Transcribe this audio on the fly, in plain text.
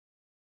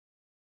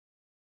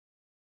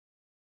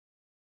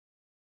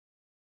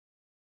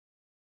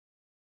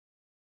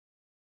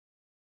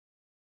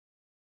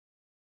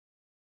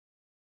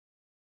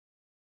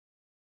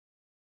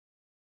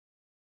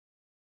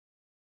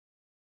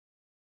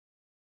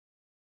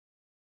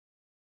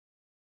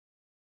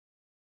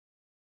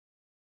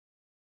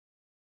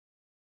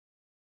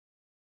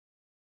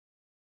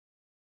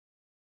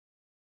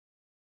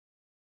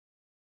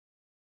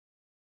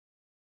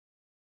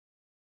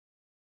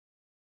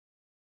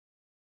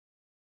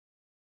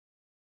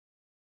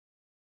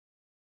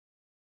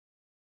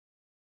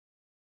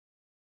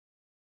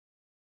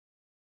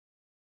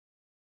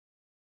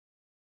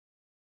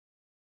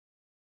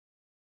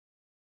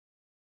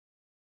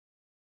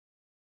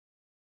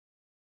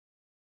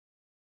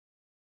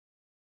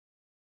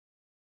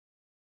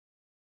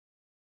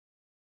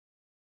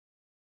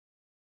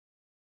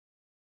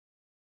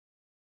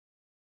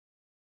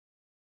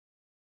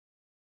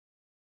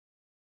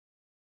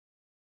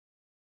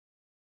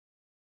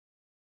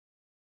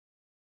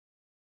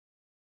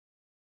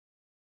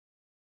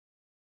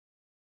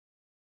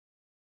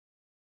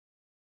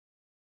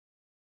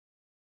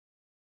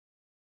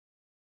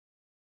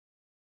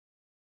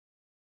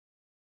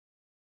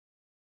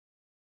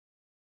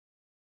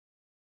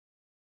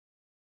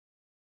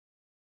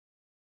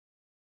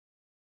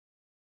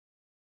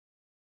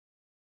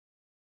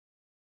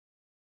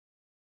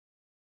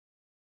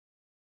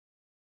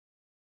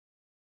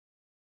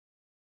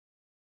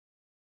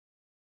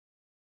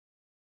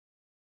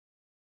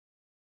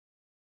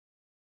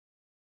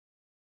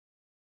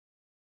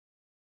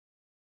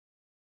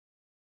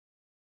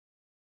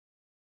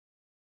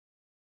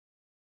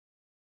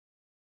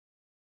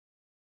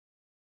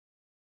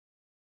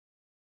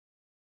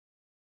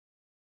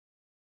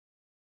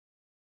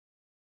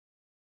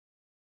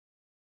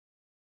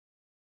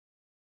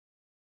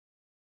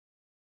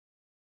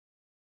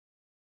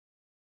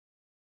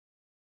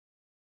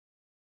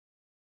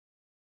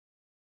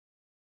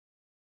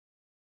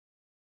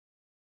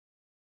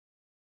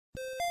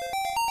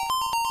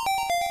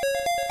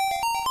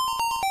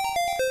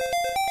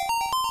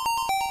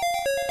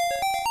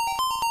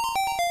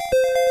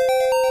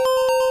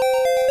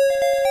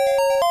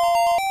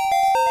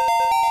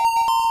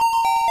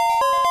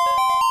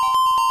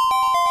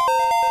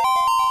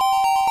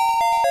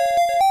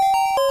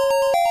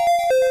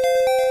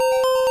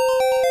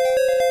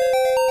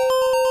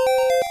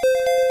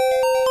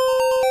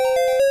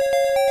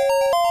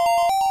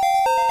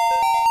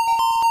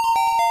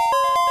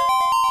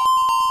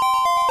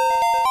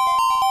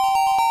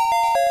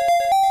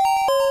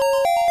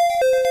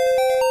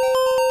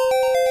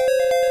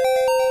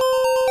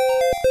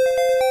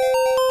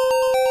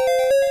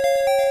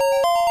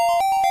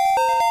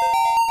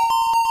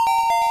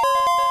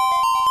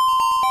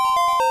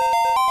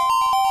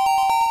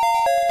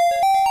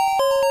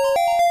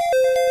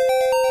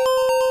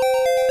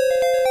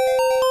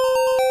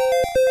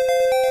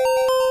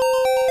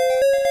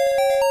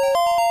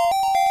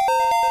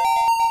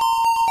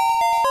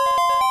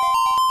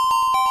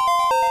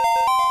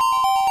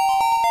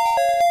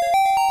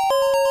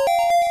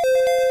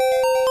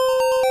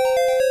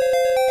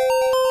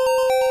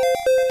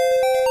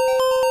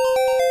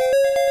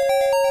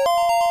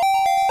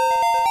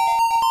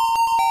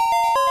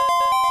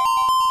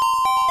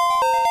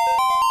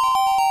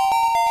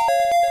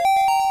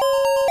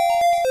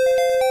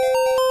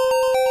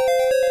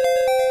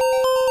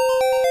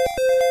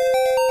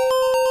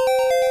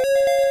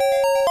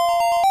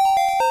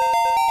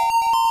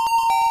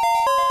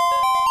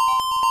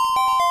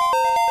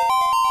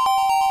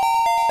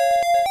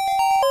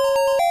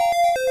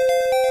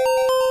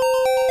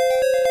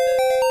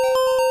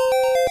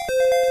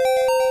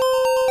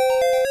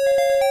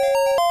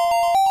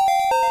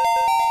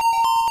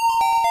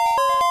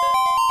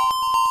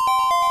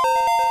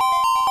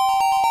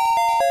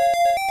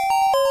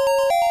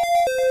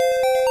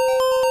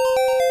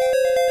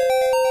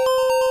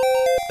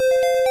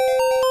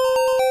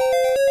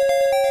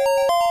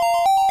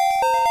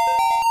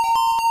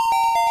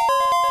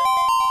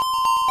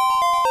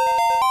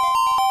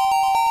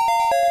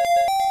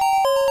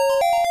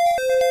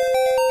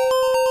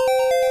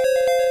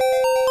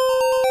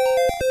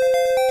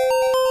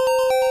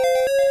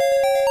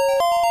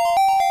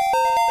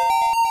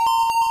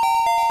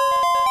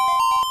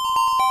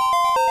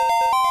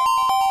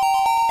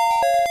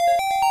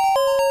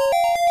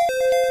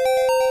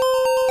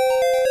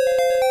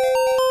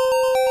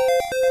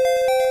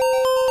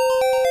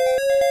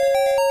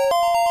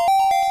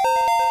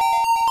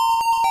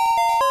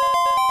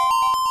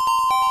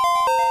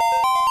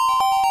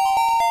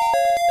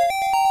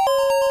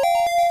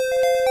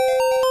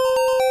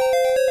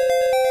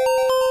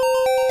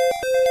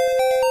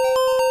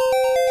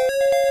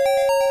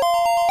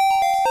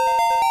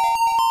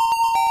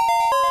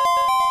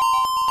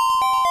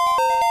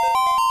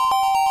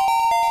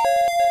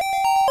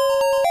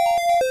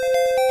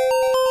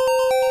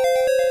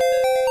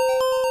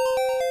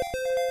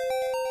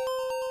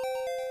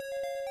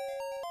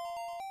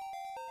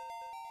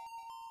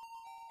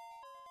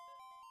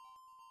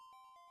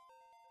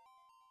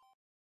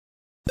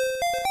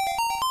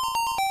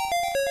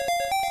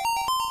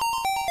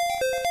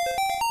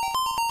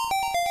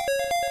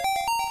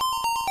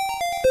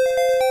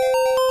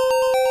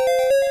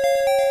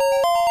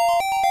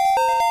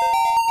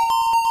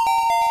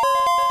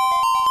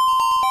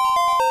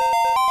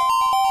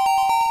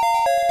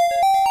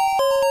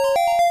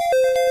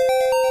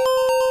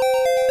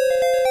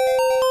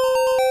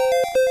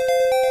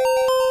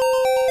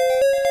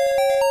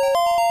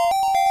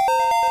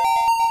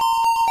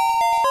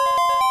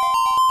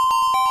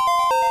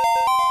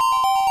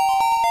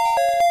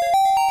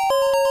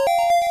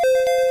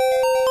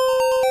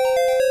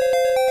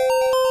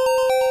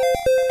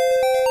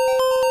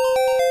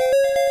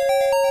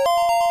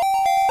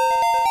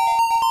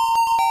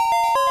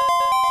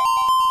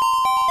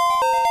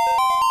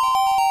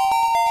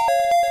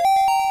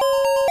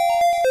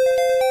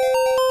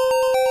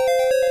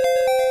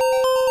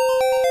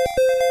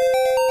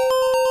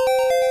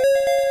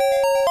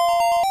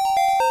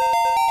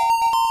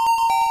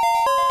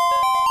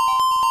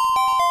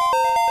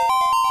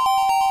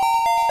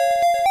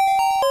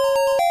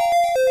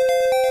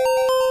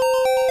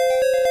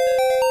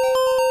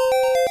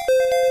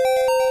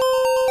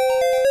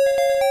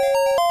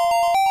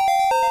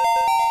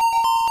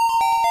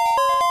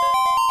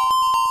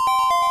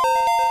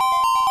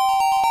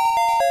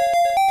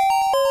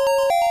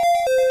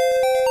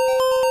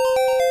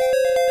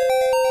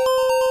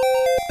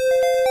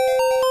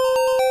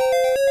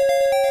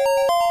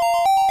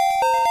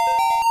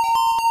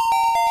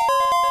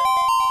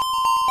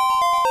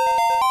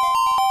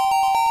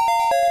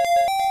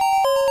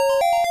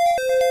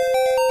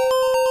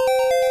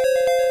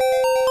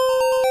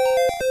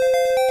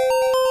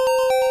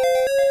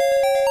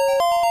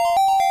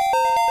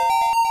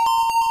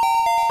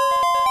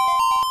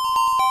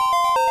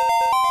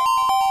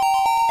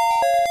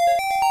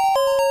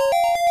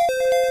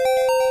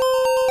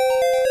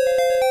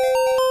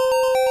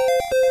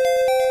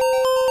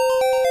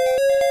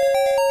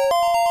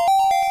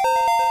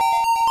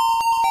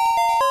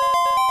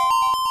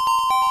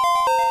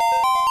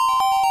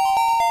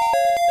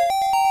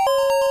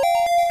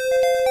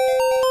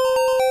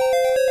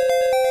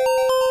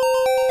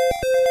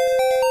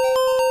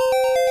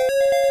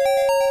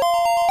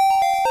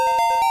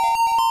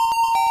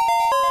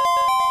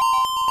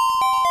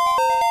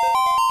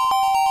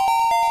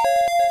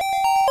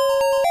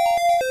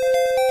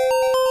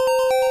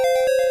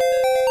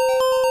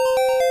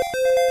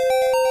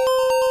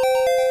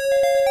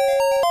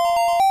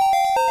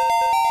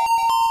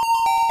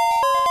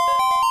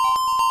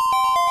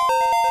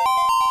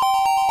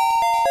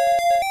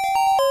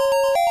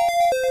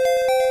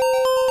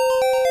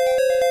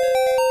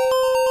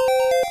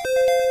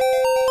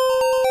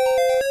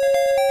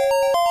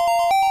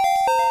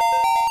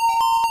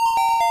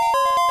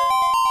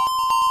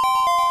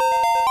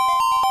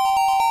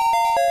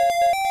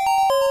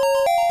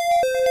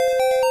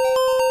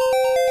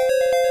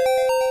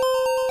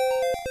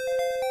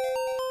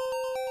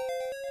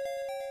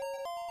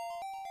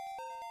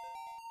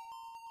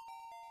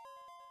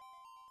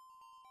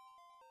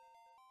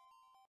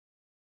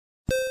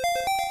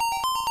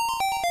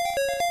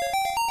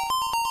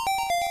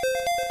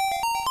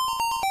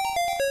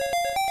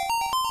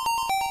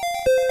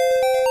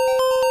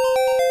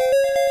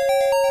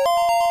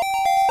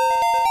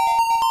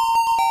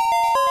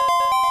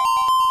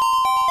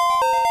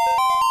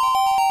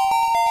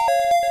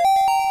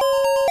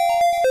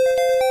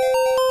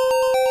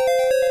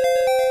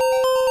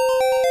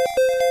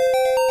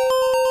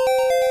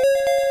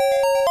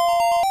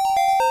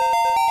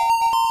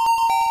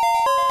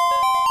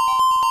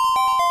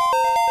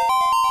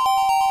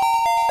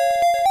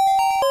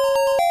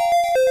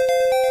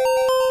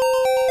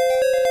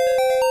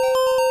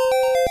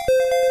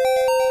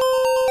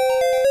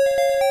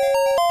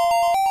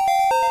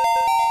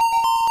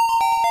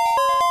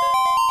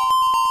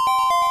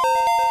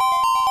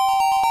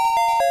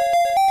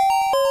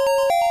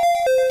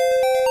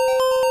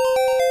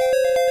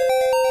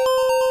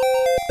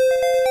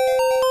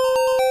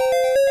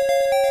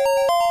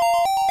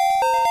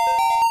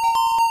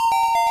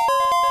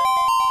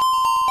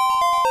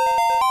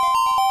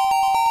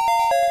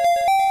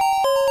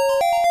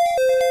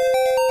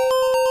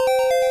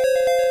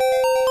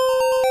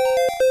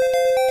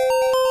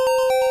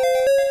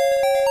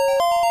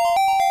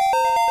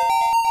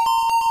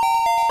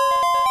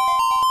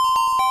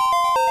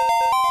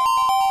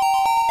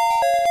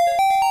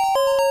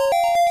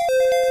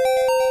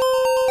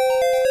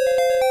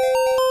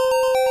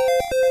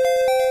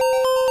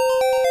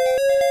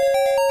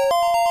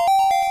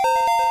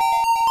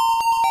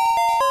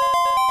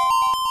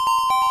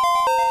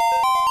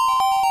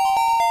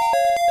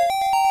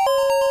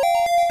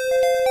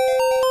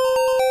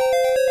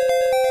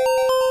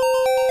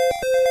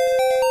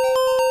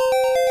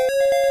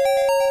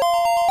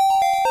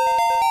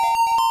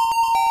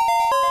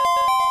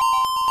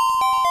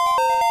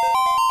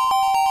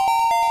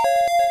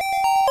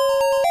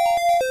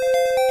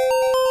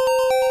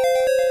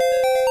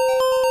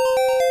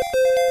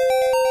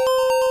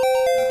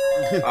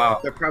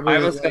they're probably I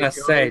was like, gonna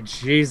say,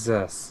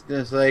 Jesus.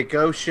 It's like,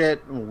 oh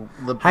shit.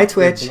 Hi,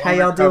 Twitch. How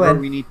y'all doing?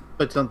 We need to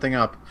put something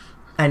up.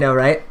 I know,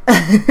 right?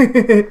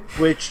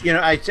 Which, you know,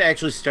 I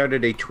actually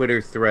started a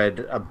Twitter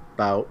thread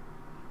about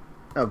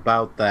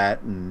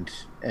that and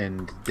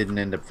didn't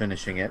end up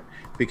finishing it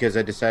because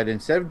I decided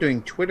instead of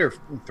doing Twitter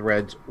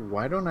threads,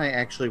 why don't I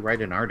actually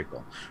write an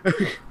article?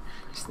 Yeah,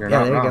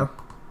 there you go.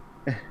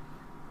 I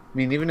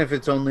mean, even if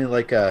it's only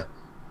like a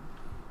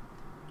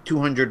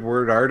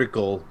 200-word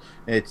article,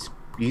 it's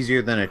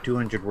easier than a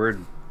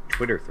 200-word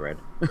Twitter thread.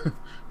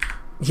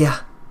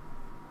 Yeah.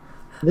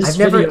 This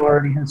video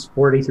already has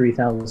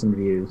 43,000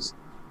 views.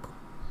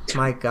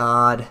 My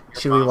God.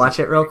 Should we watch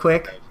it real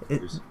quick?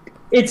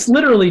 It's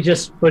literally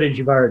just footage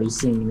you've already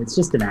seen. It's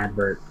just an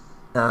advert.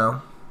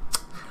 Oh.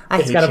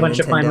 It's got a bunch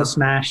of Final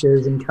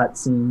Smashes and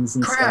cutscenes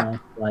and stuff.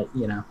 Like,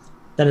 you know.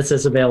 Then it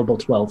says available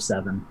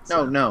 12/7.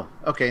 So. No.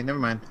 Okay, never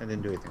mind. I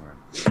didn't do anything wrong.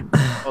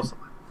 Also.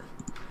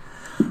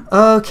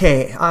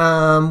 Okay,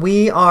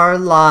 we are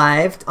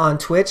live on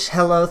Twitch.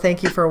 Hello,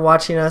 thank you for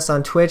watching us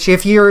on Twitch.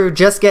 If you're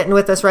just getting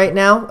with us right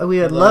now, we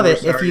would love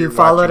it if you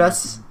followed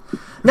us.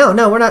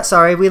 No, we're not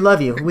sorry. We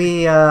love you.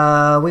 We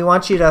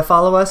want you to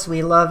follow us.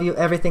 We love you,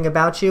 everything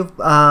about you.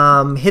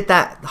 Hit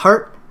that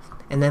heart,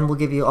 and then we'll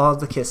give you all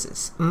the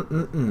kisses.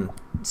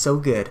 So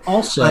good.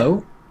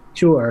 Also,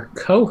 to our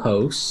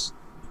co-hosts,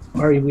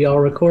 are we all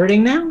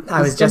recording now?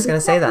 I was just going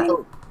to say that. Yes.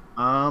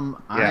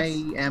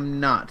 I am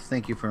not.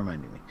 Thank you for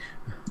reminding me.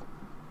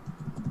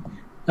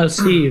 Oh,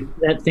 Steve,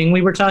 that thing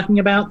we were talking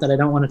about that I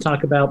don't want to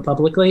talk about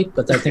publicly,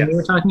 but that thing we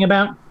were talking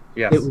about,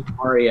 it was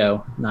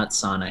Mario, not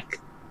Sonic.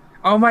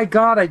 Oh my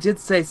God, I did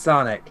say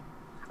Sonic.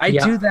 I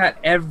do that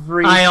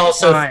every time. I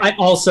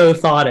also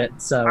thought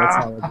it, so it's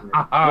all good.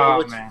 Well,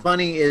 what's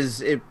funny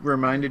is it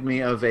reminded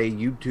me of a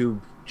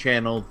YouTube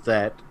channel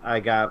that I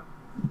got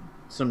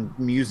some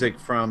music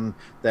from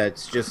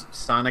that's just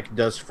Sonic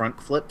does front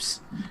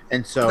flips.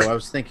 And so I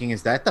was thinking,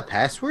 is that the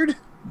password?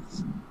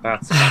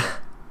 That's funny.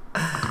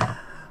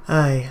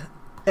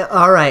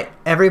 All right,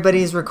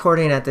 everybody's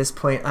recording at this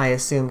point, I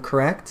assume,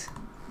 correct?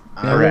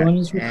 Everyone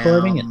is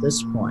recording at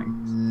this point.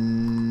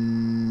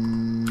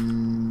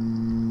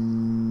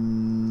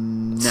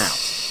 No.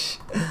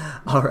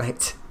 All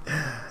right.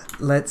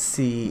 Let's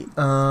see.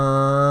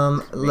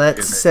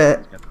 Let's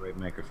set. Got the right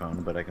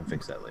microphone, but I can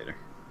fix that later.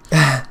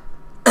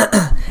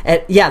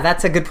 And yeah,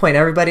 that's a good point.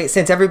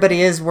 Since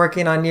everybody is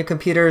working on new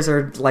computers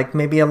or like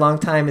maybe a long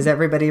time, is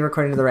everybody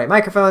recording to the right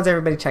microphones?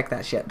 Everybody check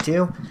that shit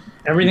too.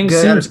 Everything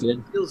seems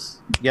good.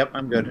 Yep,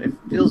 I'm good. It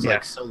feels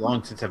like so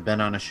long since I've been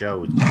on a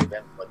show. It's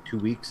been, what, 2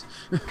 weeks?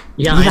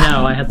 Yeah, I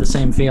know. I had the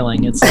same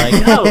feeling. It's like,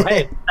 oh,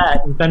 hey,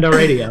 that Infendo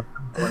Radio.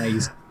 When I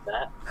used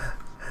that.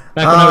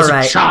 Back when I was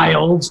a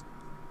child.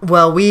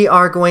 Well, we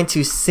are going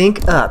to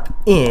sync up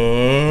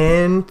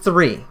in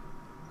 3,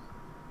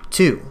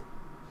 2,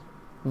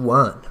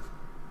 1.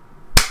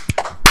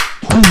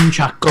 Hoom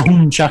chaka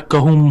hoom chaka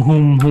hoom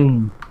hoom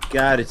hoom.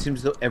 God, it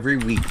seems though every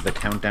week the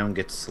countdown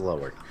gets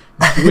slower.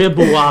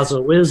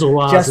 Wibble-wazzle,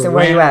 whizzle-wazzle, Justin,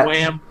 where you at?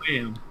 Wham,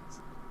 wham.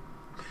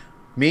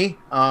 Me?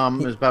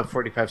 It was about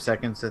 45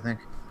 seconds, I think.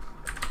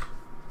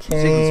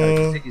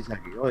 Okay.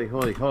 Ziggy-zaggy, holy,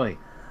 holy, holy.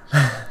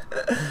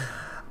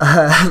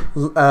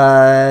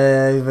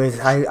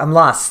 I'm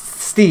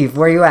lost. Steve,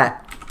 where you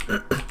at?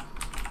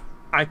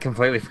 I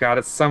completely forgot.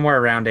 It's somewhere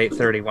around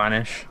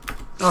 8:31-ish.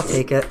 I'll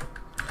take it.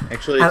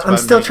 Actually, I'm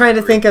still trying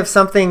to think of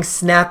something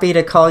snappy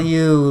to call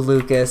you,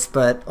 Lucas,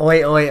 but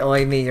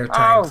oi me your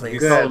time, please.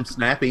 You call him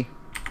Snappy.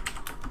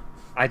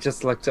 I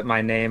just looked at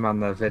my name on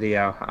the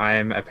video.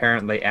 I'm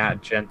apparently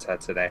at Genta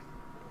today.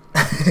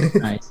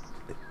 Nice.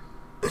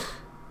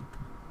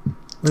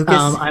 Lucas?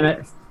 I'm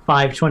at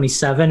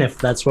 5:27, if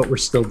that's what we're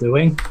still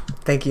doing.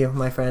 Thank you,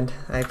 my friend.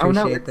 I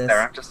appreciate this.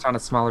 There. I'm just on a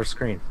smaller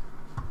screen.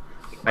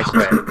 I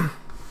quit.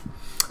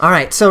 All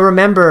right, so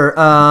remember,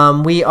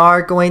 we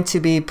are going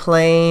to be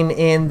playing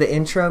in the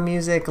intro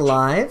music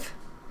live.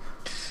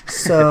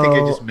 So I think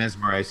I just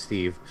mesmerized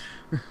Steve.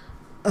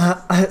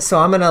 So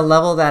I'm going to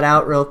level that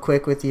out real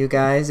quick with you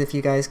guys, if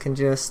you guys can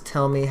just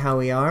tell me how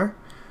we are.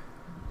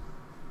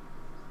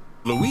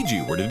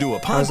 Luigi were to do a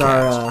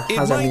podcast,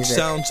 how's it our might music?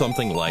 sound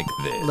something like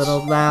this. A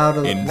little loud,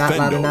 not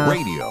loud Infendo enough.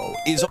 Radio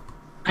is...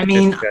 I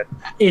mean,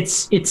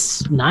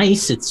 it's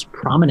nice, it's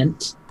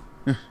prominent.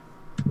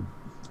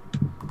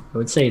 I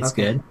would say it's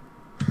good.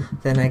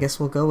 Then I guess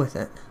we'll go with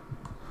it.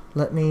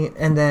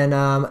 And then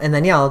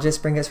yeah, I'll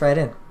just bring us right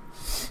in.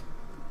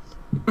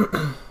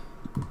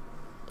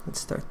 Let's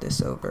start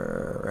this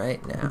over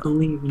right now. I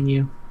believe in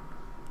you.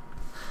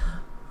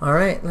 All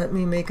right, let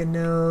me make a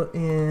note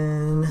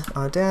in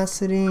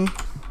Audacity.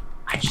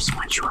 I just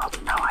want you all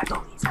to know I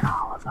believe in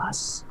all of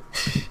us.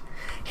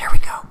 Here we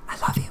go. I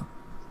love you.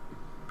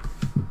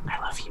 I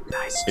love you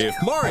guys too. If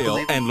Mario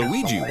and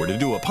Luigi were to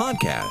do a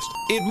podcast,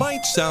 it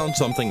might sound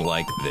something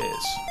like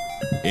this.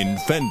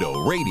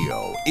 Infendo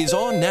Radio is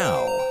on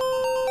now.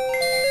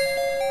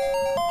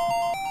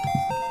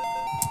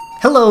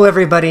 Hello,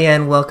 everybody,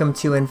 and welcome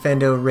to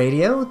Infendo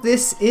Radio.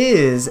 This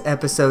is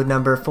episode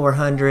number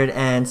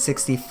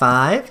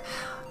 465.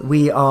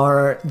 We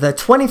are the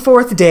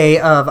 24th day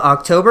of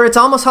October. It's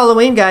almost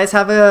Halloween, guys.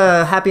 Have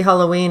a happy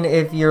Halloween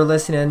if you're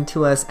listening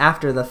to us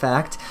after the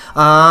fact.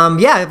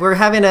 Yeah, we're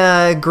having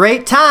a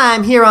great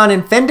time here on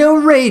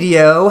Infendo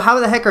Radio. How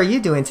the heck are you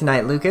doing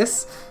tonight,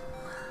 Lucas?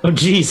 Oh,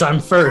 geez, I'm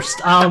first.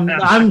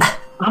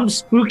 I'm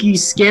spooky,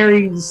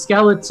 scary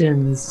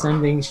skeletons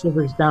sending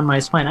shivers down my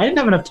spine. I didn't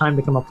have enough time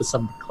to come up with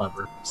something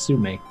clever. Sue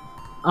me.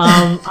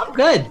 I'm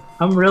good.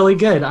 I'm really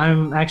good.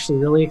 I'm actually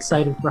really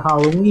excited for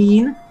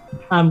Halloween.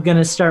 I'm going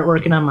to start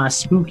working on my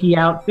spooky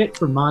outfit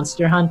for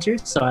Monster Hunter,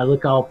 so I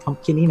look all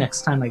pumpkin-y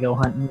next time I go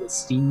hunting with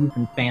Steve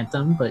and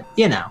Phantom. But,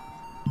 you know,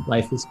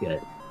 life is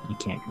good. You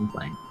can't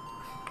complain.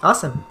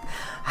 Awesome.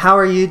 How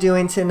are you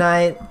doing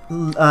tonight,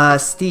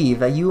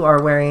 Steve? You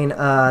are wearing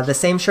the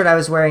same shirt I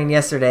was wearing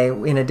yesterday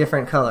in a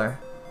different color.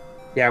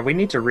 Yeah, we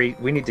need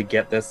to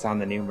get this on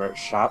the new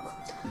merch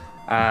shop.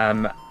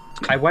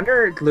 I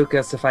wonder,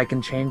 Lucas, if I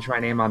can change my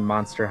name on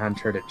Monster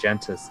Hunter to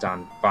Gentist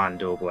on Bond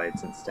Dual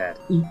Blades instead.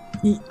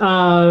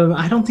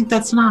 I don't think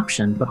that's an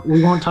option, but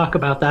we won't talk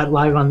about that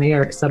live on the air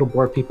because that'll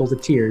bore people to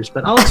tears.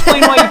 But I'll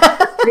explain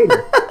why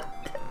later.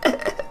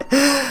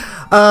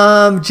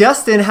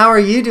 Justin, how are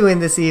you doing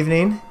this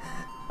evening?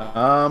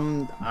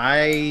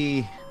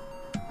 I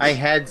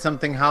had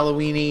something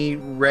Halloween-y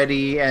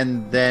ready,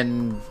 and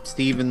then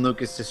Steve and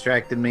Lucas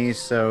distracted me.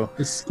 So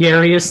the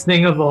scariest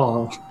thing of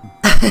all.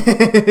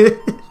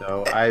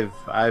 So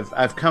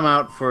I've come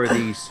out for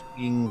the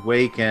swinging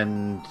wake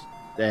and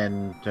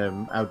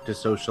out to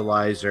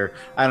socialize, or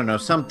I don't know,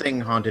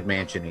 something haunted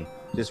mansion-y.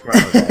 Just run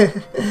with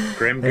that.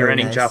 Grim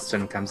grinning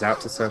Justin comes out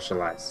to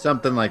socialize.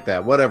 Something like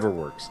that. Whatever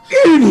works.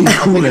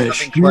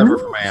 Something clever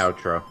for my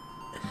outro.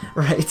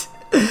 Right.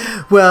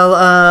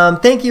 Well,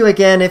 thank you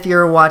again if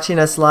you're watching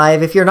us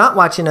live. If you're not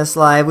watching us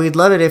live, we'd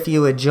love it if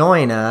you would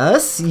join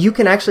us. You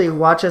can actually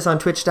watch us on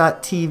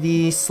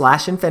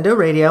twitch.tv/Infendo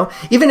Radio.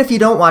 Even if you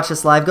don't watch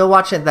us live, go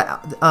watch some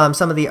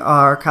of the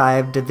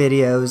archived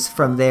videos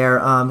from there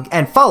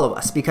and follow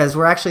us, because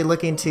we're actually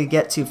looking to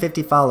get to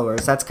 50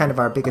 followers. That's kind of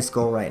our biggest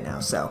goal right now.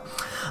 So,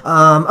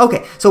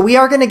 okay, so we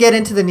are going to get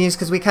into the news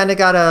because we kind of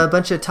got a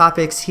bunch of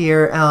topics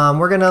here.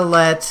 We're going to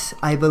let,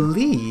 I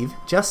believe,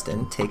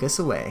 Justin take us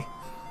away.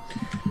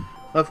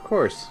 Of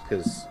course,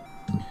 because,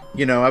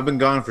 you know, I've been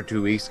gone for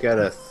 2 weeks.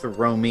 Gotta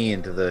throw me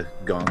into the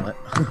gauntlet.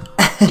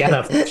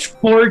 Gotta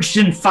forged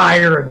in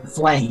fire and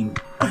flame.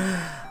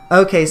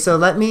 Okay, so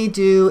let me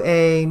do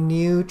a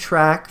new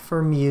track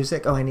for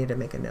music. Oh, I need to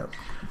make a note.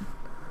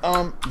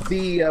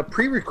 The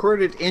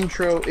pre-recorded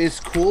intro is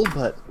cool,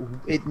 but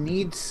it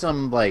needs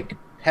some, like,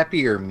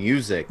 peppier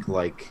music,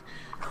 like...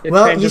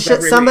 Well,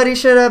 somebody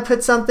should have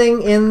put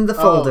something in the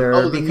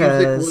folder the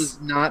because music was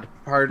not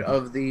part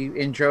of the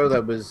intro.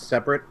 That was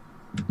separate.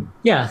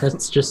 Yeah,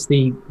 that's just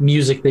the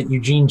music that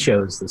Eugene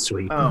chose this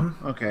week. Oh,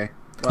 okay.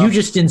 Well, you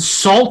just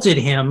insulted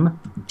him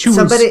to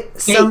somebody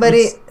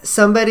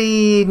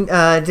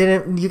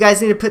didn't. You guys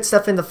need to put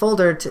stuff in the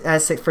folder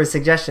for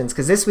suggestions,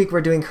 because this week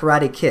we're doing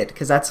Karate Kid,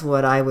 because that's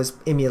what I was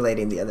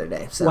emulating the other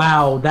day. So.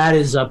 Wow, that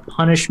is a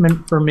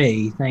punishment for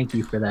me. Thank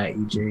you for that,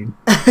 Eugene.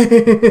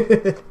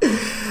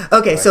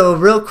 Okay, so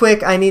real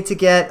quick, I need to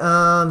get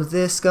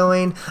this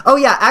going. Oh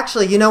yeah,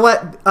 actually, you know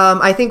what?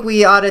 I think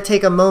we ought to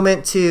take a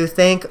moment to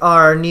thank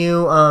our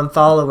new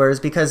followers,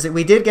 because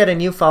we did get a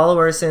new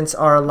follower since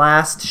our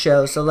last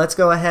show. So let's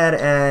go ahead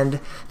and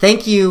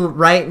thank them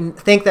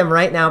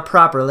right now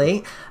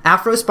properly.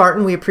 Afro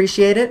Spartan, we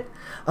appreciate it.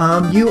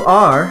 You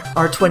are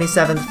our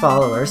 27th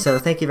follower, so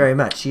thank you very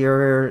much.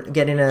 You're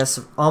getting us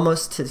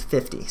almost to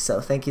 50, so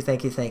thank you,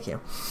 thank you, thank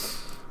you.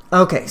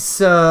 Okay,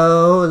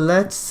 so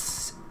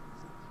let's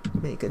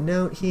make a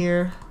note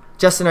here.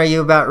 Justin, are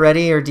you about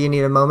ready, or do you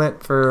need a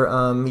moment for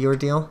your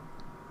deal?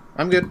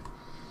 I'm good.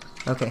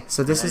 Okay,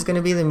 so this is going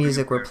to be the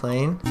music we're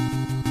playing.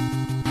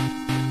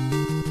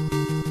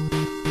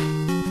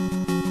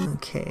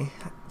 Okay,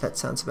 that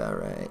sounds about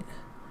right.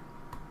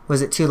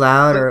 Was it too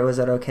loud, or was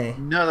that okay?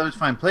 No, that was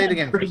fine. Play it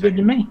again. Pretty good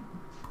to me.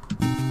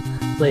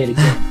 Play it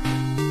again.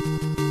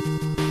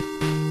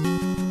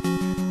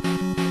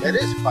 That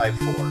is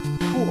 5/4.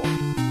 Cool.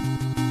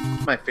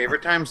 It's my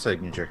favorite time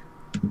signature.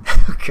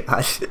 Oh,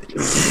 God.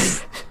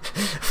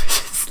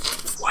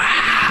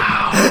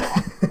 Wow.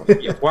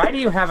 Why do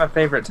you have a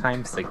favorite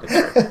time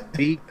signature?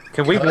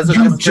 Can we visit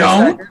you this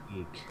don't?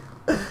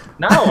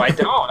 No, I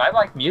don't. I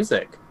like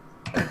music.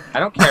 I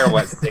don't care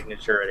what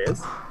signature it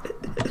is.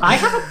 I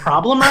have a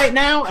problem right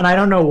now, and I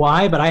don't know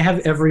why, but I have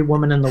every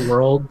woman in the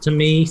world to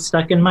me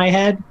stuck in my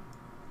head.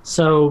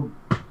 So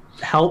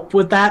help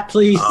with that,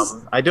 please.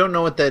 I don't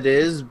know what that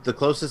is. The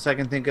closest I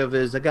can think of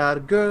is I got a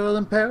girl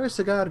in Paris,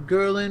 I got a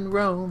girl in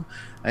Rome,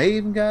 I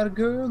even got a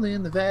girl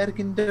in the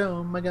Vatican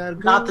Dome. I got a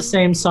girl. Not the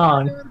same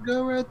song. I got a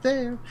girl right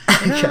there.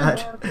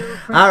 God.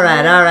 All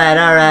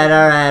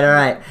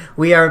right.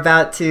 We are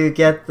about to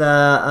get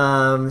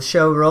the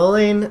show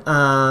rolling.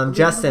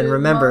 Justin,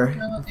 remember,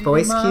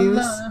 voice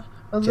cues.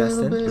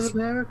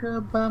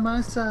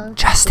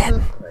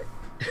 Justin.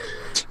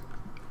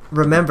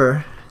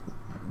 Remember,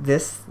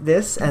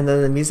 this, and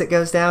then the music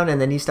goes down, and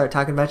then you start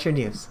talking about your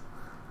news.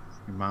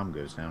 Your mom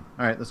goes down.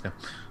 All right, let's go.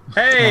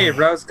 Hey,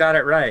 Rose got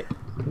it right.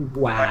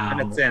 Wow. 5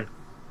 minutes in.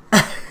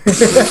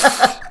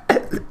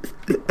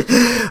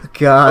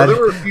 God. Well, there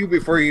were a few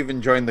before you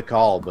even joined the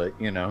call, but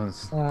you know.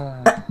 It's...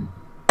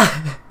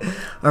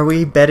 Are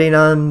we betting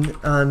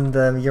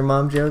on your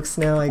mom jokes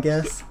now? I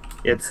guess.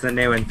 It's the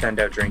new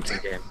Infendo drinking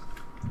game.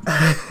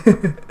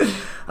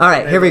 All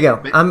right, here we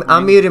go.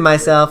 I'm muting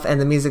myself, and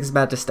the music's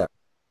about to start.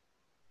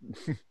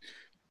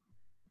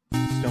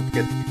 Don't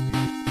forget.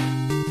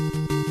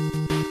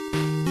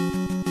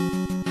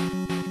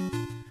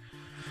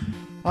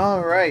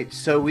 All right,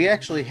 so we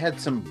actually had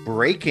some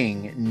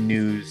breaking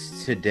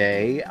news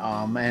today,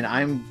 and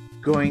I'm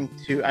going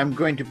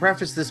to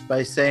preface this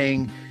by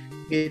saying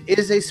it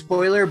is a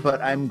spoiler,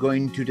 but I'm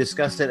going to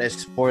discuss it as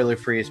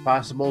spoiler-free as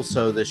possible,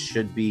 so this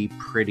should be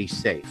pretty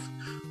safe.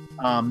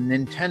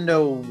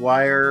 Nintendo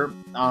Wire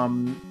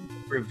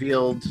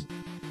revealed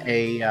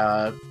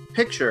a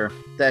picture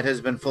that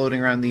has been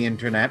floating around the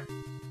internet.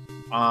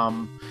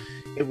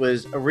 It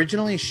was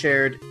originally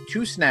shared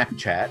to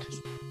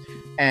Snapchat,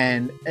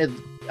 and it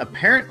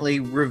apparently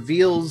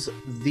reveals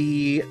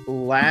the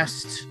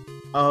last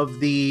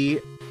of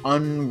the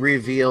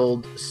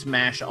unrevealed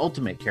Smash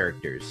Ultimate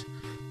characters.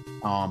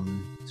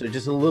 So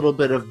just a little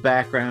bit of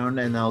background,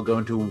 and I'll go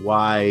into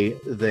why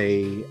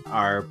they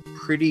are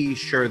pretty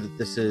sure that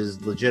this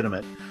is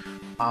legitimate.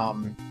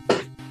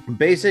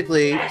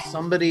 Basically,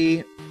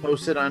 somebody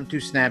posted onto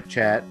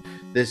Snapchat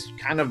this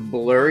kind of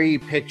blurry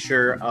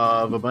picture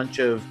of a bunch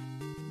of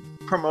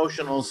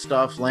promotional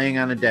stuff laying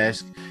on a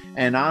desk,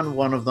 and on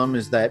one of them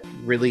is that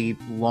really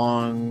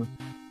long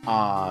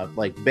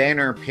like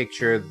banner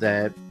picture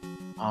that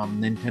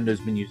Nintendo's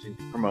been using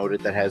to promote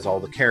it, that has all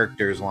the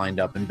characters lined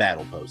up in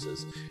battle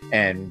poses.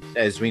 And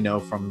as we know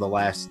from the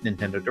last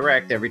Nintendo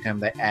Direct, every time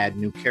they add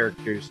new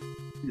characters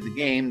to the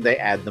game, they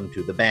add them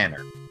to the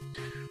banner.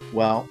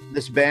 Well,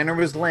 this banner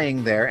was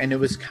laying there, and it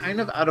was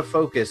kind of out of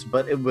focus,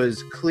 but it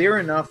was clear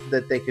enough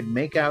that they could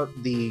make out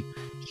the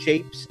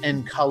shapes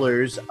and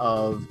colors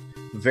of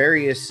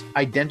various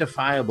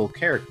identifiable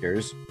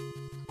characters,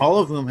 all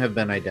of whom have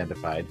been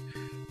identified.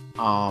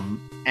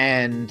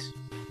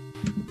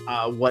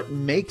 What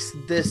makes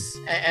this,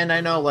 and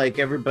I know like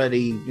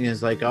everybody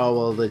is like, oh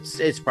well,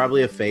 it's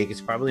probably a fake,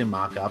 it's probably a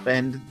mock-up,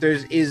 and there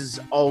is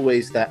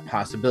always that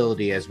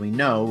possibility, as we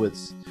know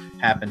it's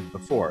happened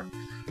before.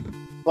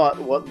 But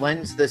what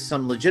lends this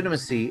some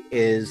legitimacy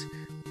is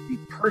the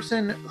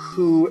person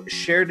who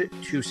shared it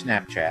to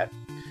Snapchat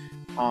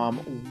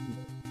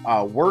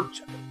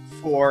worked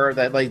for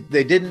that. Like,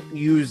 they didn't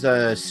use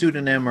a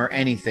pseudonym or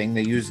anything.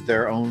 They used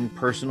their own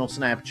personal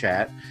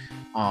Snapchat.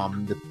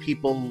 The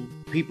people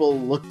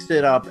looked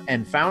it up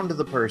and found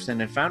the person,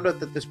 and found out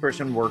that this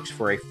person works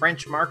for a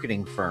French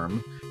marketing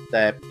firm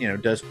that, you know,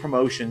 does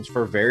promotions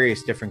for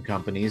various different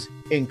companies,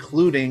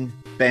 including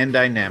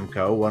Bandai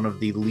Namco, one of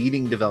the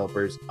leading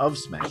developers of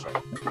Smash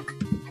Ultimate.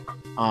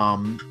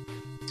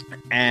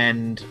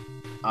 In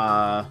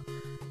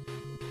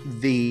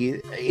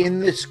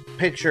this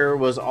picture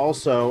was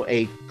also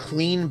a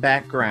clean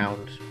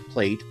background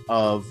plate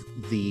of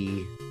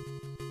the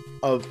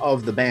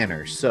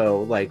banner.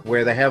 So like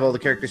where they have all the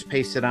characters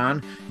pasted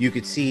on, you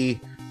could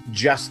see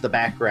just the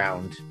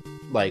background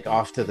like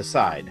off to the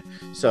side.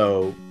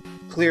 So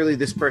clearly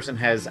this person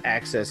has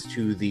access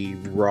to the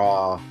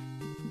raw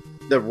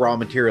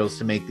materials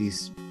to make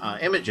these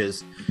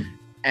images.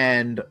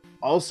 And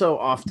also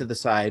off to the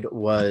side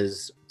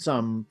was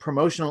some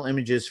promotional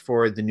images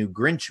for the new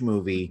Grinch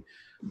movie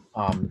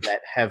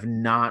that have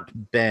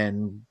not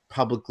been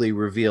publicly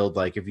revealed.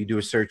 Like if you do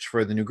a search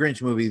for the new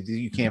Grinch movie,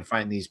 you can't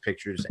find these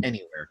pictures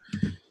anywhere.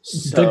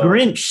 So, the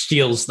Grinch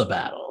steals the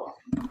battle.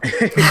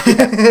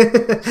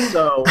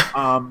 So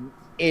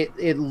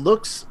it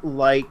looks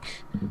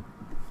like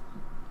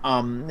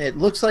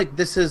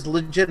this is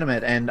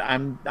legitimate, and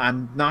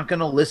I'm not going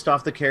to list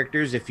off the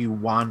characters. If you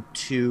want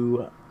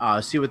to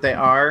see what they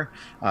are,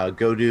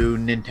 go to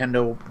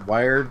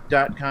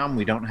NintendoWire.com.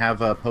 We don't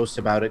have a post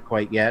about it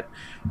quite yet,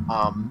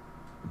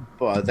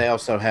 but they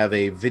also have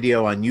a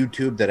video on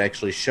YouTube that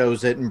actually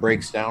shows it and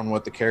breaks down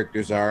what the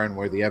characters are and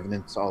where the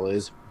evidence all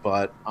is.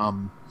 But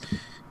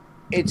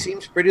it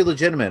seems pretty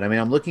legitimate. I mean,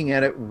 I'm looking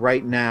at it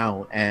right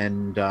now,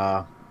 and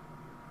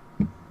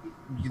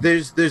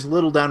there's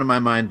little doubt in my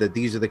mind that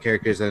these are the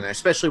characters, and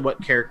especially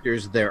what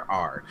characters there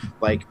are.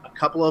 Like a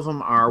couple of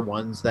them are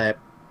ones that,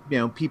 you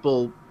know,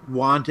 people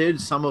wanted.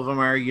 Some of them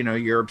are, you know,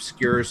 your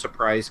obscure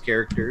surprise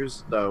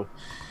characters. So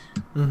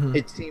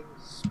it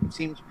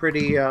seems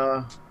pretty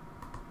well,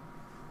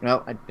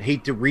 I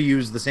hate to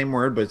reuse the same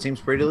word, but it seems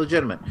pretty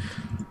legitimate.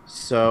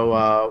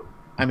 So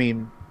I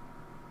mean,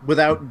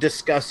 without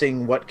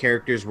discussing what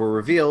characters were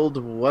revealed,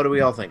 what do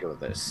we all think of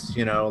this?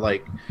 You know,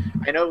 like,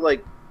 I know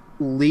like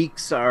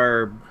leaks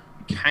are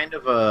kind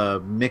of a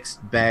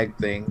mixed bag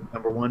thing.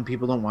 Number one,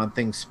 people don't want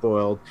things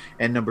spoiled,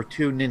 and number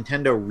two,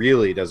 Nintendo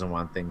really doesn't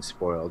want things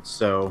spoiled.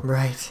 So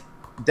right,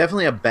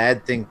 definitely a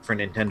bad thing for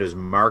Nintendo's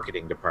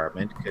marketing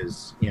department,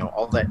 because, you know,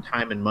 all that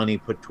time and money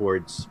put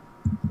towards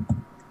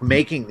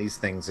making these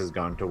things has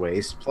gone to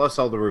waste, plus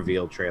all the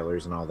reveal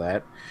trailers and all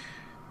that.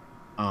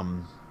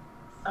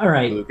 All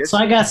right, Lucas? so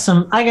I got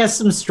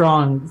some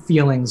strong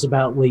feelings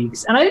about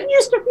leaks, and I didn't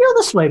used to feel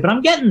this way, but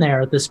I'm getting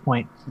there at this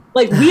point.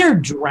 Like, we are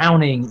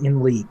drowning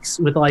in leaks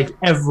with like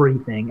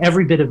everything,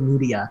 every bit of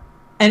media,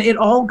 and it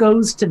all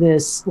goes to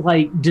this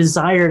like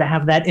desire to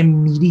have that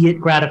immediate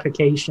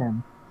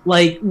gratification.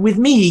 Like with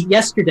me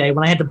yesterday,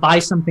 when I had to buy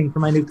something for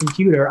my new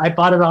computer, I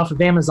bought it off of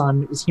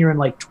Amazon. It was here in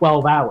like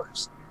 12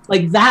 hours.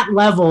 Like that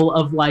level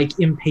of like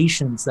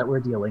impatience that we're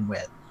dealing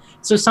with.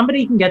 So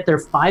somebody can get their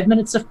 5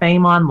 minutes of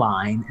fame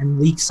online and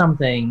leak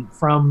something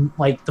from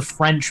like the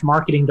French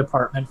marketing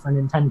department for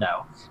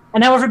Nintendo.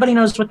 And now everybody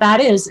knows what that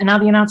is. And now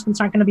the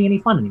announcements aren't going to be any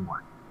fun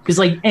anymore. Because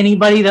like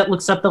anybody that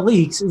looks up the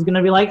leaks is going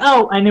to be like,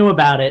 oh, I knew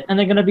about it. And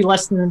they're going to be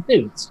less than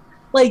enthused.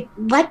 Like,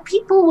 let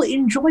people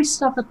enjoy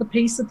stuff at the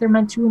pace that they're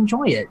meant to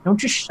enjoy it. Don't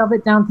just shove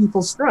it down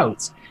people's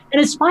throats.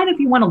 And it's fine if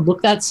you want to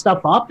look that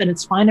stuff up. And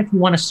it's fine if you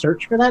want to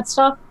search for that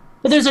stuff.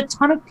 But there's a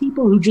ton of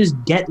people who just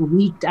get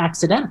leaked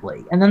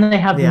accidentally, and then they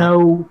have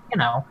no,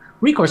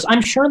 recourse.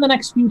 I'm sure in the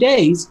next few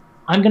days,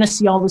 I'm going to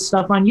see all this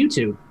stuff on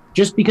YouTube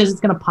just because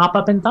it's going to pop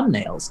up in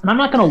thumbnails, and I'm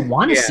not going to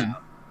want to see it,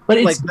 but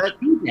it's like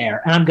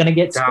there, and I'm going to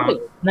get spoiled.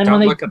 And then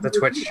don't look at the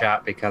Twitch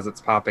chat because it's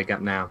popping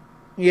up now.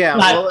 Yeah,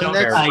 I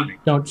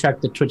don't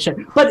check the Twitch chat,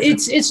 but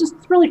it's just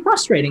really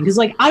frustrating because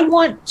like I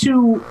want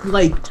to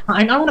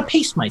I want to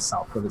pace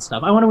myself for this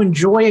stuff. I want to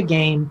enjoy a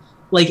game.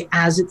 Like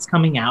as it's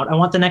coming out, I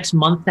want the next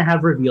month to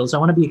have reveals. I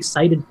want to be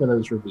excited for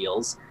those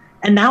reveals.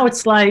 And now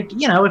it's like,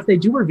 if they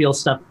do reveal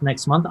stuff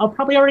next month, I'll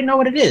probably already know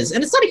what it is.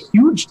 And it's not a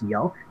huge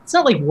deal. It's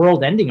not like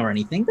world ending or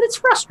anything, but it's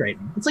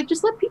frustrating. It's like,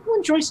 just let people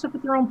enjoy stuff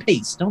at their own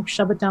pace. Don't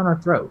shove it down our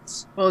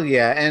throats. Well,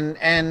 yeah.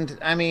 And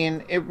I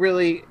mean,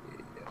 the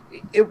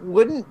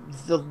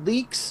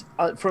leaks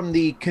from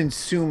the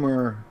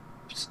consumer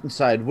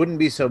side wouldn't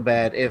be so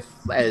bad if,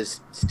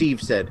 as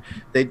Steve said,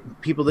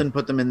 people didn't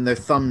put them in their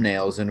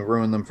thumbnails and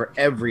ruin them for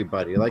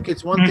everybody. Like,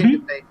 it's one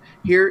thing to say,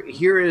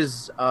 here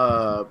is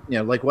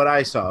like what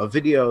I saw, a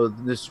video,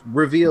 this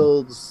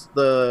reveals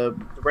the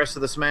rest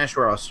of the Smash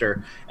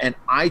roster, and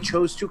I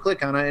chose to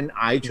click on it and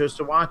I chose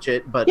to watch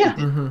it, but it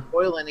didn't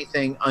spoil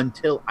anything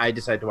until I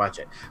decided to watch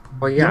it.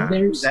 Well, yeah,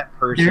 that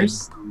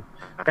person.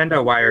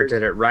 Infendo Wire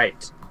did it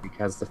right,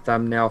 because the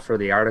thumbnail for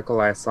the article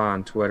I saw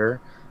on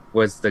Twitter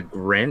was the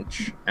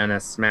Grinch and a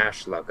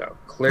Smash logo,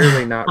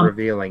 clearly not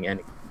revealing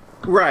any.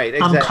 Right,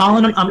 exactly.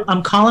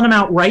 I'm calling him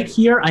out right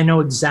here. I know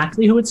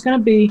exactly who it's going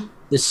to be.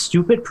 The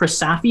stupid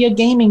Presafia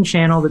gaming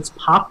channel that's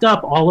popped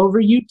up all over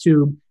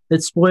YouTube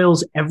that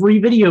spoils every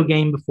video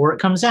game before it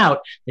comes out.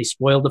 They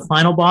spoiled the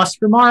final boss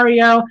for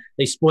Mario.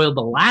 They spoiled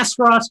the last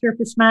roster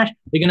for Smash.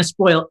 They're going to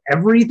spoil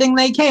everything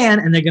they can,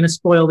 and they're going to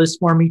spoil this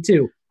for me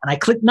too. And I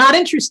click not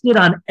interested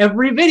on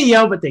every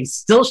video, but they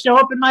still show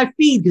up in my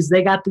feed because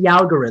they got the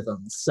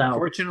algorithms. So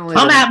fortunately,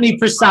 come at me,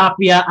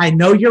 Presafia. I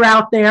know you're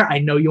out there. I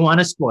know you want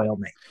to spoil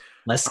me.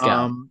 Let's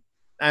go.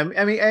 Like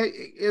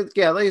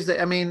I said,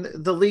 I mean,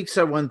 the leaks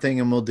are one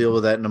thing, and we'll deal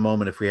with that in a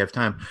moment if we have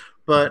time.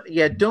 But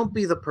yeah, don't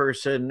be the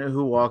person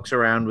who walks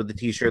around with the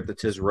T-shirt that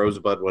says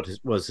 "Rosebud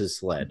was his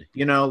sled."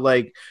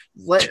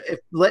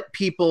 Let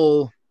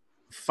people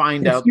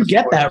find out. If you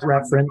get that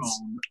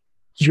reference,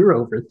 you're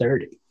over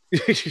 30.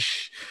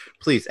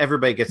 Please,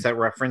 everybody gets that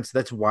reference.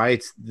 That's why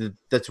it's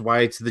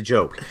the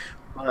joke.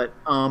 But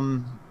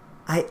I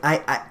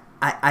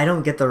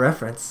don't get the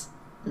reference.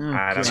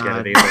 I don't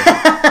get it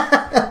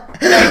either.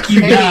 Thank you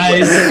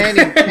guys.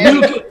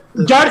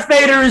 Darth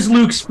Vader is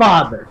Luke's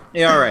father.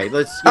 Yeah, all right.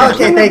 Let's.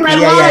 Okay, thank you.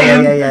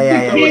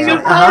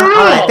 Yeah. All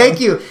right, thank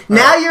you.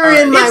 Now you're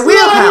in my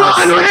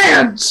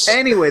wheelhouse.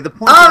 Anyway, the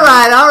point. All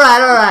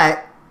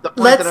right.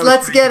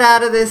 Let's get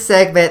out of this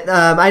segment.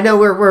 I know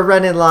we're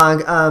running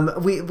long.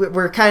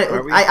 We're kind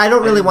of. I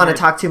don't really want to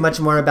talk too much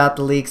more about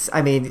the leaks.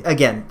 I mean,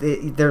 again,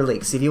 they're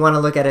leaks. If you want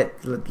to look at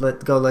it,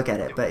 go look at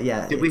it. But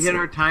yeah, did we hit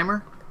our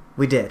timer?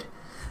 We did.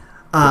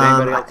 Did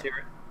anybody else hear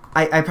it?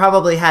 I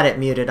probably had it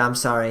muted. I'm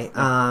sorry.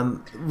 I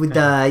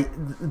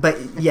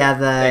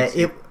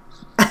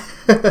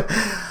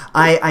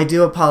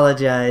do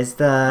apologize.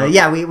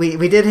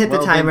 We did hit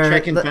the timer.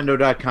 Check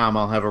Infendo.com.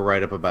 I'll have a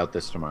write up about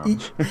this tomorrow.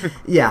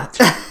 Yeah.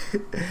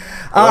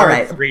 All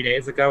right. 3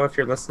 days ago, if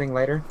you're listening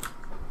later.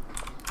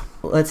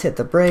 Let's hit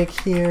the break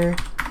here.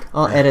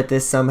 I'll edit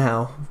this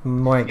somehow.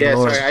 Lord.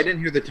 Sorry, I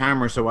didn't hear the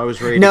timer, so I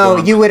was ready. No,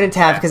 you wouldn't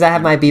have, because I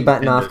have my B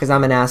button off because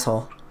I'm an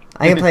asshole.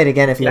 I can play it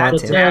again if you want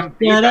to.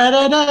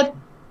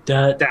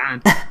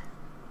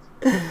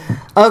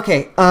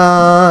 Okay.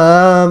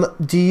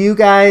 Do you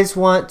guys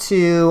want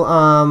to?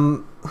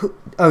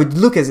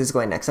 Lucas is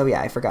going next. Oh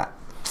yeah, I forgot.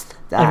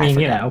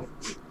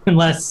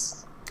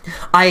 Unless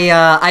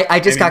I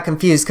just got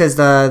confused because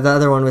the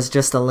other one was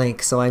just a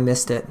link, so I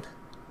missed it.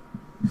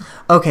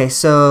 Okay,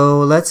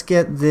 so let's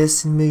get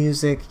this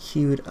music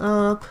queued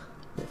up.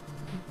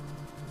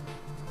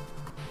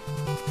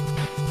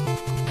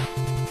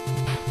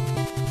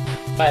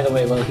 By the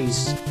way, while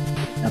he's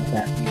up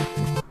that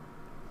music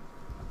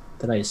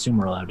that I assume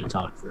we're allowed to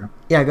talk through.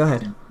 Yeah, go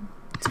ahead.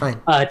 It's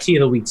fine. Tea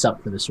of the Week's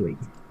up for this week.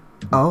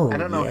 Oh, I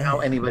don't know how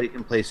anybody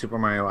can play Super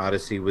Mario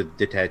Odyssey with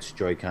detached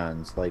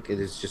Joy-Cons. Like, it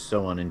is just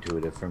so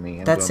unintuitive for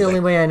me. That's the only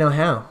way I know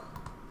how.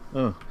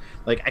 Oh,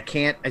 like I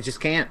can't. I just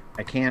can't.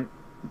 I can't.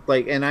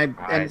 Like, and I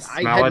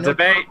had no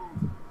debate.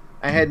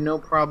 I had no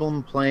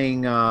problem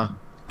playing. The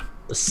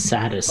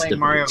saddest playing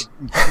debate.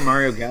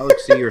 Mario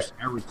Galaxy or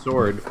Skyward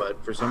Sword,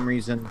 but for some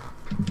reason,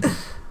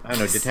 I don't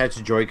know.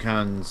 Detached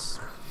Joy-Cons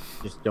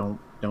just don't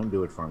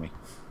do it for me.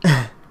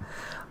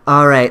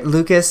 All right,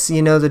 Lucas,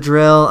 you know the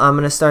drill. I'm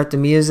going to start the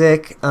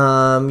music.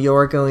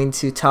 You're going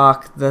to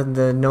talk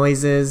the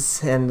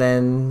noises and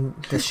then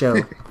the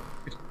show.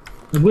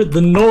 With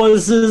the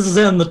noises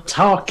and the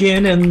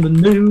talking and the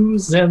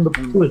news and the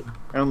pudding.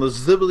 And the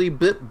zibbly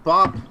bit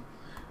bop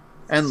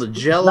and the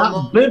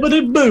jello.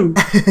 Bibbidi boo.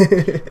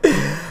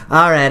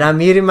 All right, I'm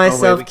muting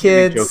myself, we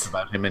kids. Can't make jokes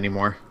about him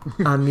anymore.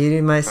 I'm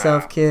muting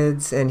myself,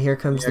 kids, and here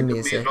comes the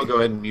music. I'll go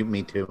ahead and mute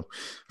me too.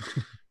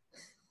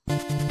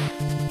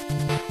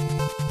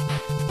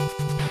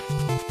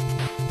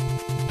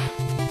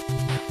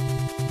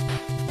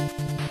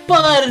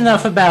 But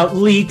enough about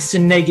leaks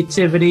and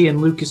negativity and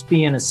Lucas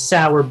being a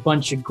sour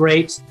bunch of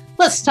grapes.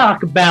 Let's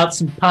talk about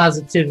some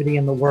positivity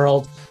in the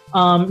world.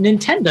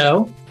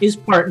 Nintendo is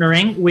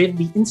partnering with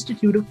the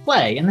Institute of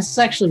Play, and this is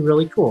actually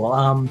really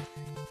cool.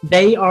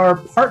 They are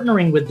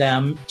partnering with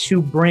them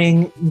to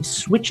bring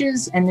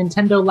Switches and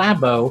Nintendo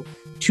Labo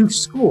to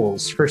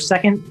schools for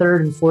 2nd,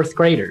 3rd, and 4th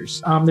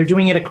graders. They're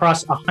doing it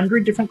across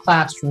 100 different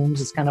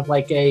classrooms. It's kind of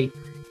like a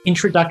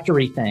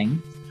introductory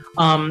thing.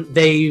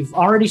 They've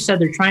already said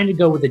they're trying to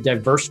go with a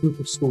diverse group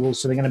of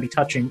schools, so they're going to be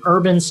touching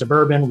urban,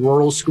 suburban,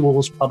 rural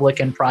schools, public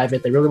and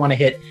private. They really want to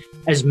hit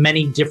as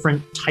many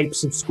different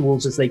types of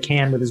schools as they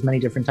can with as many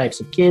different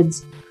types of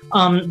kids.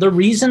 The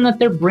reason that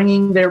they're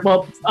bringing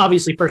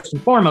obviously, first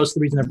and foremost, the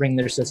reason they're bringing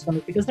their system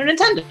is because they're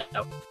Nintendo.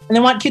 And they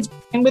want kids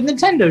playing with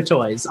Nintendo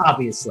toys,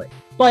 obviously.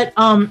 But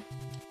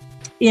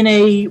in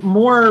a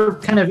more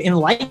kind of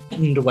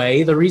enlightened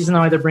way, the reason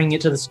why they're bringing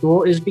it to the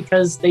school is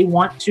because they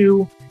want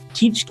to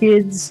teach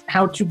kids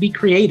how to be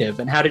creative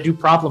and how to do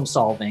problem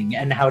solving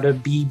and how to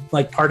be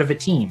like part of a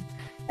team.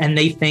 And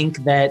they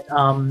think that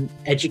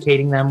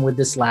educating them with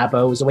this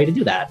Labo is a way to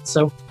do that.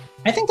 So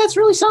I think that's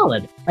really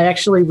solid. I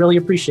actually really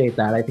appreciate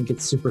that. I think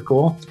it's super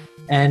cool.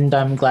 And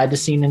I'm glad to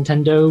see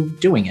Nintendo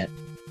doing it.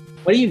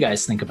 What do you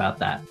guys think about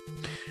that?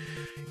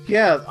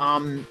 Yeah,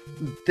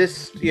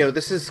 this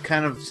is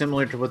kind of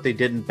similar to what they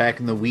did back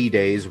in the Wii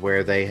days,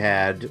 where they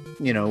had,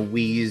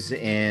 Wiis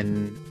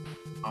in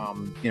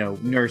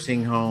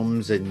nursing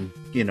homes and,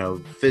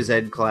 phys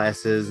ed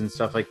classes and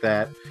stuff like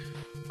that,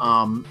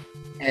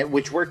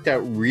 which worked out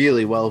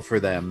really well for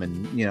them.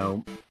 And,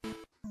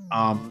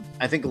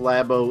 I think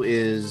Labo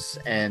is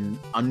an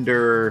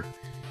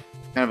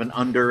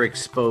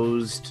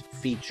underexposed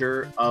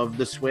feature of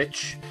the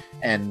Switch,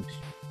 and,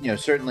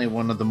 certainly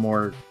one of the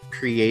more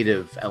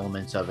creative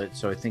elements of it.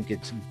 So I think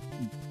it's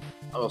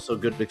also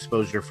good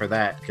exposure for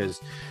that,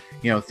 because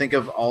think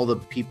of all the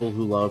people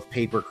who love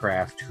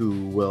papercraft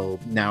who will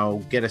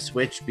now get a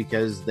Switch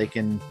because they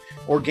can,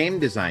 or game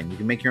design. You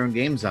can make your own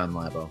games on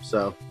Labo.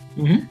 So,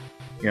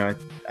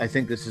 I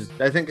think it's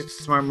a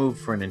smart move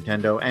for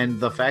Nintendo, and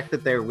the fact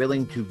that they're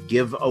willing to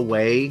give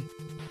away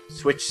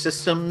Switch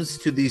systems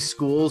to these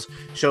schools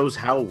shows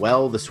how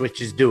well the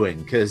Switch is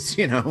doing. Because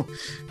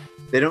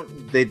they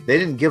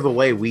didn't give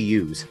away Wii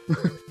U's.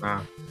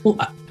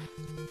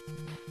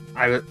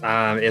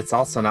 It's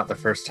also not the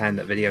first time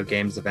that video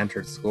games have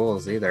entered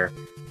schools either.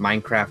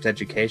 Minecraft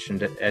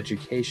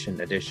Education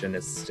Edition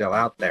is still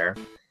out there,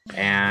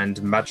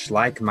 and much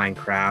like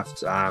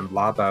Minecraft,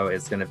 Labo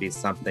is going to be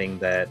something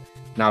that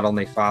not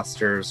only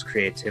fosters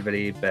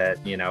creativity, but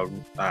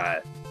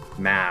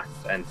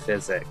math and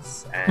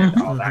physics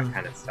and all that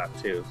kind of stuff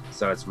too.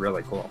 So it's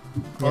really cool.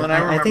 Well, and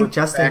I think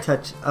Justin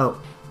touched. I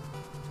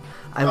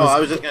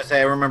was just gonna say,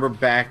 I remember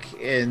back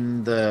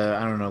in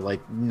the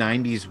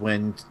 90s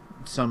when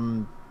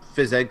some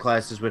phys ed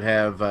classes would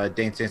have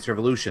Dance Dance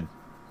Revolution.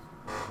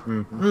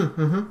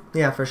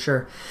 Yeah, for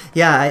sure.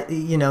 Yeah,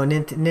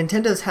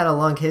 Nintendo's had a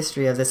long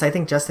history of this. I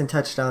think Justin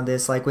touched on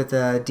this, like with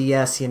the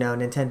DS.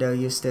 Nintendo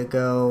used to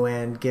go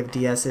and give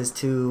DSs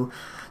to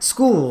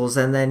schools,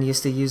 and then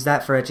used to use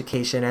that for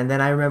education. And then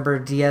I remember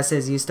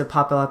DSs used to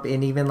pop up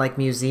in even like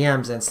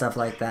museums and stuff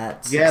like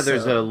that. Yeah,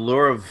 there's a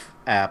Louvre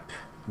app.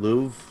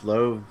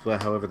 Louvre,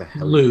 however the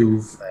hell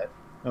Louvre. That.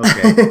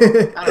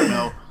 Okay, I don't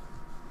know.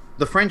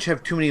 The French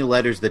have too many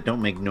letters that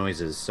don't make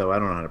noises, so I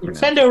don't know how to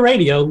pronounce it. Infendo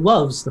Radio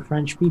loves the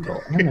French people.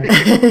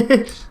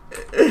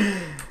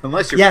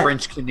 Unless you're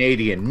French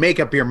Canadian, make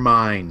up your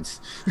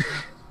minds.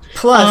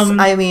 Plus,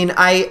 I mean,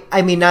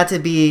 not to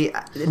be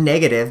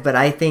negative, but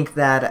I think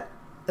that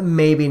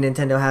maybe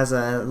Nintendo has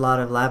a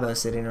lot of Labo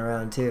sitting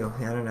around too.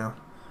 I don't know.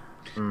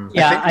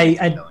 Yeah,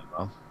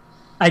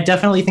 I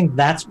definitely think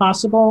that's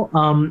possible.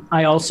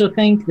 I also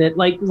think that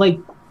like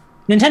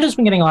Nintendo's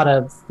been getting a lot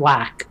of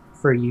flack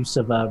for use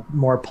of a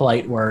more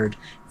polite word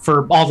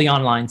for all the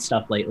online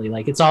stuff lately.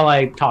 Like, it's all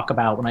I talk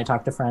about when I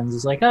talk to friends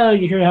is like, oh,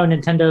 you hear how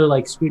Nintendo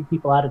like screwed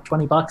people out of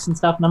 $20 and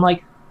stuff? And I'm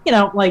like,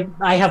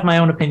 I have my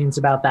own opinions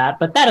about that.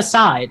 But that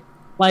aside,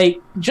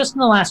 Like, just in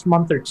the last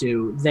month or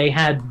two, they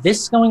had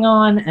this going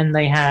on, and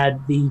they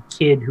had the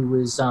kid who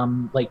was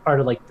like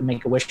part of like the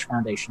Make-A-Wish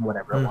Foundation or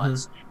whatever it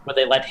was, where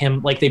they let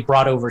him, like, they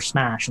brought over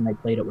Smash and they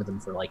played it with him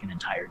for like an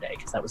entire day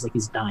because that was like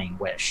his dying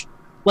wish.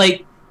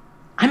 Like,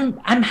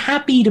 I'm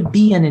happy to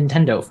be a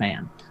Nintendo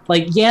fan.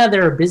 Like, yeah,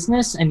 they're a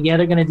business, and yeah,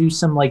 they're gonna do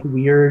some like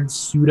weird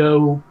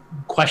pseudo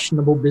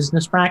questionable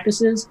business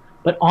practices,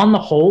 but on the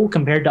whole,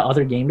 compared to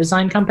other game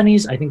design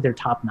companies, I think they're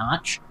top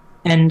notch.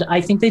 And I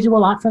think they do a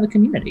lot for the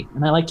community,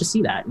 and I like to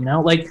see that, you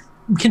know? Like,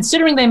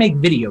 considering they make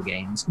video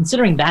games,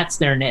 considering that's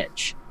their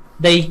niche,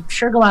 they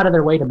sure go out of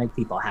their way to make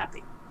people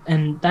happy.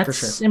 And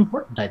that's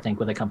important, I think,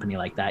 with a company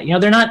like that. You know,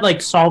 they're not,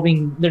 like,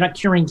 they're not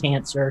curing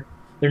cancer,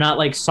 they're not,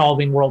 like,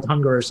 solving world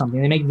hunger or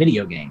something. They make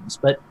video games,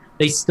 but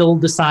they still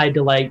decide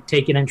to, like,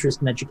 take an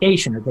interest in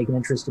education or take an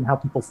interest in how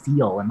people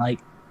feel, and, like,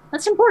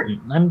 that's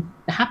important. I'm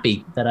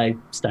happy that I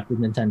stuck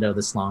with Nintendo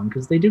this long,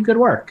 because they do good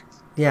work.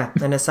 Yeah,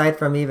 and aside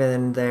from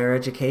even their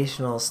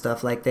educational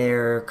stuff, like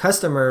their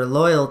customer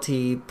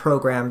loyalty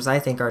programs, I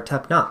think are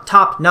top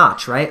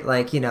notch, right?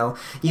 Like, you know,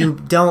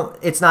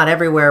 it's not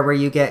everywhere where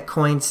you get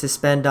coins to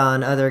spend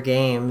on other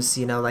games,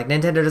 you know, like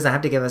Nintendo doesn't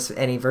have to give us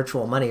any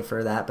virtual money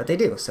for that, but they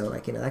do. So,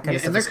 like, you know, that kind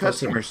of stuff. And their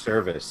customer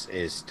service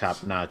is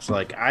top notch.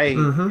 Like,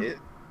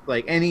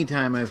 like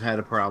anytime I've had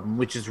a problem,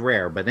 which is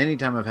rare, but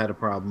anytime I've had a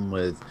problem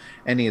with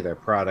any of their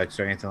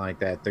products or anything like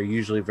that, they're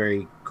usually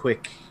very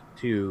quick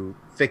to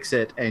fix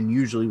it, and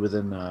usually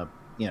within a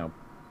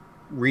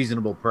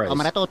reasonable price.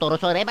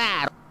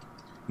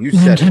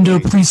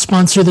 Nintendo, please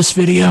sponsor this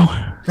video.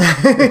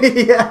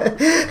 Yeah,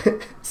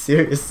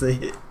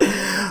 seriously.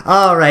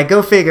 All right,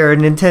 go figure.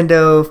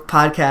 Nintendo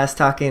podcast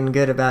talking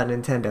good about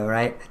Nintendo,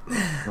 right?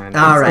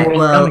 All right,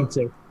 well,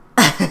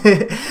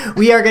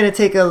 we are going to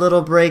take a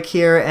little break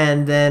here,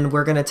 and then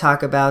we're going to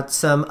talk about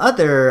some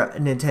other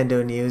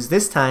Nintendo news,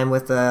 this time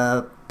with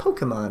a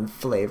Pokemon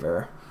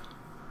flavor.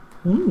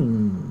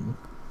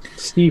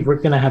 Steve, we're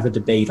going to have a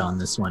debate on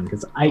this one,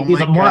 because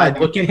the more I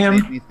look at him...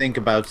 Made me think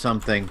about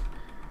something.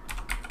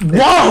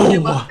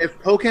 Whoa! If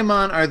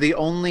Pokemon are the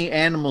only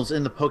animals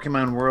in the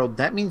Pokemon world,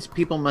 that means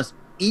people must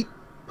eat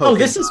Pokemon. Oh,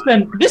 this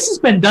has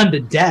been done to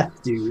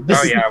death, dude.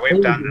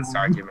 We've done this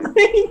argument.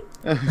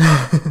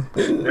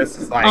 This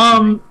is like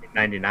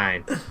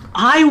 1999.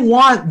 I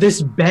want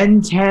this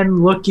Ben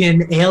 10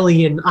 looking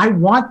alien. I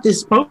want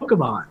this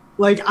Pokemon.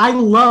 Like, I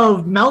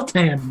love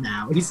Meltan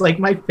now. He's like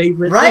my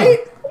favorite right? thing.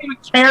 I don't even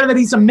care that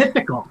he's a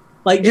mythical.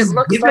 Like,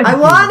 I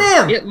want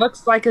him. It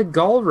looks like a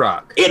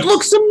Golrock. It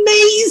looks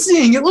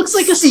amazing. It looks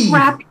like a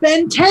scrapped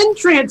Ben 10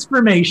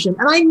 transformation,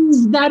 and I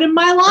need that in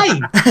my life.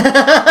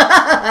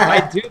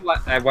 I do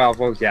like.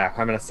 Well, yeah.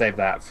 I'm gonna save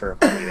that for.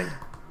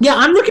 Yeah,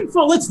 I'm looking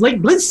for.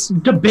 Let's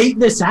debate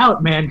this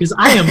out, man, because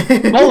I am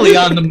fully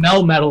on the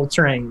Melmetal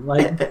train.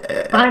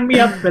 Like, sign me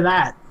up for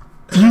that.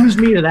 Fuse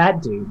me to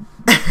that dude.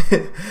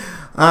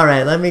 All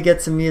right, let me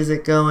get some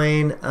music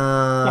going.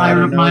 I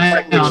don't know. It's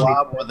like a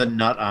blob with a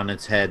nut on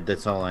its head.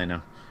 That's all I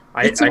know.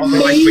 I feel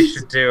like we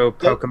should do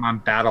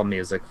Pokemon battle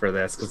music for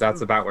this, because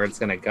that's about where it's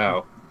going to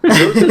go.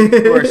 Those of you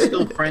who are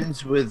still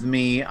friends with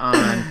me on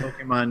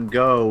Pokemon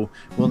Go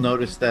will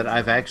notice that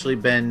I've actually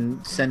been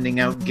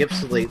sending out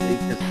gifts lately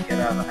because I get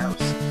out of the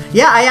house.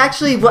 Yeah, I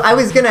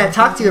was going to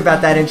talk to you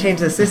about that and change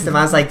the system.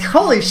 I was like,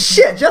 holy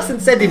shit,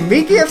 Justin's sending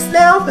me gifts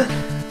now?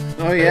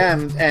 Oh yeah,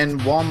 and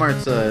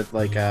Walmart's a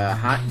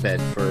hotbed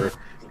for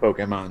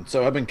Pokemon,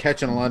 so I've been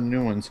catching a lot of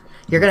new ones.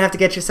 You're gonna have to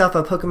get yourself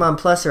a Pokemon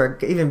Plus, or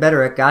even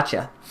better, a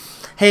Gotcha.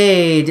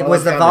 Hey,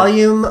 was the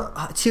volume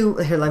too?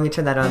 Here, let me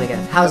turn that on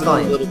again. How's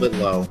volume? A little bit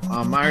low.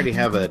 I already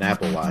have an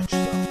Apple Watch. So.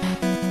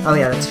 Oh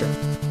yeah, that's true.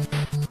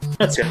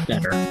 That's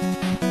better.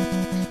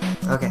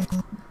 Okay.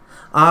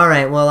 All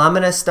right. Well, I'm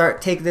gonna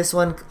take this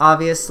one,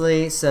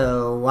 obviously.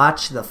 So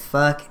watch the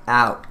fuck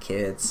out,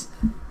 kids.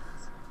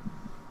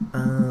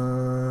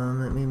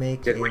 Let me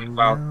make Did we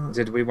want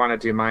to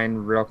do mine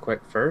real quick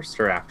first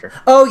or after?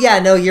 Oh yeah,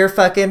 no, you're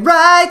fucking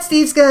right.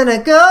 Steve's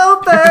gonna go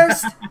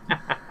first.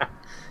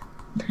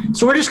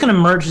 So we're just gonna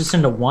merge this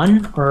into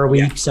one, or are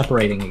we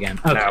separating again?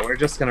 Okay. No, we're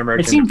just gonna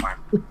merge into one.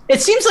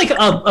 It seems like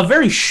a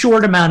very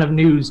short amount of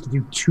news to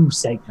do two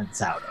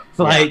segments out of.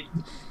 Like,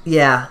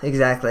 yeah,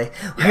 exactly.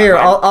 Here,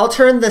 I'll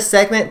turn the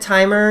segment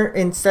timer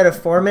instead of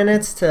 4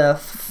 minutes to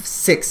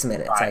 6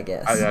 minutes, I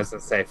guess. I was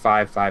gonna say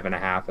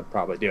 5.5 would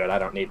probably do it. I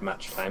don't need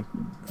much time.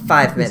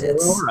 5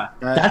 minutes.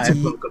 That's a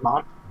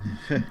Pokemon.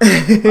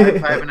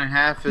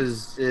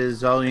 5.5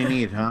 is all you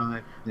need,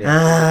 huh?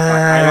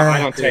 I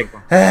don't take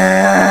one.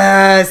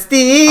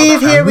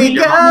 Steve, here we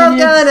go.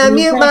 Gonna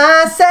mute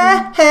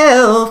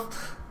myself.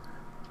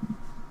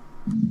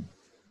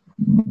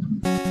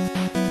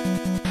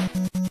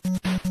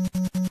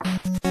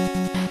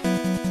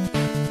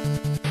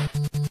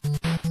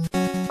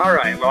 All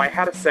right, well, I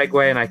had a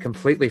segue and I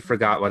completely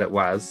forgot what it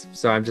was,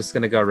 so I'm just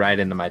going to go right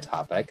into my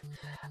topic.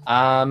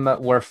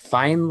 We're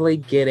finally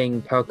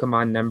getting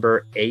Pokemon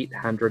number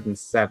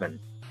 807,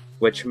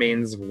 which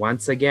means,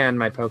 once again,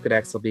 my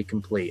Pokedex will be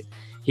complete.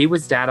 He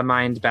was data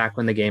mined back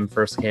when the game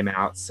first came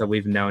out, so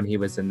we've known he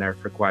was in there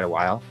for quite a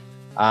while.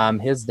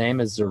 His name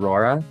is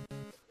Zorora,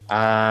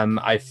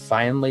 I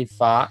finally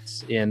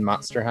fought in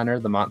Monster Hunter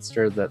the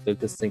monster that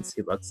Lucas thinks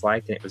he looks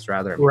like, and it was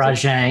rather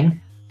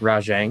amazing.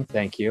 Rajang,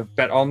 thank you,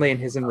 but only in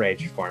his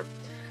enraged form.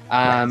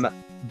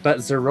 But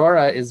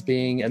Zorora is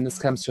being, and this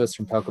comes to us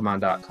from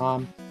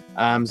Pokemon.com,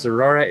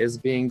 Zorora is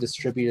being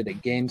distributed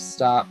at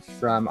GameStop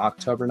from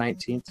October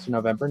 19th to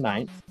November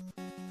 9th,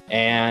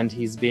 and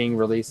he's being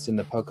released in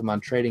the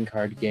Pokemon trading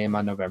card game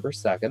on November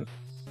 2nd.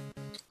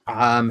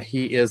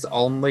 He is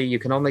you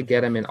can only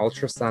get him in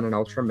Ultra Sun and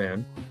Ultra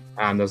Moon.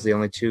 Those are the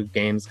only 2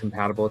 games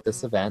compatible with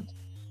this event.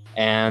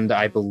 And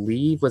I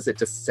believe, was it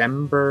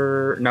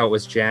December? No, it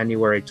was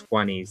January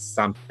 20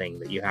 something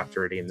that you have to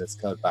redeem this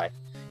code by.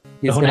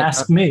 Don't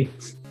ask me.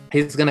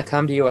 He's going to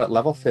come to you at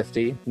level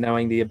 50,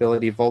 knowing the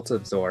ability Volt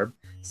Absorb.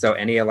 So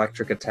any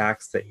electric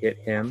attacks that hit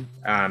him,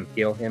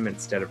 heal him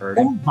instead of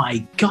hurting. Oh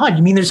my god,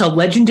 you mean there's a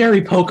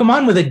legendary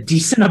Pokemon with a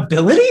decent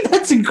ability?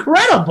 That's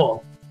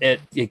incredible!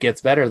 It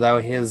gets better, though.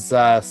 His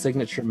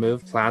signature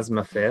move,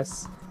 Plasma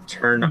Fist,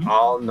 turn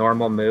all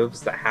normal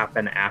moves that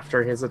happen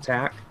after his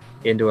attack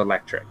into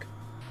electric.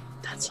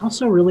 That's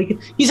also really good.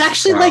 He's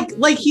actually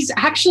he's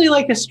actually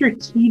like a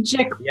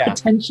strategic,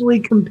 potentially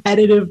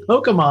competitive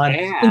Pokemon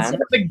instead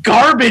of the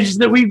garbage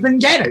that we've been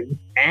getting.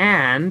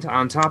 And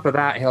on top of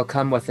that, he'll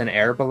come with an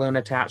air balloon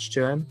attached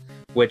to him,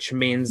 which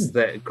means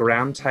that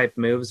ground type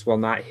moves will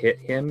not hit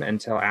him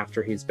until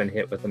after he's been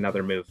hit with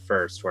another move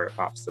first, where it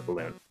pops the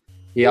balloon.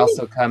 He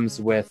also comes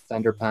with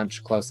Thunder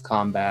Punch, Close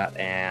Combat,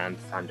 and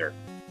Thunder.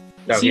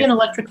 Is he an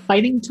electric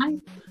fighting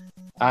type?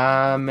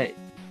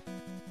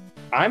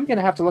 I'm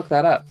gonna have to look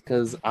that up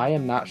because I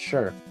am not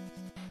sure.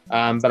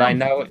 But I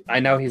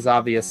know he's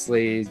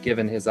obviously,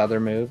 given his other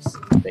moves,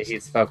 that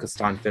he's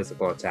focused on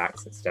physical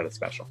attacks instead of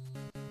special.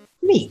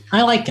 Me,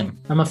 I like him.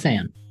 I'm a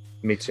fan.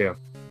 Me too.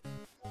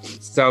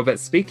 So, but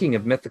speaking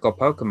of mythical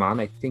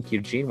Pokemon, I think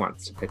Eugene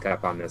wants to pick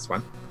up on this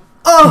one.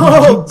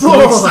 Oh, boy!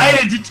 So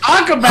excited to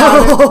talk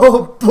about it!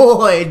 Oh,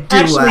 boy,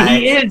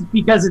 He is,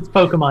 because it's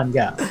Pokemon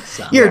Go.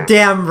 So. You're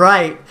damn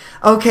right.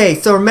 Okay,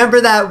 so remember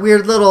that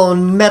weird little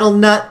metal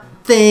nut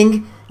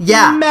thing?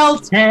 Yeah.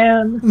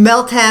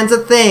 Meltan's a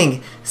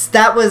thing.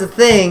 That was a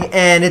thing,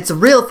 and it's a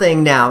real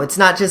thing now. It's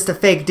not just a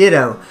fake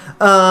ditto.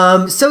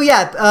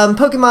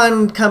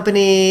 Pokemon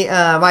Company,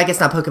 I guess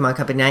not Pokemon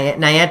Company,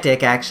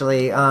 Niantic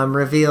actually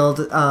revealed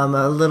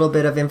a little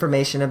bit of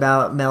information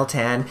about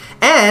Meltan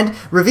and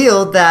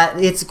revealed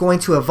that it's going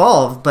to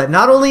evolve. But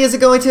not only is it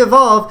going to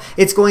evolve,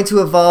 it's going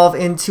to evolve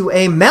into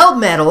a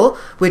Melmetal,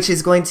 which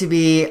is going to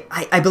be,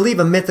 I believe,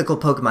 a mythical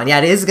Pokemon. Yeah,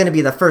 it is going to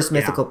be the first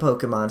mythical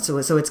Pokemon, so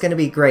it's going to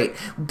be great.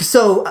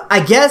 So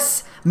I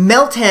guess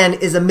Meltan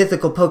is a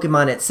mythical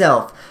Pokemon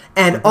itself,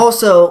 and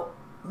also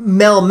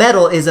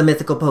Melmetal is a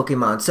mythical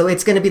Pokemon, so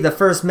it's going to be the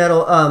first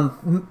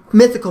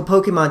mythical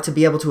Pokemon to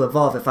be able to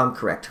evolve, if I'm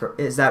correct.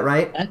 Is that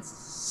right? That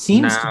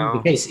seems to be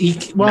the case.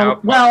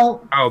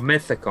 Oh,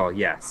 mythical,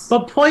 yes.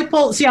 But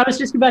Poipole, see, I was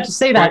just about to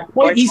say that.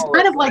 He's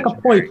kind of like a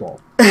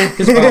Poipole.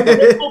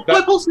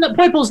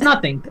 Poipole's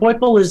nothing.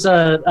 Poipole is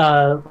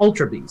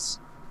Ultra Beast.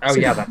 Oh,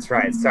 yeah, that's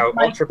right. So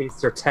Ultra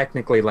Beasts are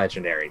technically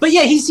legendary. But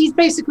yeah, he's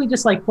basically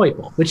just like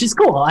Poipole, which is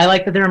cool. I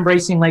like that they're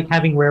embracing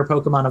having rare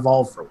Pokemon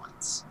evolve for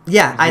once.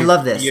 Yeah, I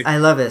love this. I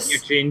love this.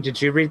 Eugene,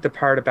 did you read the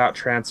part about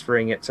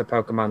transferring it to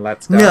Pokemon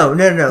Let's Go?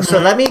 No. So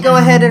let me go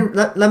ahead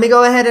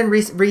and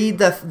read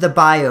the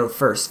bio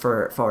first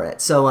for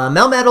it. So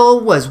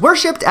Melmetal was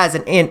worshipped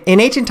in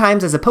ancient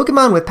times as a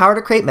Pokemon with power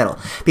to create metal.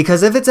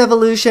 Because of its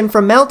evolution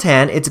from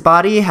Meltan, its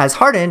body has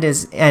hardened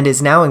and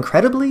is now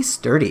incredibly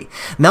sturdy.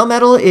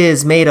 Melmetal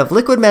is made of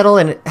liquid metal,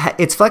 and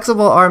its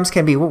flexible arms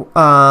can be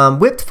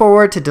whipped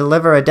forward to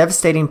deliver a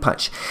devastating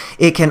punch.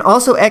 It can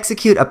also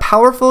execute a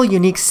powerful,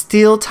 unique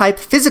steel-type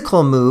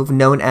physical move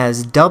known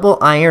as Double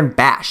Iron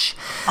Bash.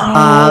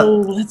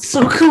 Oh, that's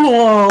so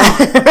cool!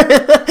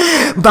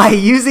 By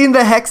using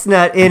the Hex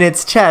Nut in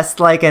its chest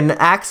like an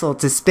axle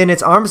to spin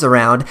its arms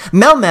around,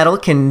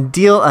 Melmetal can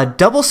deal a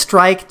double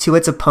strike to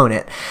its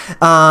opponent.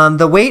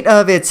 The weight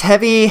of its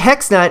heavy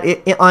Hex Nut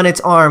on its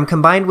arm,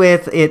 combined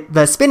with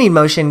the spinning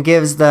motion,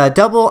 gives the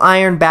Double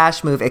Iron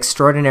Bash move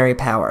extraordinary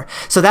power.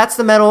 So that's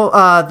the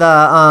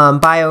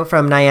bio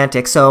from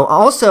Niantic. So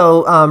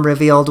also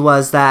revealed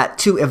was that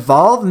to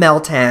evolve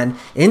Meltan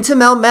into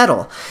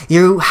Melmetal,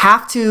 you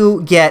have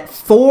to get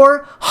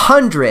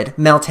 400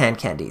 Meltan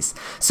candies.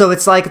 So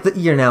it's like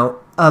Wailmer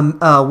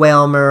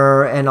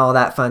and all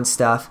that fun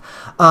stuff.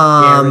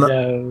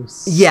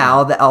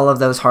 Yeah, all of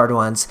those hard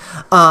ones.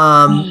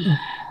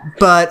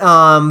 But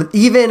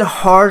even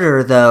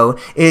harder though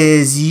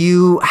is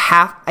you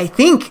have, I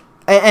think.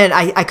 And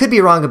I could be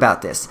wrong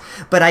about this,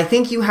 but I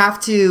think you have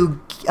to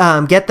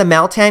get the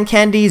Meltan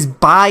candies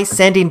by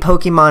sending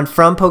Pokemon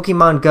from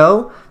Pokemon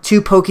Go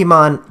to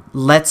Pokemon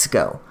Let's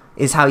Go,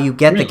 is how you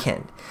get the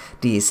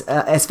candies,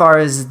 as far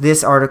as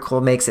this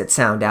article makes it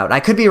sound out. I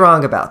could be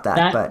wrong about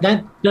that. But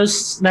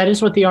that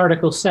is what the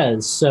article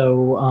says,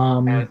 so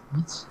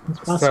that's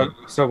possible.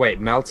 So wait,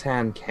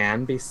 Meltan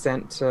can be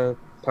sent to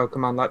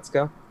Pokemon Let's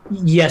Go?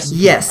 Yes.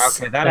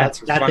 Yes. Okay, that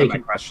answers one of my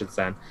questions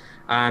then.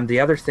 The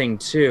other thing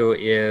too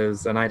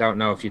is, and I don't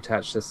know if you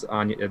touched this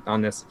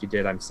on this. If you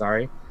did, I'm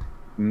sorry.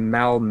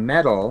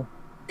 Melmetal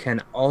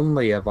can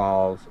only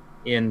evolve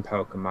in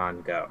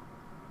Pokemon Go.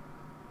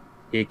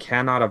 He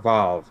cannot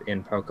evolve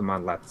in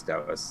Pokemon Let's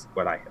Go, is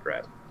what I had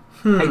read.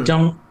 I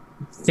don't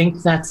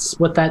think that's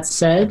what that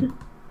said,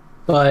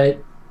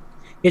 but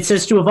it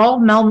says to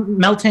evolve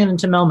Meltan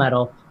into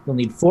Melmetal, you'll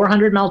need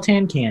 400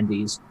 Meltan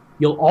candies.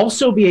 You'll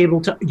also be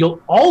able to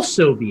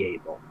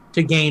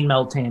gain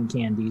Meltan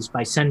candies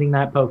by sending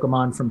that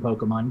Pokemon from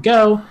Pokemon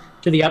Go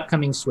to the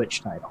upcoming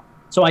Switch title.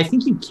 So I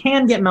think you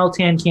can get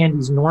Meltan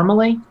candies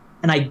normally,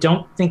 and I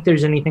don't think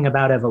there's anything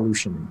about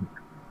evolution in here.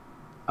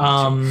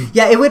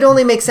 Yeah, it would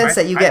only make sense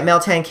that you get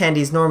Meltan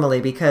candies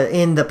normally because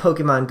in the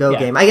Pokemon Go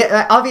game.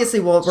 Obviously,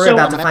 we're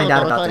about to find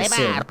out about this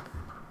soon.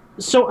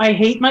 So I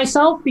hate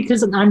myself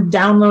because I'm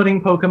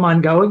downloading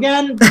Pokemon Go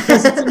again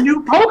because it's a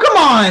new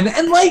Pokemon,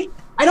 and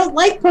I don't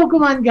like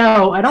Pokemon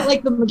Go. I don't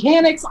like the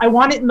mechanics. I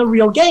want it in the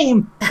real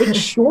game. But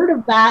short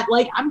of that,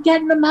 I'm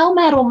getting the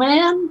Melmetal,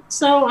 man.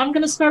 So I'm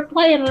going to start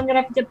playing, and I'm going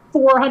to have to get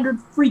 400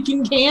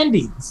 freaking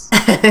candies.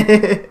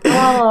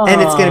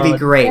 And it's going to be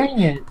great.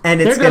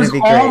 And it's going to be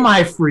great. All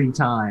my free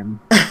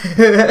time.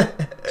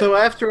 So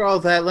after all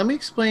that, let me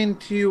explain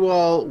to you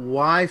all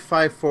why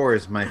 5-4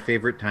 is my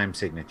favorite time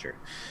signature.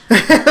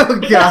 Oh,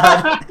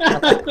 God.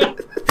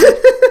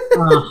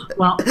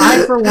 Well,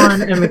 I, for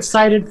one, am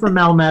excited for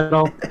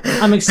Melmetal.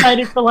 I'm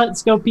excited for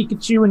Let's Go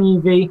Pikachu and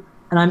Eevee,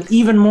 and I'm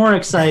even more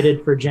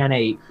excited for Gen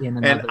 8.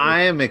 And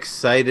I am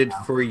excited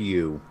for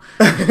you.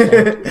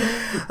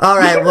 All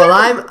right, well,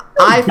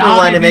 I for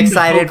one, am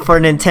excited for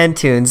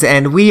Nintendoons,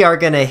 and we are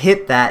going to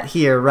hit that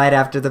here right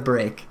after the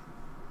break.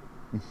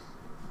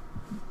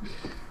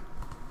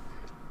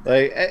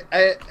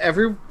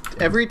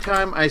 Every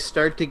time I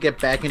start to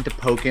get back into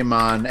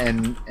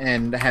Pokemon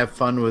and have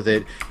fun with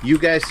it, you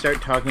guys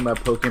start talking about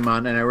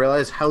Pokemon, and I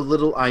realize how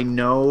little I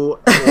know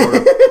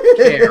or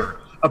care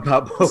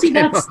about Pokemon. See,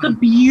 that's the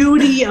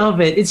beauty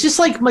of it. It's just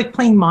like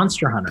playing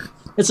Monster Hunter.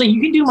 It's like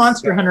you can do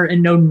Monster Hunter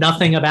and know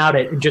nothing about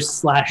it and just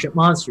slash at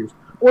monsters,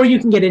 or you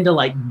can get into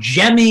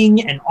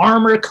gemming and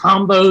armor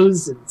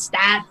combos and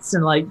stats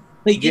and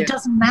it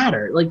doesn't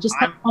matter. Just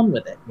have fun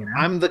with it.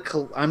 I'm the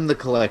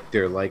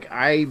collector.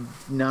 I'm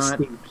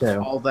not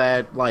all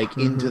that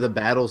into the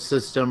battle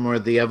system or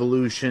the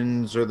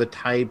evolutions or the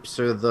types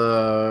or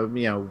the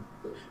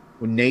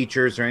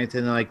natures or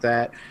anything like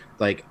that.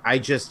 I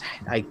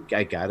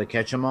gotta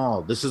catch them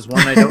all. This is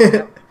one I don't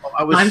have.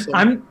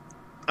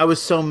 I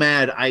was so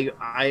mad.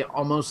 I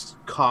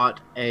almost caught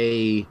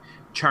a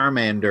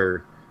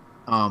Charmander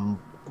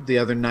the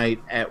other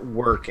night at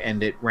work,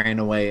 and it ran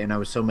away, and I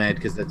was so mad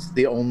because that's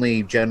the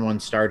only Gen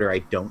 1 starter I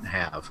don't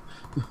have.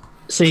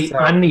 See,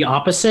 I'm the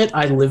opposite.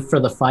 I live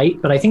for the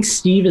fight, but I think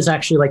Steve is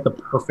actually the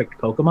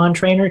perfect Pokemon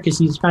trainer because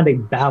he's found a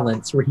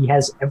balance where he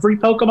has every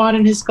Pokemon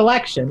in his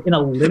collection in a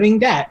living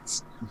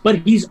dex, but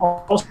he's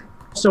also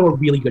a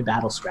really good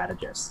battle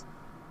strategist.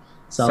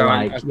 So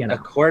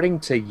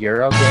according to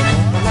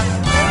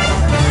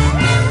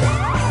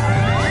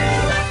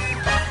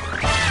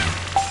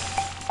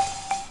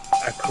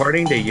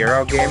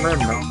Eurogamer,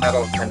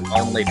 Melmetal can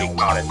only be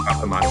caught in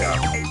Pokemon Go.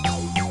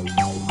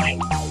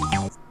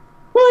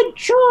 Good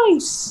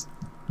choice.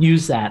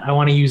 Use that. I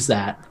want to use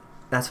that.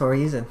 That's what we're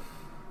using.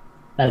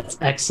 That's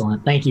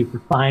excellent. Thank you for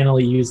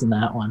finally using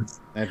that one.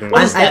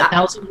 What is that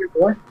 1,000 year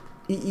war?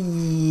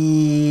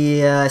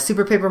 Yeah,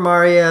 Super Paper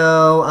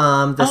Mario,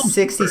 the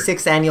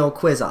 66th annual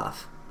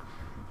quiz-off.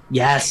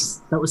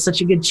 Yes, that was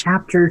such a good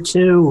chapter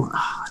too.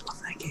 Oh, I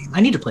love that game.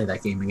 I need to play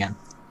that game again.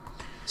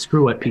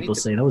 Screw what people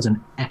say. That was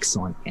an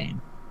excellent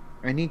game.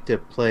 I need to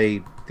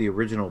play the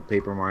original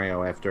Paper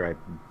Mario after I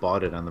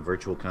bought it on the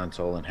Virtual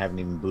Console and haven't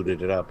even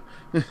booted it up.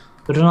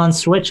 Put it on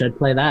Switch. I'd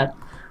play that.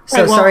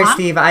 So sorry,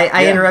 Steve.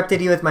 I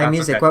interrupted you with my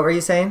music. Okay. What were you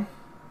saying?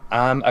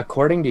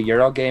 According to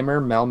Eurogamer,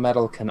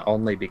 Melmetal can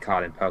only be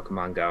caught in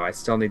Pokemon Go. I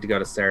still need to go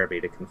to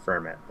Cerebi to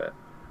confirm it, but.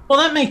 Well,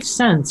 that makes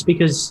sense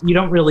because you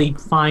don't really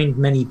find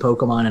many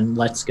Pokemon in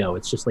Let's Go.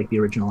 It's just the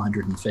original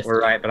 150.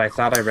 Right, but I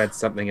thought I read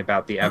something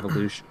about the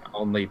evolution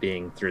only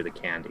being through the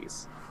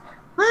candies.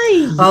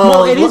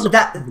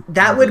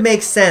 That would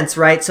make sense,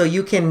 right? So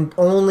you can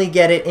only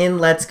get it in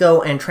Let's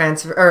Go and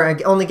transfer, or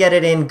only get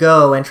it in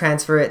Go and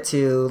transfer it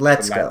to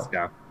Let's Go.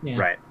 Yeah.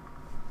 Right.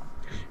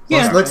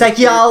 Yeah. Well, looks like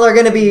y'all are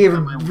going to be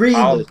getting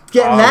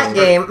that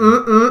game.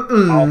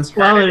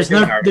 Well,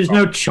 there's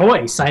no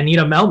choice. I need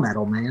a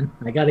Melmetal, man.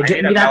 I got to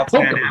get me that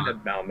Pokemon. And a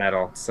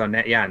Melmetal. So now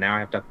I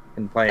have to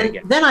play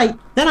again. Then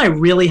I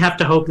really have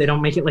to hope they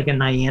don't make it a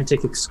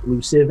Niantic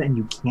exclusive and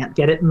you can't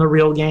get it in the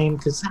real game,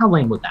 because how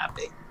lame would that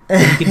be?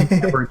 You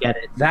can never get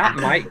it. That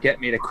might get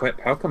me to quit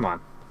Pokemon.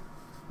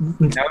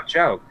 No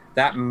joke.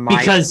 That might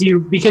because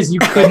you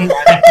couldn't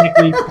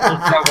technically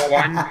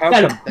one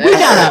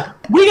Pokemon.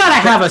 We gotta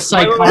have a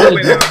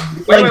psychologist.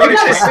 You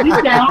gotta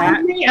sit down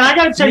with me, and I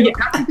gotta tell you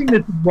everything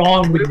that's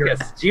wrong with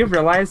Lucas, do you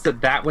realize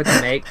that would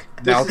make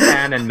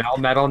Meltan and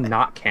Melmetal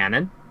not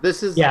canon?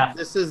 This is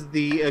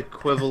the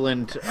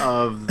equivalent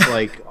of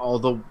like all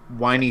the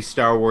whiny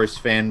Star Wars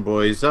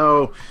fanboys.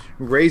 Oh,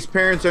 Rey's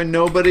parents are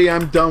nobody.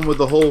 I'm done with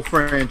the whole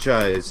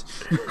franchise.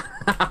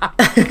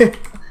 Okay.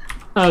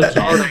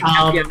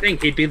 You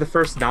think he'd be the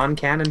first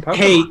non-canon Pokemon?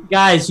 Hey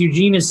guys,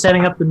 Eugene is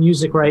setting up the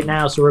music right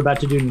now, so we're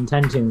about to do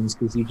Nintendo's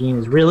because Eugene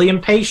is really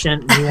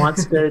impatient and he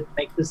wants to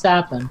make this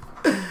happen.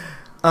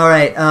 All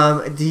right.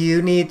 Do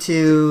you need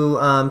to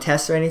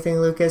test or anything,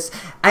 Lucas?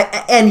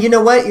 And you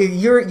know what?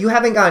 You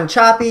haven't gone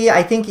choppy.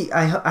 I think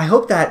I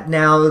hope that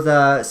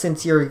now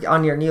since you're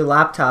on your new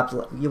laptop,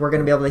 we're going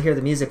to be able to hear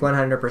the music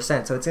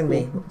 100%. So it's going to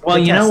be. Well,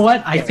 you know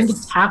what? I think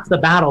it's half the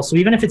battle. So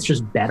even if it's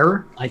just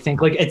better, I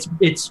think like it's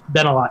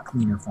been a lot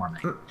cleaner for me.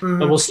 Mm-hmm.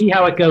 But we'll see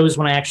how it goes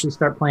when I actually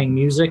start playing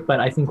music.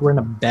 But I think we're in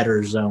a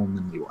better zone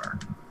than we were.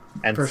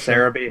 And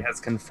Cerebi has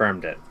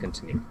confirmed it.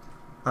 Continue.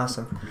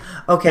 Awesome.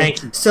 Okay,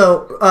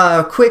 so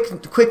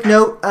quick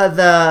note: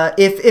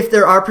 if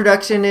there are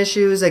production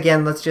issues,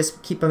 again, let's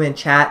just keep them in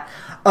chat.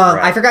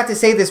 Right. I forgot to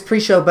say this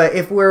pre-show, but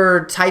if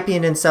we're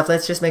typing and stuff,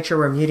 let's just make sure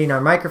we're muting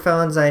our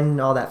microphones and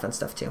all that fun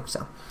stuff too.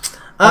 So,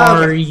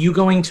 are you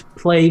going to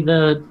play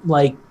the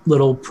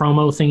little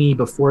promo thingy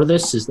before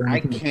this? Is there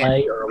anything to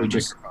play, or are we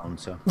just?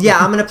 Yeah,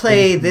 I'm gonna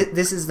play.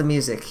 This is the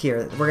music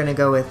here. We're gonna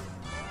go with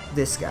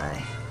this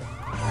guy.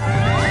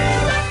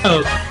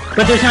 Oh,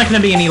 but there's not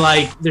going to be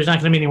there's not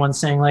going to be anyone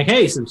saying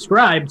hey,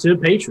 subscribe to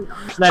Patreon.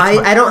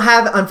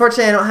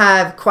 Unfortunately, I don't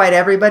have quite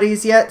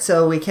everybody's yet,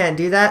 so we can't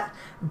do that.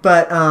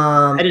 But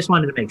I just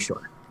wanted to make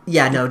sure.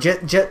 Yeah, no,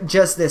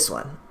 just this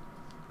one.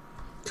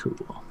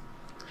 Cool.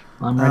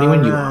 I'm ready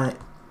when you are.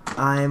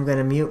 I am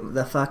gonna mute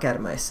the fuck out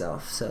of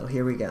myself. So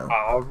here we go.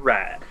 All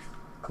right.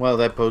 Well,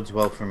 that bodes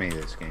well for me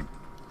this game.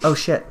 Oh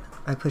shit!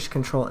 I pushed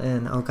Control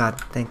N. Oh god,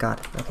 thank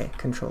God. Okay,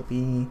 Control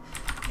B.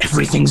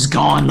 Everything's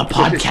gone. The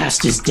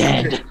podcast is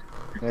dead.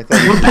 We're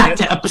back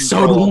to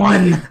episode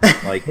 1.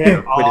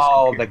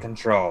 All the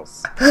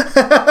controls.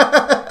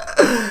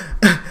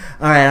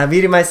 All right, I'm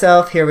muting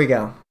myself. Here we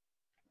go.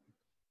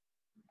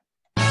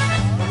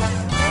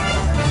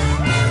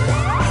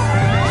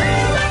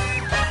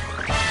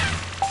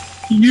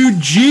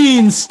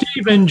 Eugene,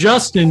 Steven,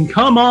 Justin,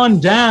 come on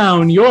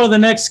down. You're the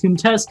next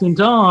contestant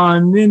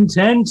on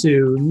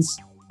Nintendo's.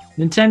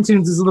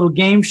 Nintendo's is a little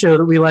game show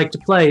that we like to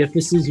play if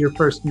this is your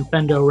first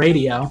Infendo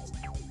radio.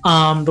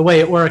 The way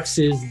it works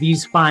is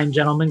these fine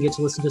gentlemen get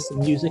to listen to some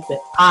music that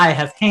I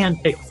have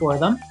handpicked for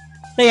them.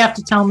 They have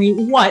to tell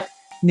me what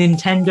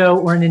Nintendo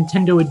or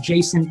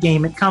Nintendo-adjacent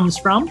game it comes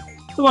from.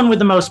 The one with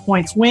the most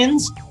points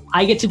wins.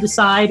 I get to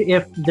decide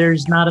if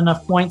there's not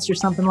enough points or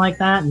something like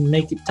that and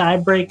make it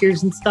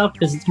tiebreakers and stuff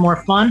because it's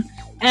more fun.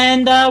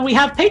 And we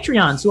have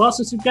Patreons who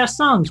also suggest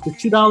songs for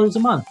 $2 a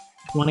month.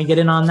 If you want to get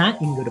in on that,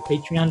 you can go to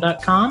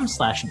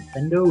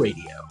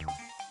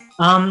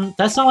patreon.com/InfendoRadio.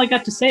 That's all I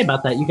got to say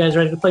about that. You guys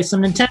ready to play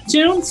some Nintendo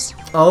tunes?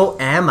 Oh,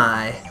 am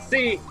I?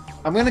 See,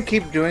 I'm going to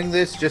keep doing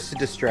this just to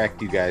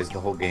distract you guys the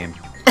whole game.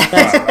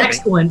 That's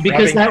excellent,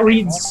 because that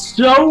reads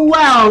so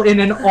well in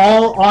an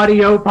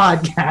all-audio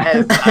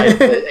podcast.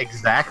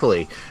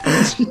 Exactly.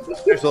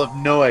 Listeners will have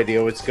no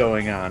idea what's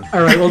going on.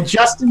 All right, well,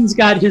 Justin's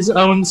got his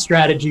own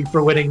strategy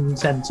for winning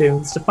Nintendo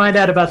tunes. To find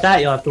out about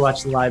that, you'll have to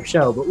watch the live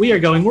show. But we are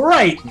going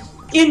right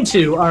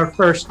into our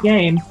first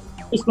game.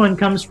 This one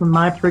comes from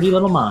my pretty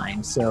little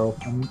mind, so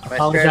my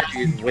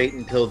strategy is wait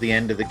until the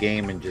end of the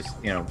game and just,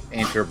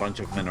 answer a bunch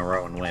of them in a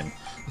row and win.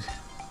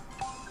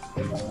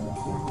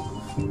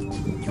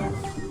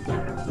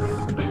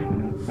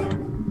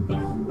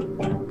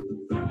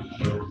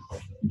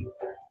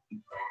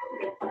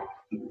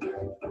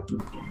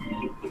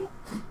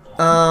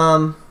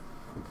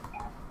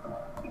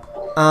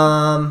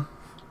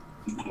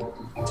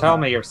 Tell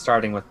me you're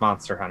starting with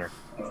Monster Hunter.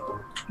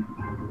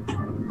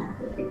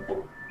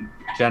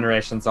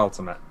 Generations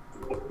Ultimate.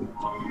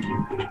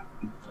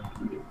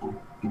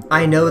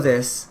 I know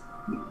this.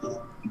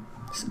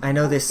 I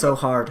know this so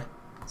hard.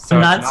 So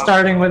I'm not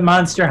starting with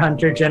Monster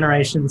Hunter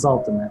Generations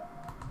Ultimate.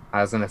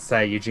 I was going to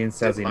say, Eugene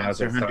says he knows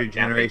Monster Hunter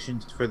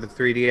Generations for the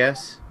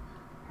 3DS?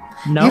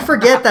 No. You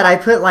forget that I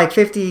put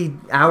 50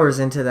 hours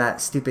into that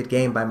stupid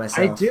game by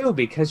myself. I do,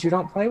 because you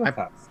don't play with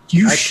us.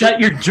 You shut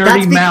your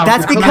dirty mouth.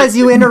 That's because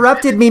you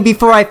interrupted me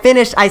before I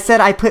finished. I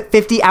said I put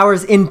 50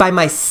 hours in by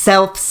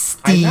myself,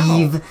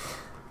 Steve.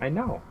 I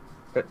know.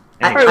 But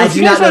anyway. If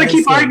you guys want to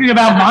keep arguing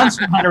about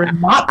Monster Hunter and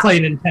not play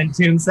Nintendo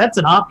tunes, that's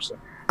an option.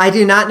 I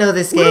do not know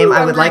this game.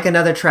 I would like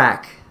another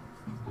track.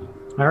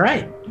 All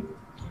right.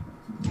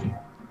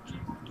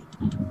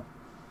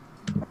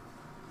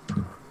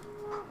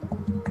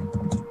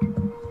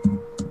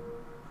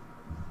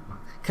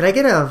 Could I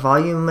get a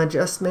volume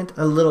adjustment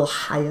a little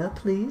higher,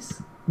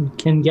 please? You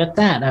can get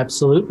that,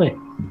 absolutely.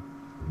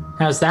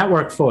 How's that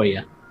work for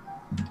you?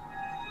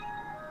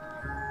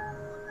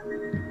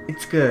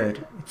 It's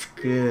good. It's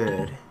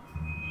good.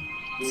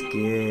 It's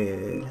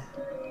good.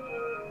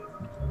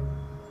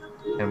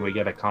 Can we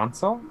get a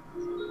console?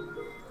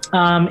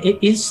 It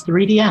is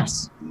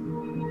 3DS.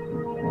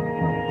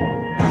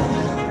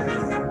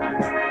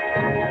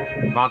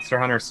 Monster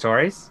Hunter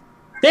Stories?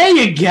 There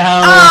you go.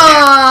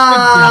 Ah!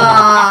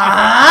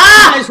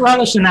 I was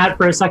relishing that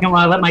for a second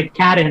while I let my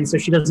cat in so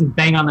she doesn't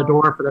bang on the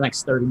door for the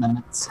next 30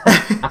 minutes.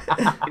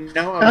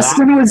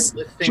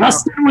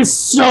 Justin was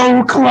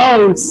so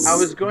close. I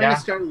was going to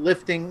start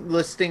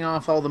listing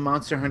off all the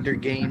Monster Hunter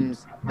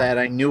games that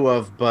I knew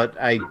of, but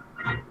I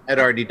had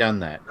already done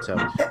that. So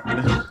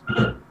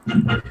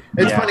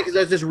it's funny because I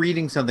was just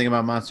reading something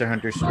about Monster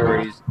Hunter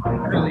stories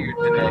earlier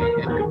today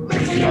and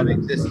completely have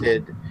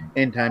existed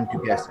in time to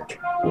guess it.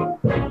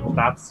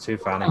 That's too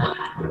funny.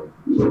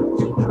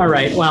 All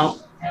right,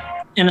 well,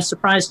 in a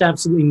surprise to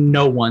absolutely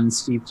no one,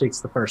 Steve takes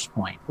the first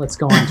point. Let's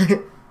go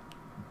on.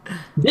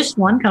 This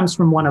one comes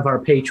from one of our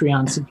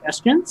Patreon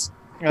suggestions.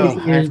 Oh,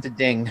 I have to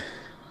ding.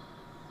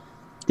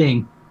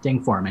 Ding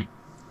for me.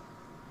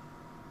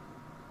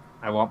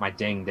 I want my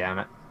ding, damn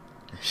it.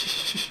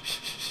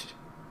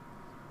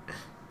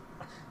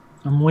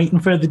 I'm waiting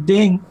for the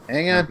ding.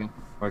 Hang on.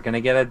 We're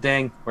gonna get a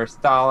ding. We're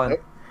stalling.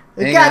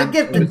 We gotta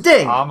get the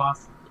ding.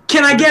 Almost.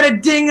 Can I get a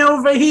ding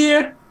over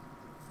here?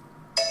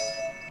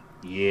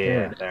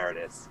 Yeah, there it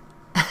is.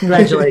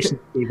 Congratulations,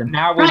 Stephen.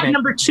 Now Fact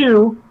number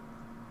 2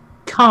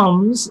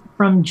 comes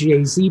from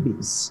Jay-Z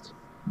Beast.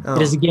 Oh.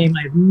 It is a game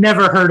I've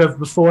never heard of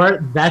before.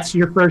 That's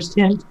your first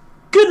hint.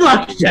 Good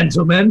luck,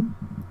 gentlemen.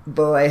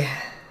 Boy.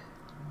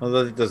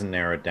 Although it doesn't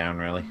narrow it down,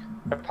 really.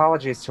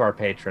 Apologies to our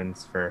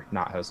patrons for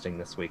not hosting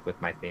this week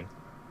with my theme.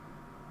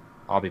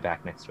 I'll be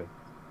back next week.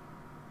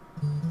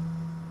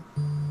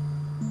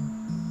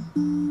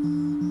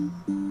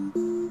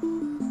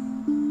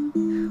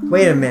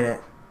 Wait a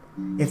minute.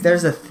 If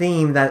there's a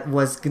theme that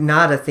was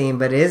not a theme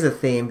but is a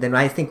theme, then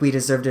I think we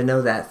deserve to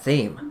know that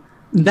theme.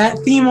 That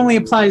theme only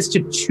applies to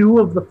 2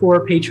 of the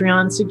 4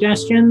 Patreon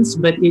suggestions,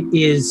 but it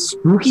is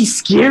spooky,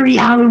 scary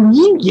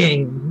Halloween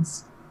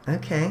games.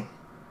 Okay.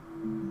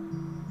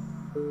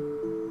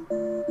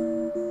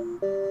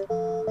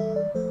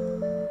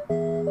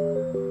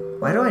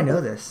 Why do I know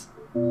this?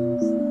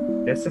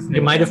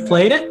 You might have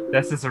played it?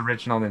 This is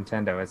original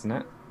Nintendo, isn't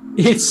it?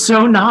 It's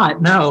so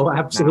not. No,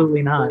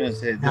 absolutely not.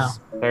 No.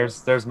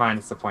 There's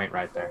minus a point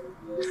right there.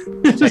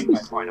 Take my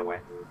point away.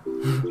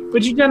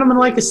 Would you gentlemen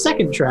like a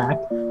second track?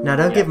 No,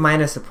 don't give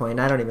minus a point.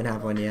 I don't even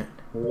have one yet.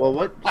 Well,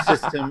 what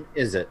system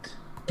is it?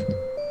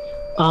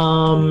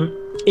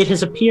 It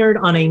has appeared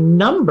on a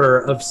number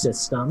of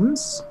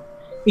systems,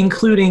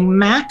 including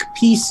Mac,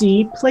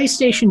 PC,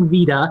 PlayStation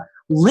Vita,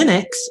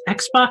 Linux,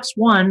 Xbox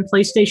One,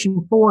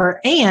 PlayStation 4,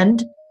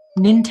 and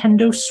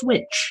Nintendo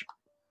Switch.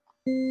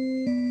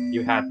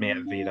 You had me at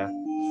Vita.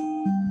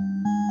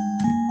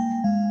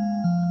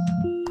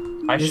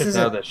 I This should is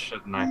know a- this,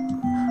 shouldn't I?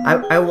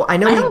 I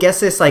know we guess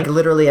this like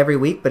literally every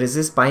week, but is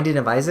this Binding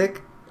of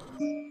Isaac?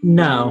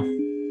 No.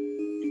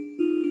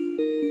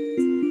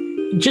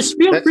 Just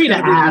feel free to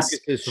ask.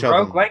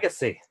 Rogue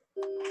Legacy.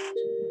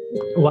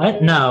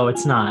 What? No,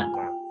 it's not.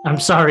 I'm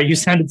sorry, you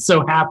sounded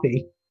so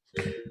happy.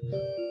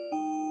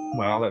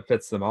 Well, it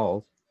fits the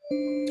mold.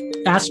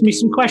 Ask me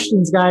some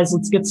questions, guys.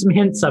 Let's get some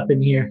hints up in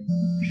here.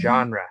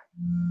 Genre.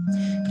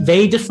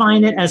 They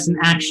define it as an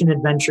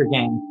action-adventure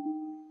game.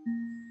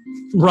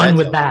 Run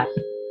with that.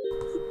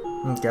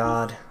 Oh,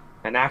 God.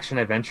 An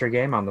action-adventure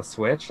game on the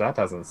Switch? That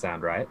doesn't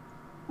sound right.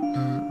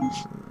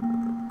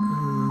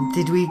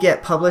 Did we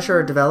get publisher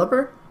or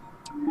developer?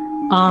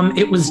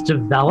 It was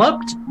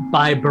developed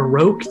by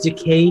Baroque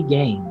Decay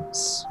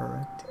Games.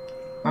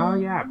 Oh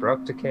yeah,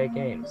 Baroque Decay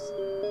Games.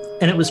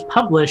 And it was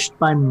published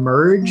by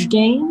Merge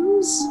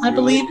Games, I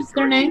believe is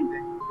their name.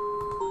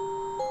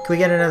 Can we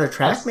get another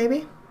track,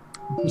 maybe?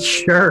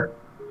 Sure.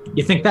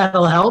 You think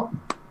that'll help?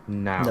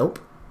 No. Nope.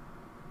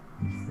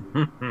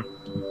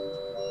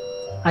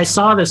 I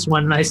saw this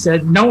one and I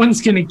said, no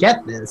one's gonna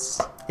get this.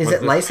 Is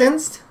it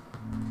licensed?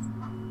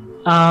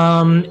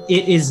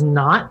 It is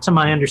not, to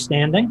my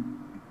understanding.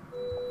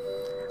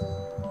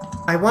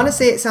 I want to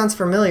say it sounds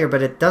familiar,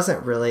 but it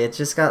doesn't really. It's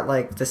just got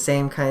like the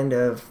same kind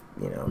of,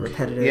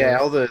 repetitive. Yeah,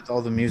 all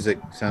the music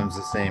sounds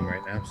the same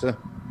right now. So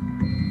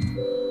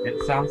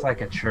it sounds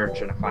like a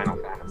church in a Final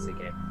Fantasy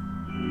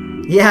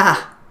game.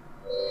 Yeah.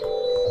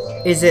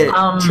 Is it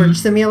Church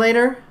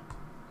Simulator?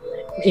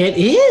 It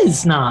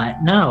is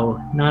not.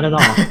 No, not at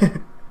all.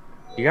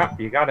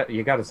 You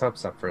got his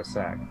hopes up for a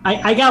sec.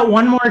 I got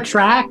one more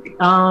track.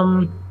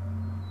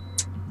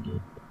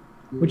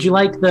 Would you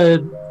like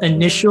the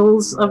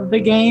initials of the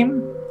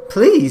game?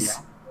 Please.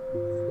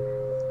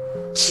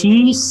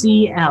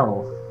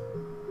 TCL.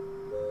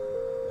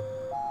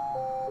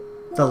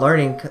 The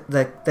learning,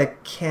 the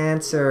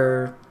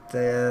cancer,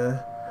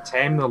 the...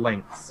 Tame the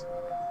Lynx.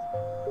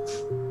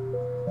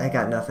 I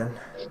got nothing.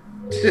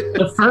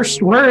 The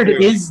first word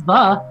is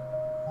the.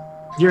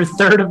 You're a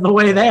third of the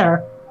way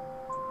there.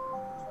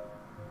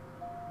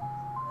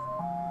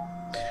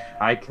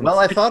 Well,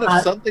 I thought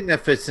of something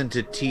that fits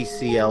into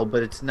TCL,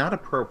 but it's not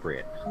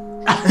appropriate.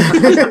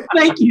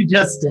 Thank you,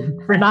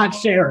 Justin, for not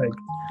sharing.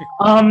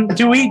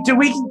 Do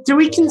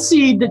we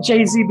concede that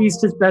Jay-Z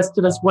Beast has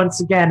bested us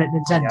once again at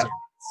Nintendo?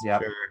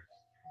 Yep. Sure.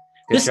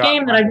 This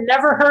game that I've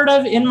never heard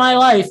of in my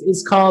life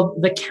is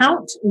called The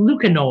Count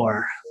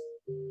Lucanor.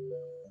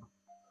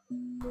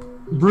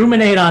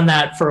 ruminate on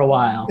that for a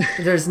while.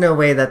 There's no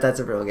way that that's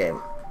a real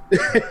game.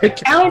 The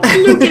Count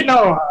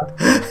Lucanor.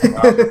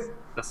 Well,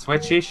 the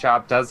Switch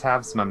eShop does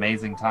have some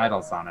amazing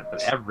titles on it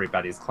that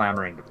everybody's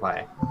clamoring to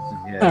play.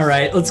 Yes. All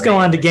right, let's go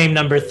on to game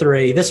number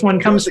 3. This one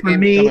comes from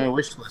me. My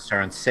wish lists are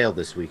on sale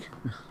this week.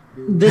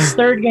 This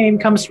third game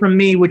comes from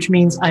me, which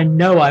means I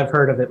know I've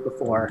heard of it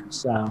before.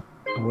 So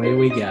away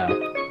we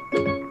go.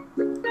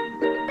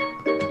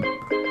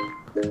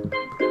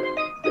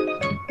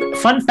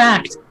 Fun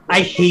fact,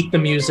 I hate the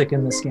music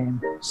in this game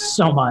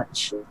so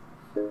much.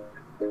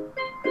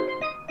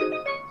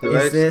 So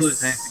that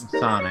excludes anything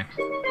Sonic.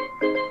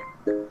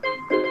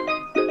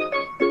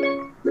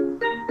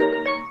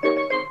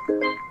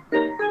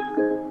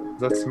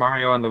 That's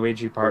Mario and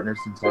Luigi partners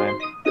in time.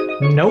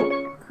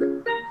 Nope.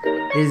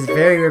 It is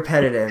very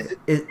repetitive.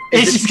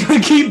 It's just gonna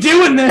keep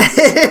doing this.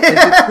 Is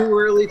it too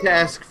early to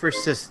ask for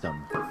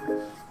system?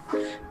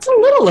 It's a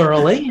little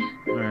early.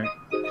 All right.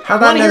 How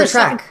about another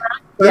track?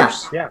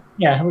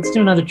 Yeah, let's do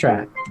another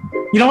track.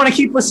 You don't want to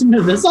keep listening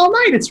to this all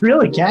night. It's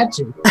really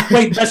catchy.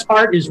 Wait, best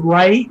part is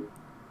right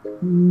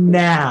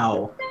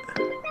now.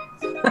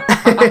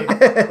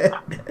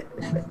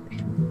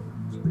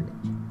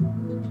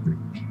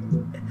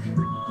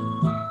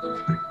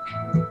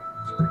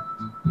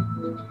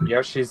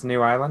 Yoshi's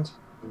New Island?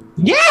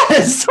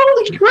 Yes!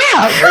 Holy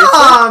crap!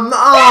 Come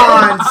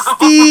on,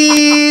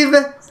 Steve!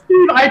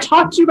 Dude, I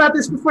talked to you about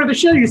this before the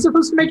show. You're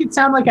supposed to make it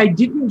sound like I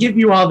didn't give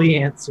you all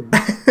the answers.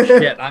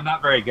 Shit, I'm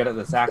not very good at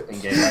this acting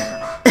game.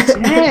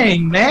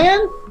 Dang,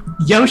 man.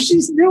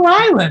 Yoshi's New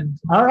Island.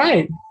 All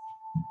right.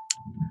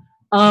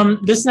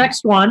 This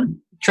next one,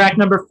 track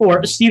number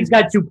 4. Steve's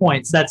got 2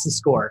 points. That's the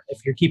score,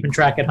 if you're keeping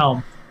track at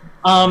home.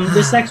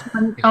 This next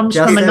one comes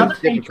from another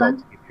patron.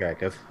 To keep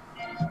track of.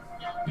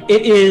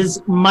 It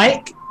is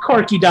Mike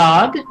Corky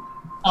Dog.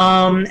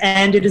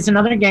 And it is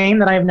another game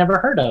that I have never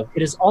heard of.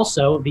 It is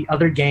also the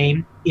other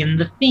game in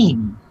the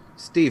theme.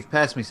 Steve,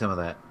 pass me some of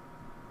that.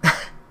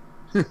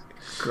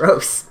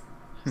 Gross.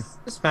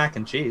 Just mac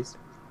and cheese.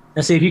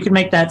 Now, see, if you could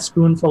make that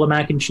spoonful of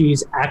mac and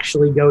cheese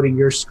actually go to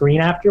your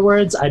screen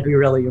afterwards, I'd be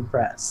really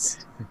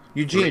impressed.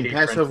 Eugene, 3D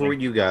pass printing. over what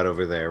you got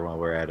over there while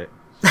we're at it.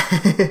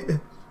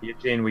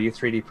 Eugene, will you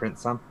 3D print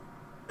some?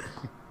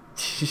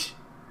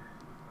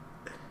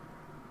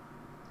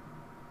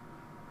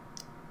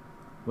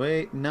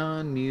 Waiting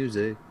on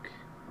music.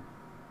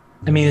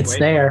 I mean, it's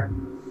there.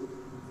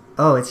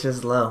 Oh, it's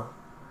just low.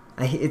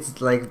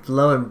 It's like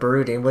low and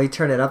brooding. Will you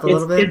turn it up a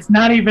little bit? It's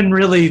not even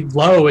really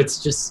low.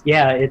 It's just,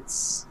 yeah,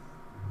 it's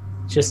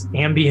just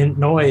ambient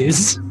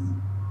noise.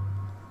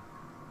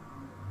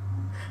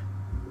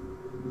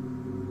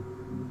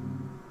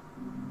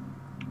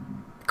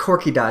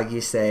 Corky Dog,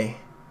 you say?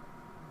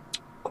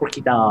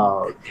 Corky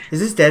Dog. Is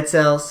this Dead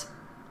Cells?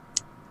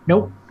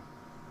 Nope.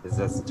 Is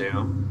this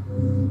Doom?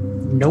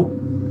 Nope.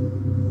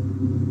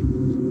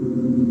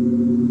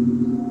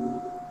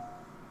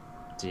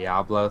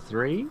 Diablo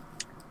 3?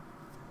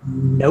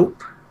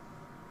 Nope.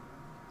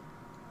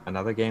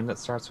 Another game that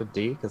starts with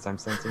D, because I'm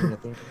sensing a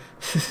theme.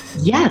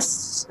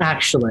 Yes,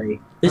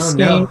 actually. This Oh,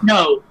 game...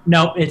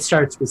 No, it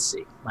starts with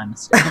C. My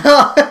mistake.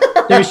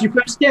 There's your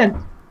first hint.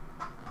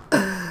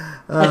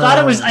 I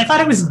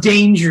thought it was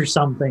Danger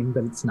something,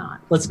 but it's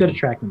not. Let's go to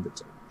track number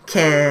 2.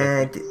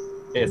 Can't.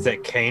 Is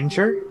it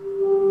Canger?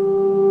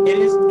 It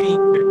is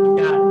Danger. You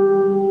got it.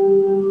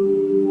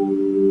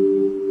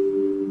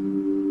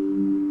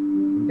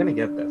 I'm gonna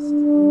get this.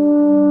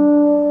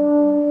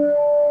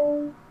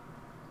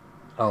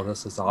 Oh,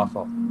 this is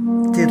awful.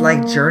 Did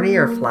like Journey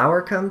or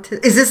Flower come to?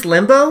 Is this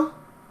Limbo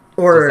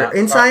or Does that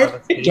Inside? start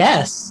with a C? Good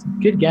guess.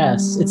 Good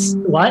guess. It's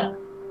what?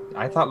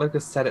 I thought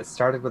Lucas said it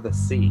started with a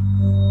C.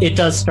 It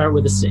does start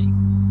with a C.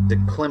 The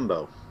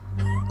Klimbo.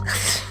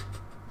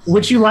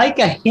 Would you like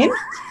a hint?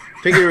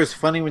 Figured it was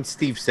funny when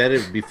Steve said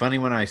it. It would be funny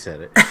when I said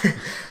it.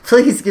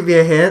 Please give me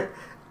a hint.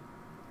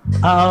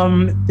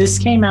 This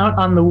came out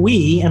on the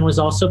Wii and was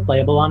also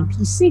playable on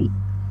PC.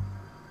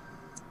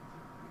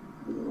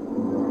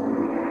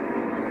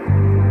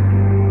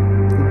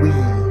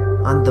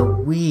 Wii. On the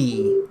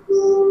Wii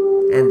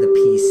and the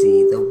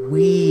PC. The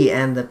Wii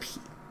and the PC.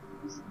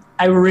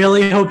 I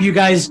really hope you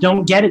guys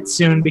don't get it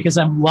soon because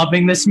I'm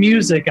loving this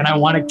music and I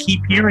want to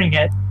keep hearing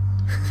it.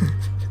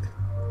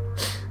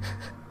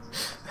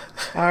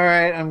 All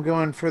right, I'm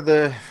going for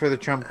the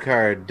trump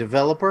card.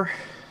 Developer.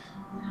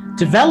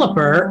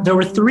 Developer, there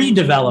were 3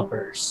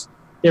 developers.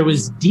 There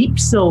was Deep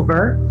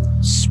Silver,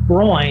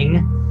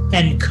 Sproing,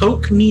 and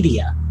Coke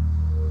Media.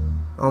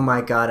 Oh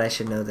my god, I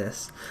should know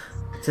this.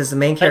 Says the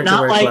main But character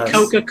not wears like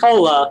gloves.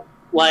 Coca-Cola,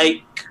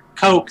 like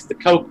Coke, the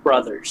Koch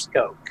brothers,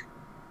 Coke.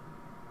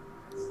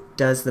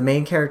 Does the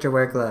main character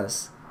wear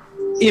gloves?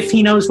 If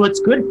he knows what's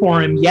good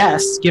for him,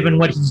 yes, given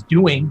what he's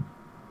doing.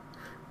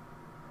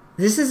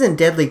 This isn't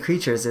Deadly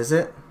Creatures, is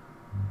it?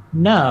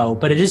 No,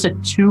 but it is a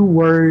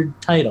 2-word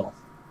title.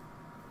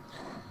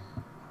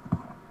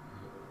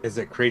 Is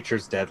it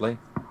Creatures Deadly?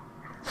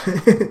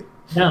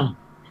 No.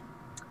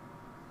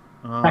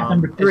 Track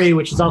number 3,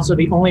 which is also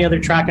the only other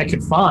track I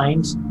could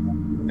find.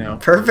 No.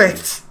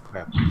 Perfect.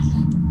 Crap.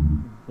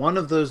 One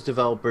of those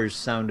developers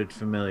sounded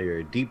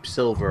familiar. Deep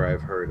Silver,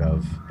 I've heard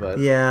of, but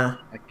yeah,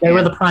 they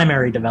were the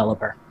primary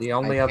developer. The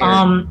only other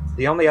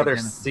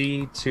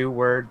C2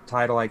 word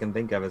title I can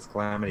think of is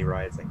Calamity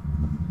Rising.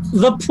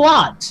 The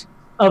plot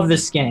of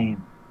this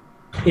game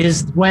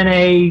is when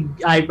I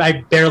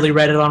barely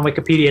read it on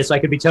Wikipedia, so I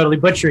could be totally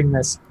butchering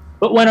this,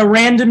 but when a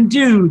random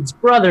dude's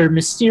brother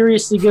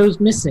mysteriously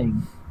goes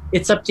missing,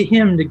 it's up to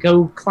him to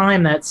go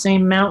climb that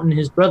same mountain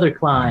his brother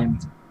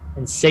climbed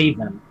and save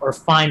him, or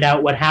find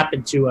out what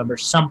happened to him, or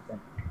something.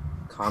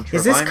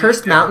 Is this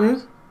Cursed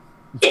Mountain?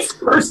 It's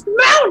Cursed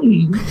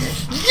Mountain!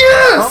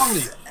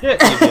 Yes! Holy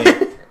shit, you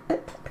mean.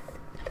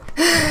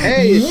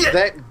 Hey, it's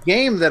that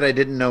game that I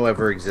didn't know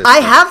ever existed. I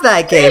have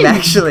that game,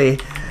 actually.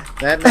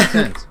 That makes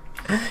sense.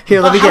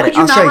 Here, let me get it.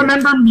 I'll show How you. could you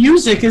not remember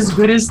music as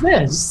good as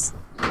this?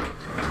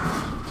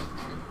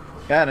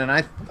 God, and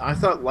I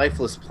thought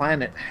Lifeless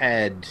Planet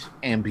had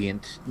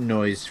ambient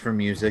noise for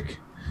music.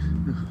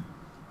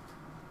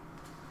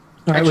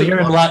 All right, well, you're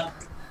in luck.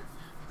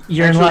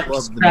 You're in luck.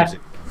 Love the music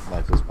of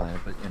Lifeless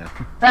Planet, but you know.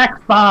 Track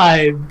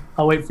 5.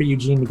 I'll wait for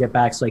Eugene to get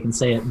back so I can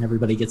say it and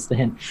everybody gets the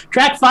hint.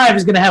 Track 5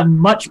 is going to have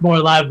much more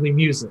lively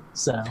music.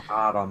 So,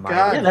 God,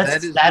 yeah,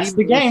 that's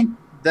the game.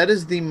 That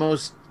is the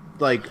most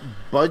like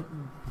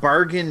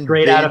bargain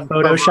straight out of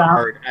Photoshop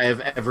art I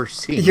have ever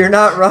seen. You're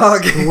not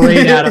wrong.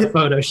 Straight out of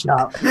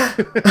Photoshop.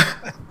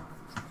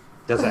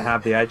 Does it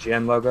have the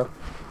IGN logo?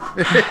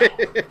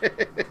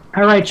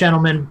 All right,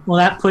 gentlemen. Well,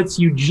 that puts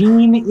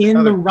Eugene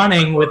in the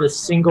running with a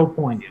single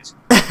point.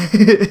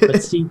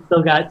 But Steve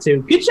still got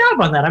 2. Good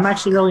job on that. I'm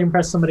actually really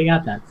impressed somebody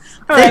got that.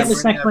 All right,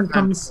 this next one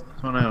comes.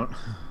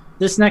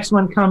 This next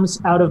one comes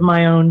out of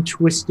my own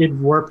twisted,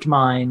 warped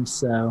mind.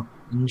 So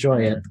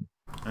enjoy it.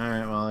 All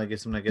right. Well, I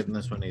guess I'm not getting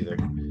this one either.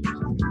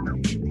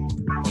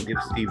 I'll give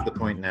Steve the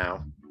point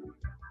now.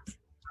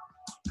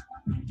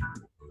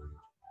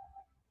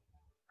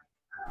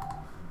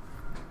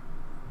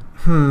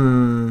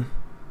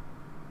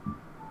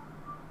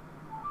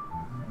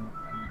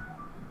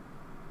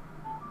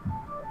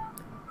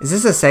 Is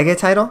this a Sega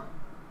title?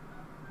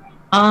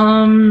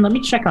 Let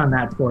me check on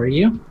that for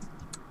you.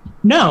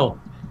 No.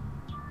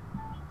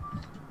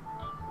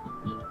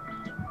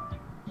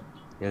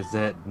 Is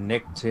it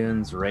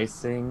Nicktoons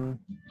Racing?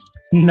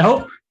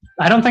 Nope.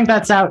 I don't think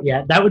that's out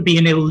yet. That would be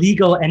an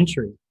illegal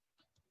entry.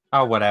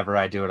 Oh, whatever.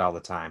 I do it all the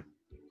time.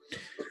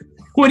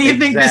 What do you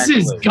think this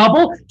is,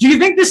 Gubble? Do you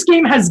think this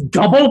game has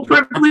Gubble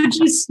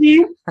privileges,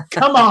 Steve?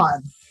 Come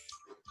on.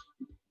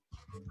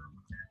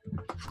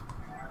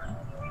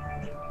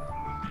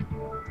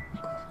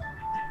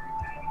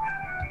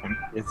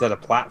 Is it a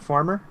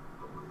platformer?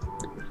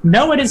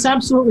 No, it is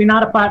absolutely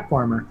not a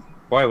platformer.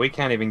 Boy, we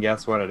can't even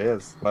guess what it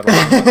is, let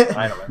alone what the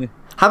title is.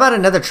 How about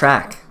another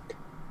track?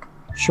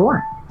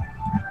 Sure.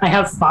 I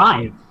have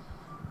 5.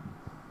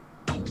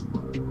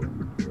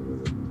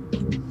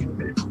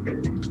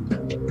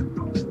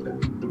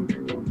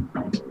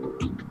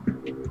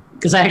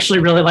 Because I actually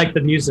really like the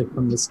music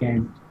from this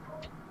game.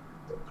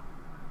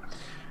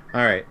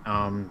 All right.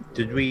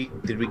 Did we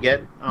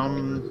get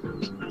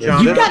John?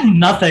 You got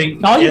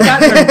nothing. All you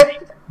got are...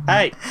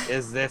 Hey,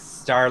 is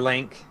this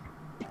Starlink?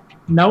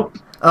 Nope.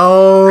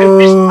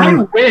 Oh.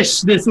 I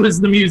wish this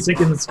was the music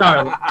in the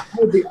Starlink. I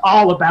would be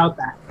all about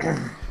that.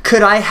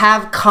 Could I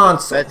have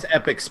console? That's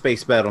epic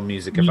space battle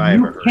music if I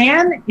ever heard. You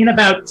can in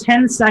about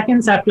 10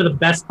 seconds after the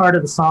best part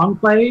of the song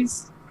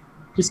plays.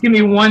 Just give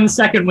me 1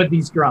 second with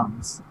these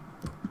drums.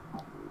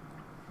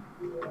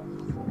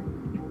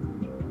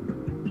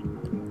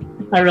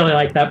 I really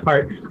like that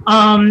part.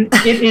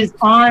 It is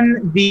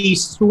on the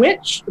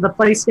Switch, the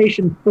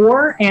PlayStation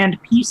 4, and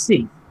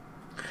PC.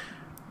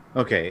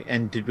 Okay,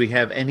 and did we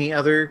have any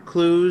other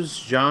clues?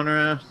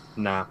 Genre?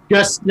 No.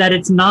 Just that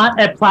it's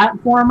not a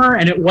platformer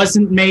and it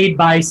wasn't made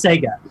by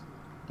Sega.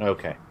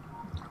 Okay.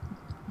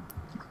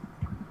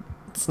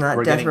 It's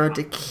not Death Road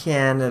to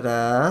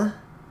Canada.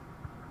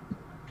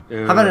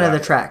 Ooh, how about another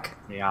track?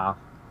 Yeah.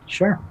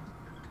 Sure.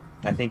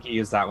 I think he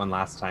used that one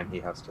last time he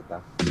hosted,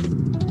 though.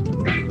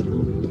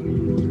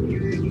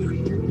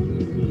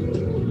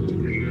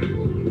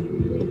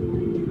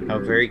 How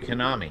very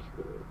Konami.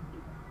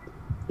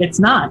 It's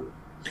not.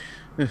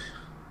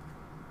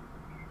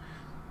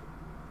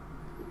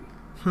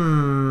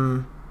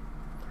 I'm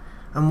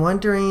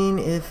wondering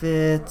if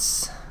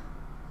it's...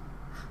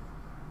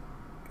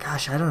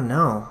 Gosh, I don't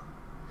know.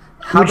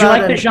 Would you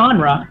like the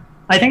genre?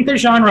 I think the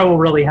genre will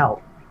really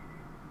help.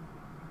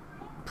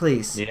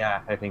 Please.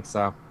 Yeah, I think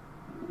so.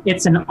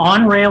 It's an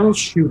on-rail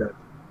shooter.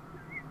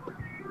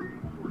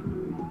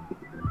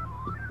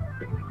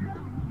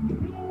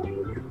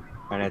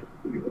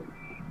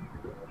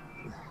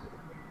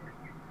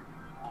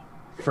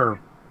 For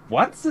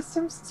what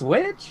system?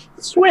 Switch?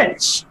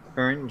 Switch.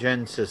 Current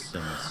gen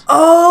systems.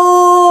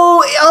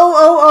 Oh!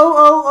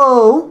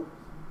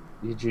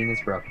 Eugene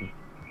is broken.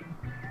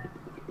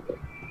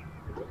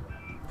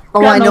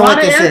 Oh, I know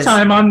what this is.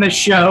 Time on the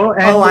show.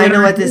 Oh, I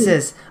know what this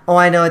is. Oh,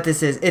 I know what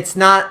this is. It's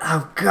not.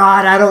 Oh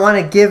God, I don't want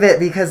to give it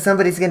because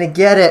somebody's gonna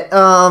get it.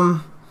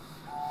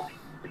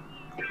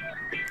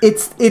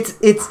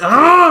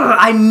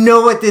 I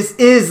know what this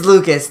is,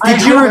 Lucas.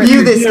 Did you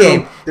review this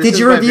game? Did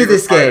you review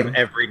this game?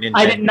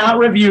 I did not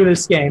review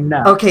this game,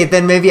 no. Okay,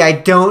 then maybe I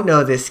don't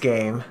know this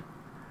game.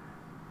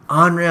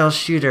 On-rail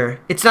shooter.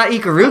 It's not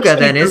Ikaruga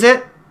then, is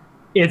it?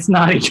 It's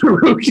not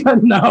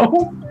Ikaruga,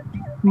 no.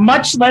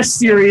 Much less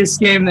serious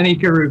game than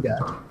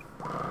Ikaruga.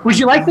 Would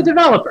you like the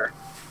developer?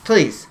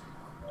 Please.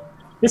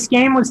 This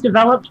game was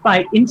developed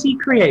by Inti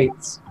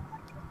Creates.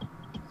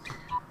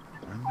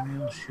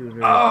 On-rail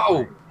shooter.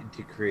 Oh!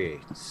 Inti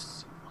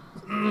Creates.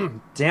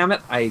 Damn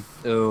it!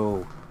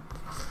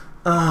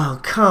 Oh,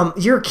 come!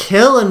 You're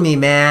killing me,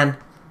 man.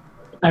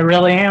 I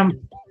really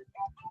am.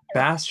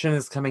 Bastion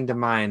is coming to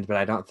mind, but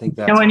I don't think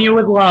that's... Killing you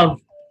with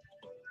love.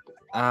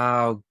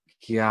 Oh,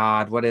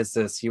 God. What is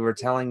this? You were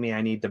telling me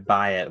I need to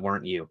buy it,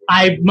 weren't you?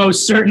 I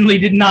most certainly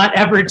did not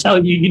ever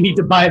tell you need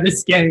to buy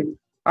this game.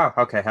 Oh,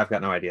 okay. I've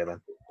got no idea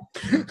then.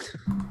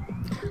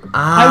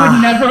 I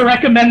would never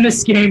recommend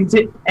this game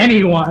to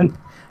anyone.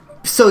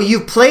 So you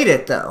played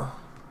it, though?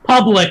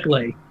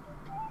 Publicly.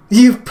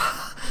 You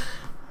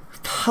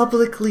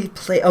publicly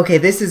play... Okay,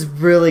 this is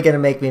really going to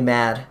make me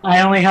mad.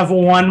 I only have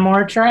one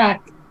more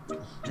track.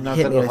 Not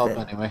that will help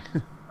anyway.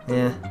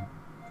 Yeah.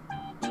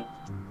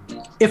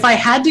 If I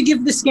had to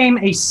give this game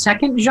a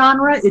second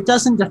genre, it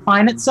doesn't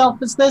define itself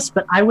as this,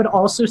 but I would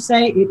also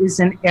say it is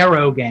an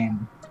arrow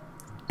game.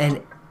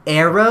 An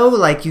arrow?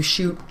 Like you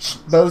shoot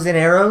bows and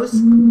arrows?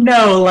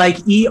 No,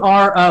 like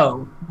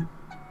ERO.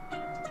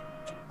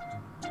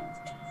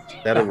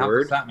 Is that a word?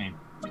 What does that mean?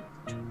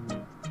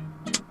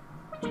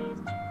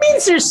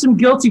 Means there's some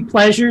guilty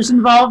pleasures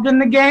involved in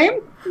the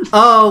game.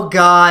 Oh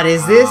God,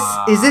 is this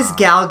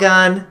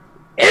Galgun?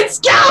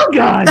 It's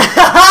Galgun!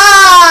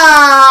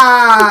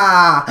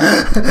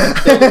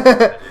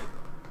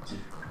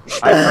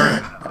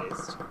 I've heard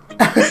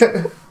of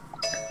it.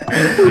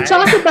 We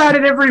talk about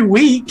it every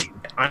week.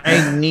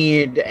 I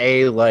need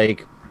a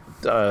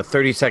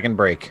 30-second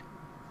break.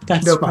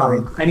 That's No fine.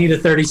 problem. I need a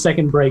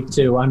 30-second break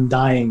too. I'm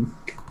dying.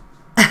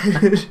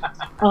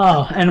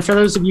 Oh, and for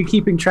those of you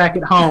keeping track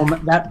at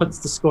home, that puts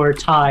the score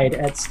tied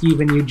at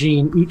Steve and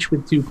Eugene, each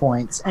with 2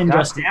 points, and God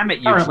just damn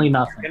it, currently Eugene.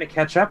 nothing. You're going to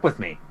catch up with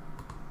me.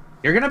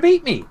 You're going to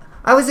beat me.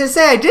 I was gonna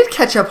say I did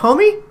catch up,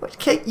 homie.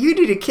 You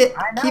need to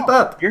keep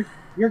up.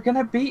 You're going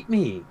to beat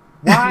me.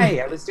 Why?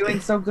 I was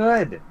doing so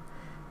good.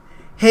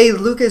 Hey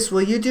Lucas,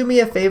 will you do me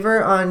a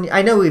favor on?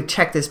 I know we've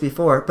checked this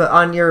before, but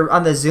on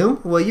the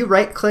Zoom, will you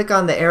right click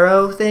on the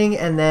arrow thing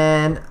and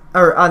then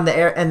on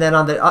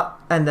the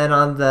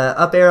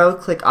up arrow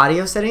click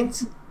audio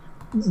settings?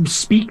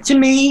 Speak to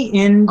me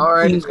in All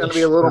right, English. it's going to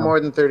be a little more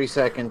than 30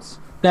 seconds.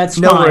 That's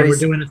No fine.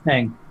 worries. We're doing a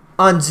thing.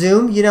 On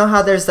Zoom, you know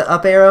how there's the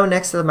up arrow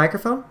next to the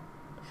microphone?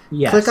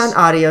 Yes. Click on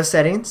audio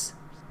settings,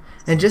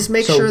 and just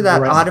make So sure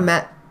that right.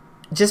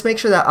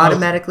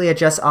 automatically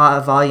adjust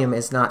volume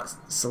is not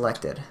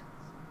selected.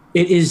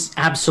 It is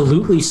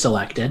absolutely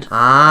selected.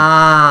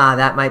 Ah,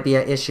 that might be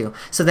an issue.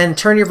 So then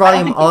turn your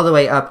volume all the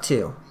way up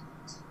too.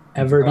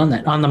 Ever done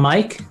that on the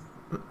mic?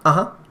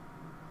 Uh-huh.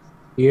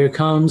 Here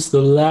comes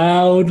the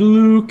loud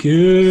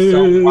Lucas.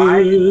 So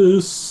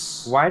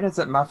why does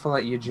it muffle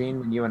at Eugene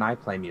when you and I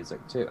play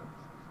music too?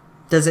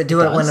 Does it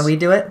do it when does. we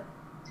do it?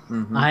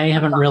 Mm-hmm. I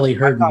haven't really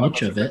heard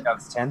much of it.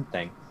 Windows 10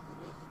 thing.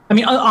 I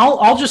mean,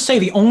 I'll just say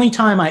the only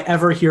time I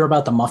ever hear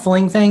about the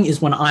muffling thing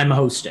is when I'm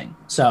hosting.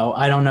 So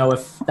I don't know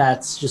if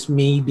that's just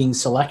me being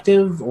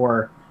selective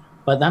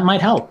but that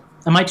might help.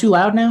 Am I too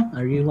loud now?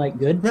 Are you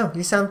good? No,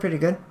 you sound pretty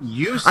good.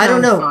 You I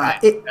don't know. fine.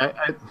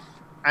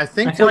 I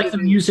think I feel like the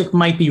music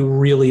might be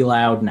really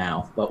loud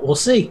now, but we'll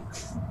see.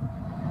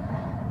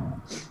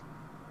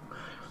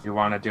 You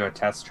want to do a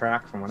test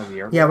track from one of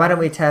the Yeah, why don't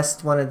we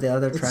test one of the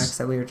other tracks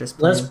that we were just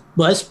playing?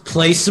 Let's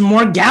play some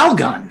more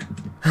Galgun.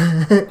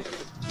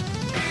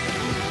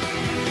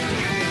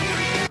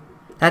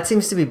 That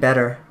seems to be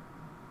better.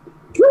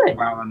 Good.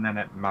 Well, and then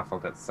it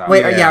muffled itself.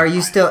 Wait, are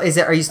you still?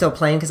 Are you still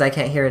playing? Because I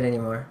can't hear it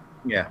anymore.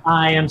 Yeah.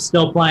 I am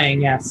still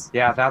playing. Yes.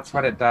 Yeah, that's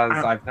what it does.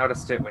 I've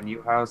noticed it when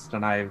you host,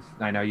 and I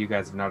know you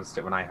guys have noticed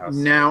it when I host.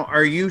 Now,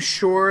 are you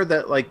sure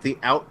that the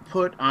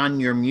output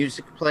on your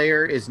music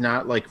player is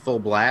not full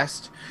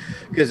blast?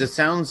 Because it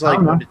sounds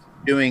like what it's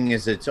doing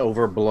is it's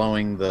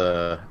overblowing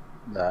the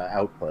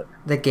output.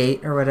 The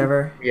gate or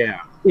whatever.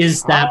 Yeah.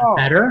 Is that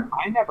better?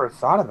 I never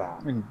thought of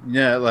that.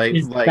 Yeah,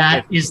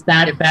 is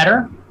that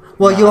better?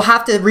 Well, you'll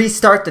have to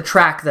restart the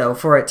track though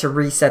for it to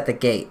reset the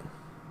gate.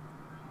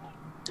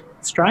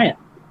 Let's try it.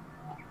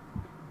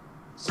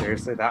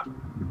 Seriously, that.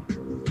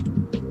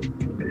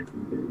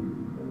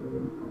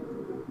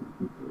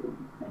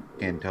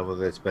 Can't tell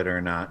whether it's better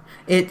or not.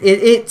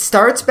 It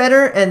starts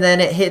better and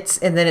then it hits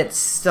and then it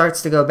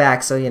starts to go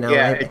back. So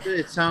Yeah,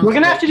 it sounds. We're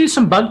gonna have to do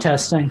some bug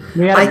testing.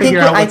 We gotta I think figure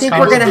out I what's think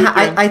causing we're it.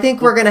 gonna I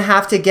think we're gonna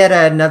have to get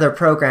another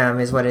program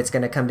is what it's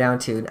gonna come down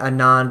to, a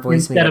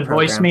non-voice meter instead of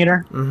voice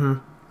meter. Mm-hmm.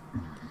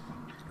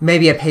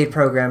 Maybe a paid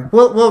program.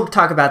 We'll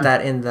talk about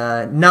that in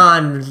the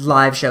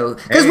non-live show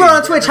because we're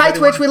on Twitch. Hi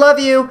Twitch, we love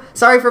you.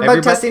 Sorry for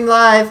bug testing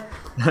live.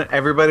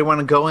 Everybody want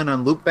to go in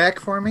on loopback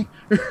for me?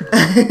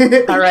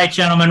 All right,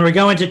 gentlemen, we're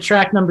going to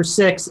track number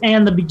 6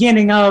 and the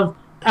beginning of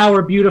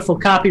our beautiful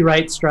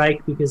copyright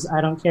strike, because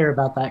I don't care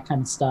about that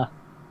kind of stuff.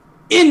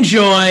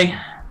 Enjoy!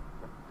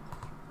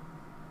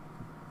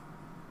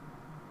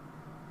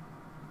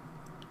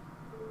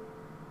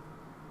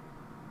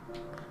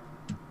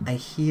 I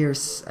hear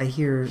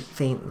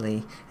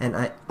faintly,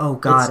 and oh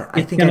God,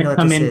 I think I know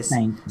what this is.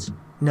 Faint.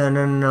 No.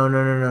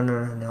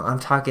 I'm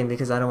talking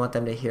because I don't want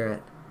them to hear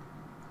it.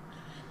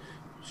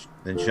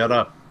 Then shut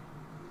up.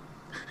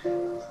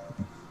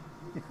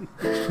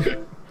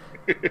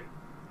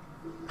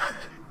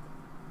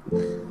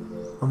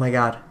 Oh my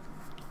God.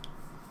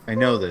 I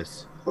know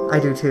this. I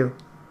do too.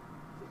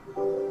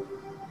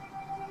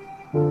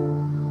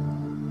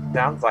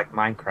 Sounds like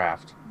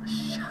Minecraft.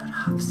 Shut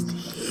up,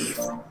 Steve.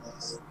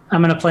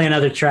 I'm going to play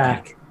another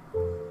track.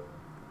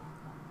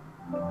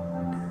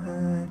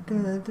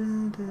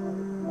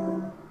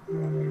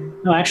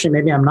 No, actually,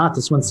 maybe I'm not.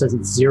 This one says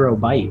it's 0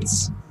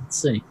 bytes. Let's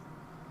see.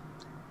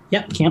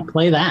 Yep, can't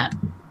play that.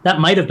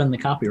 That might have been the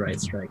copyright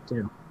strike,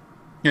 too.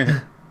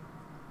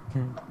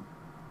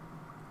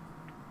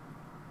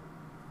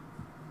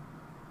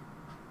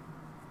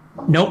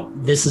 Nope,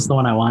 this is the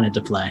one I wanted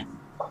to play.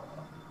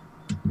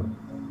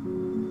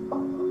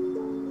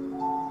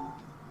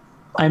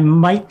 I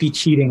might be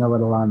cheating a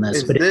little on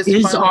this, but it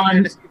is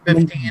on...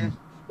 15?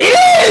 It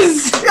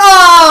is!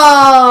 Oh!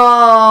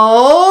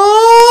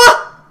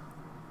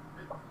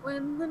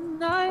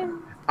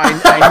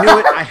 I knew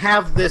it. I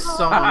have this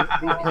song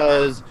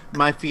because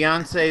my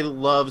fiance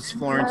loves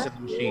Florence and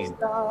the Machine.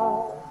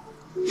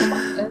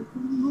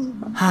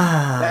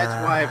 That's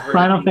why I've heard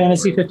Final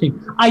Fantasy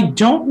 15. I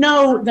don't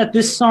know that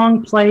this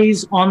song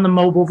plays on the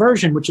mobile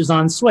version, which is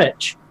on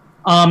Switch,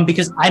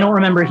 because I don't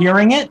remember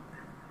hearing it.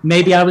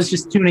 Maybe I was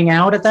just tuning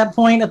out at that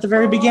point at the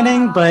very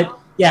beginning, but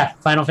yeah,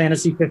 Final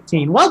Fantasy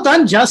 15. Well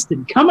done,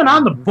 Justin, coming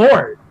on the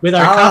board with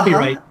our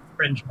copyright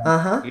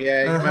infringement.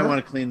 Yeah, you might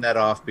want to clean that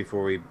off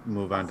before we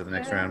move on to the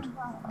next round.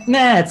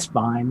 Nah, it's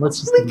fine. Let's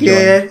just enjoy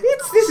it.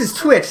 This is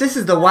Twitch. This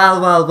is the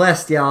Wild Wild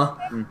West, y'all.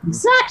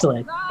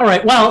 Exactly. All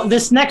right, well,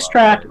 this next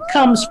track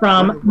comes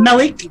from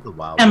Melik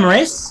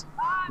Emrys,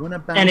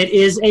 and it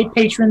is a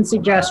patron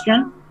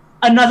suggestion.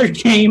 Another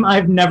game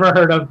I've never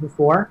heard of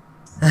before.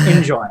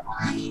 Enjoy.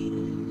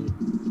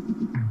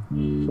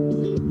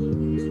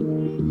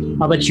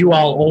 I'll bet you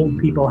all old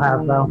people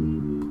have, though.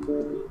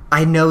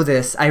 I know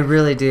this. I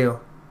really do.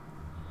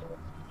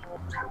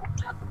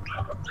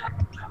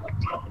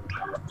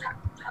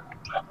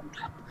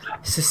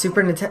 It's a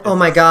Super Nintendo. Oh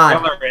my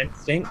God. Killer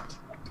Instinct?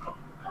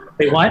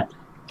 Wait, what?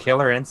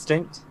 Killer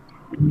Instinct?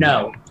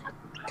 No.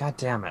 God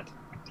damn it.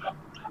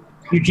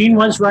 Eugene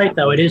was right,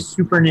 though. It is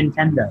Super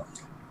Nintendo.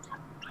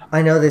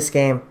 I know this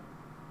game.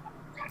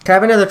 Can I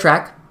have another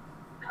track?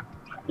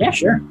 Yeah,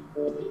 sure.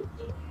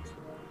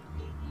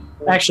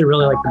 I actually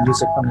really like the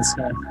music from this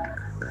game.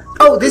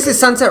 Oh, this is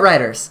Sunset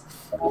Riders.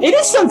 It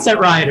is Sunset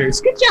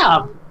Riders. Good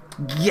job.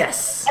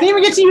 Yes. I didn't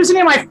even get to use any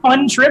of my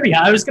fun trivia.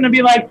 I was going to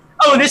be like,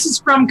 oh, this is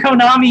from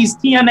Konami's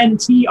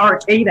TMNT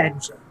arcade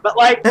engine. But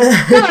like,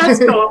 yeah, that's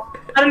cool.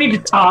 I don't need to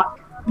talk.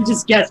 You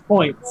just guess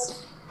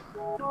points.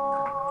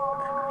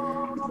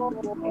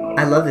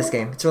 I love this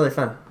game. It's really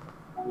fun.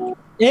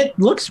 It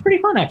looks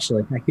pretty fun,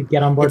 actually. I could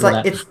get on board with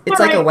that. It's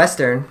like a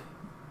Western.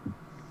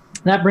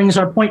 That brings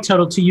our point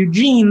total to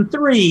Eugene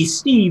 3,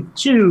 Steve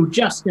 2,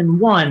 Justin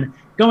 1.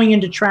 Going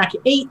into track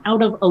 8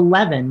 out of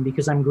 11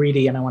 because I'm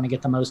greedy and I want to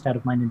get the most out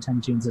of my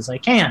Nintendo tunes as I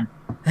can.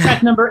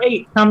 Track number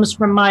 8 comes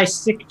from my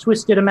sick,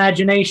 twisted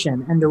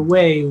imagination, and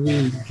away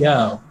we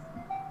go.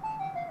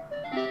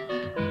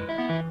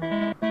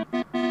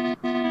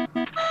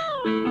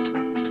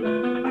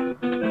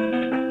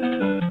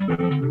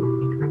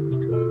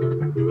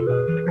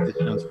 This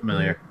sounds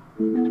familiar.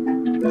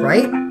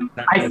 Right?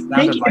 I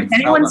think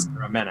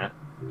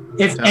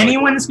if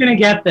anyone's going to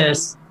get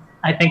this,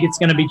 I think it's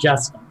going to be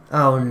Justin.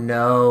 Oh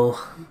no.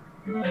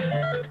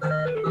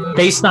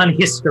 Based on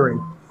history.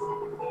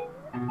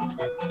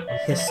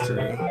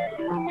 History.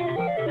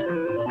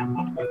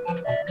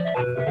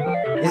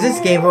 Is this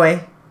Game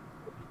Boy?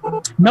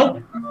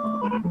 Nope.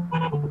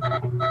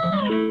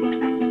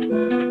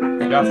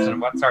 Justin,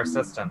 what's our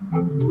system?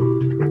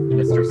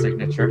 Mr.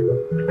 Signature.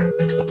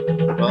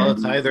 Well,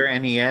 it's either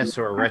NES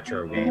or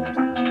retro games.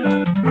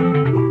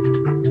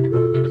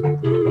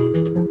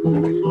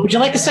 Would you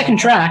like a second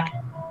track?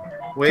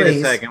 Wait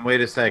Please. a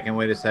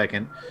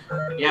second.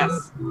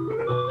 Yes.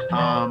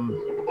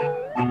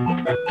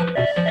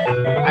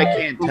 I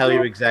can't tell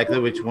you exactly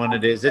which one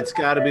it is. It's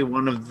got to be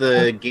one of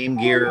the Game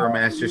Gear or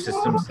Master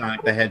System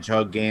Sonic the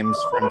Hedgehog games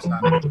from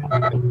Sonic.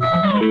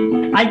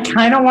 I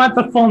kind of want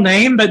the full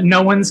name, but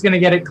no one's going to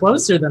get it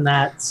closer than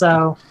that.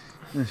 So,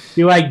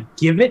 do I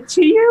give it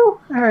to you?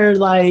 Or,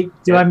 like,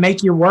 do I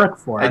make you work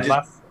for it?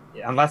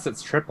 Unless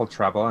it's Triple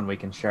Trouble and we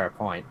can share a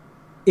point.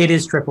 It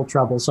is Triple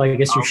Trouble, so I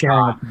guess you're sharing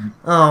a point.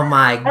 Oh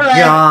my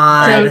right.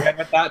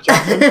 God.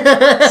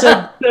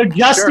 So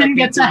Justin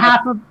gets a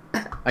half a...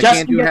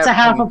 Justin gets a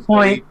half a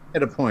point.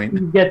 At a point.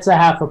 He gets a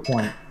half a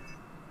point.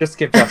 Just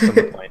give Justin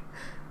the point.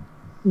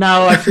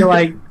 No, I feel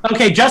like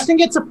okay. Justin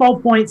gets a full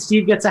point.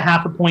 Steve gets a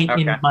half a point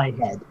in my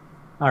head.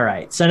 All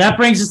right, so that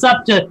brings us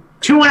up to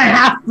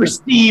 2.5 for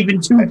Steve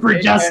and 2 for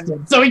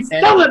Justin. So he's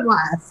still in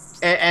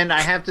last. And I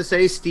have to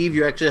say, Steve,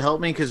 you actually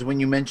helped me because when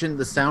you mentioned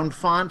the sound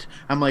font,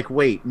 I'm like,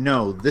 wait,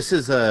 no, this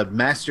is a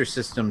Master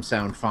System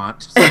sound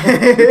font. So.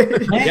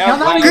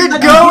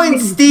 Good going,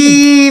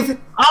 Steve.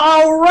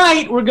 All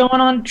right, we're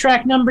going on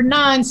track number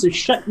 9. So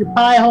shut your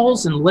pie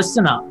holes and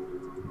listen up.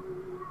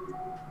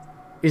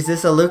 Is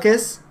this a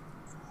Lucas?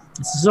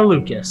 This is a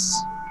Lucas.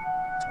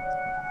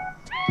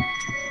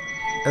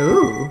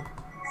 Ooh.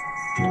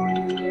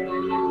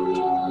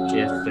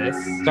 Is this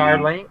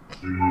Starlink?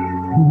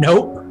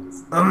 Nope.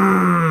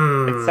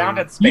 It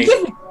sounded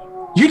spacey.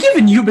 You're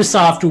giving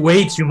Ubisoft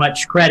way too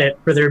much credit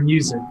for their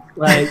music.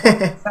 Like,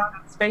 it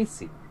sounded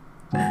spacey.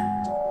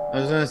 I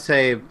was gonna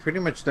say, pretty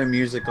much their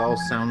music all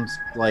sounds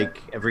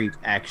like every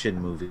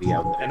action movie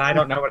out there. And I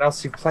don't know what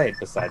else you've played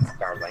besides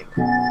Starlink.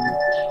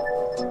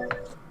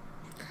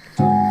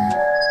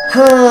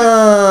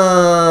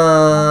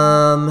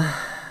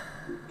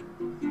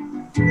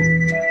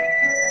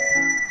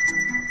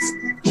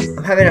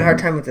 I'm having a hard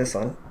time with this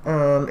one.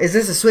 Is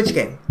this a Switch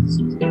game?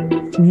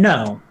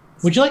 No.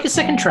 Would you like a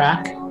second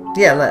track?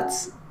 Yeah,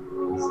 let's.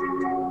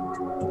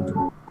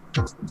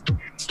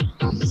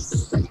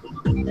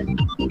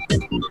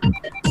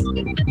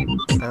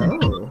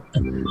 Oh.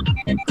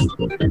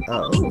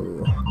 Oh.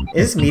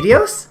 Is this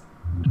Meteos?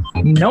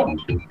 Nope.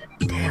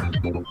 Damn.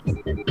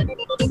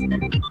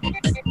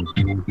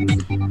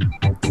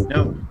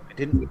 No, I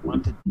didn't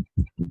want to.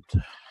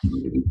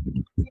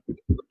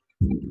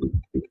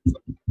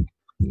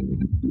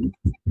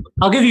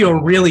 I'll give you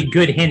a really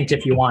good hint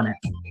if you want it.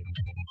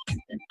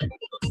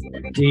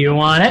 Do you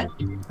want it?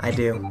 I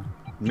do.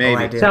 Maybe. Oh,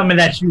 I do. Tell me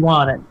that you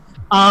want it.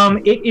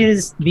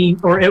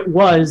 It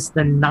was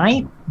the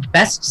 9th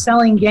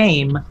best-selling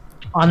game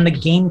on the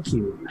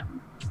GameCube.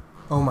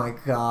 Oh my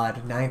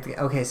god, 9th.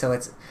 Okay, so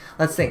it's.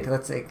 Let's think.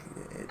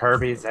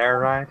 Kirby's Air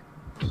Ride?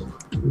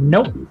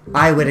 Nope.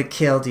 I would have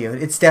killed you.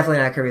 It's definitely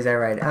not Kirby's Air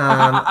Ride.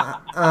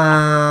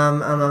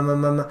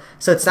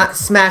 So it's not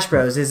Smash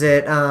Bros. Is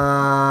it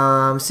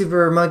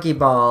Super Monkey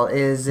Ball?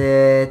 Is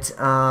it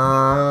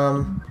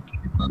a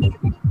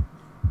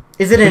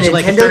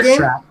Nintendo game?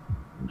 Track?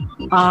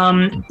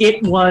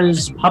 It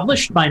was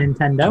published by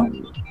Nintendo.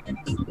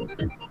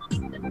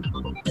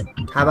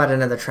 How about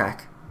another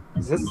track?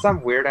 Is this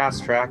some weird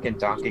ass track in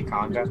Donkey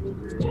Konga?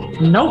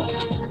 Nope.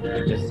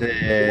 Is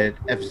it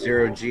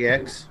F-Zero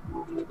GX?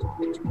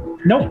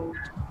 Nope.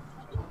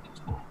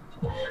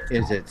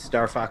 Is it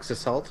Star Fox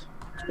Assault?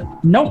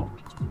 Nope.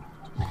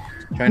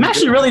 I'm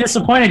actually really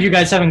disappointed you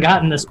guys haven't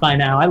gotten this by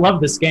now. I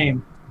love this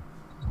game.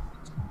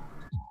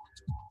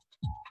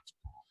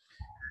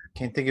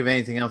 Can't think of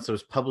anything else that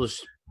was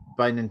published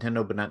by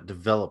Nintendo but not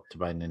developed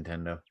by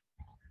Nintendo.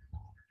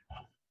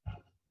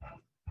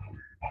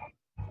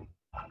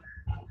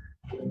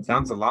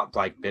 Sounds a lot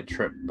like Bit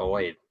Trip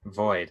Void.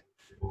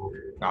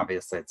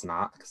 Obviously, it's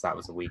not because that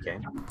was a Wii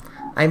game.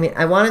 I mean,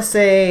 I want to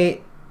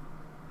say,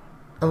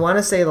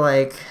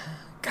 like,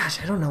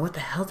 gosh, I don't know what the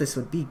hell this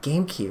would be.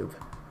 GameCube.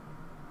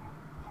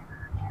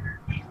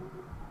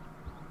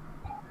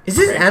 Is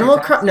this Animal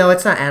Crossing? No,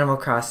 it's not Animal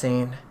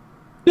Crossing.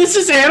 This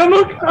is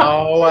Animal Crossing.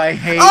 Oh, I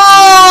hate.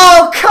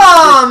 Oh,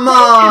 come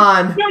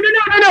on!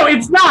 No,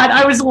 it's not.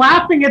 I was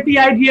laughing at the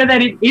idea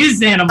that it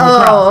is Animal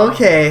Crossing. Oh,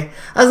 okay.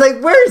 I was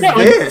like, where's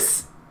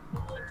this?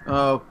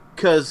 Oh,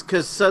 because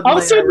suddenly all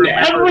of a sudden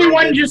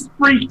everyone just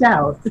freaked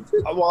out.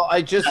 Well,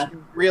 I just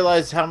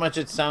realized how much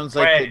it sounds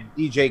like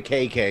the DJ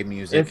KK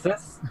music. Is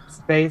this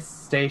Space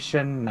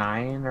Station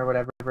 9 or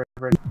whatever?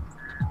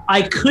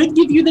 I could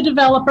give you the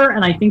developer,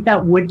 and I think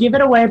that would give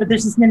it away, but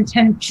this is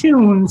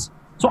Nintendo's,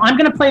 so I'm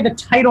going to play the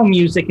title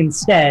music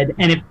instead,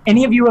 and if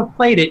any of you have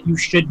played it, you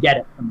should get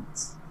it from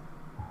this.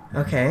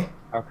 Okay.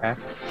 Okay.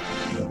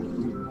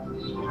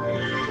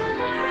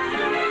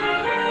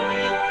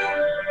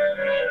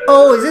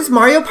 Oh, is this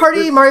Mario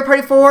Party? Mario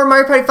Party 4?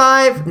 Mario Party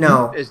 5?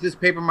 No. Is this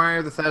Paper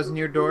Mario: The Thousand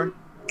Year Door?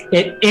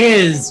 It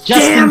is.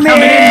 Justin Damn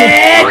coming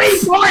it! in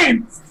with 3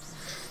 points!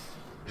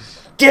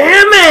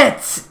 Damn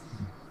it!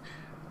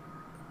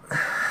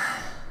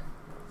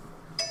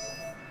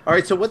 All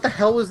right, so what the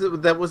hell was it?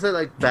 Was it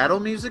like battle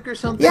music or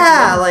something?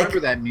 Yeah, I remember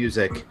that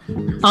music.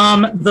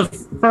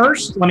 The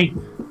first. Let me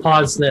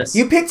pause this.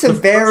 You picked some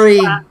very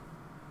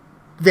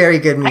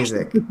good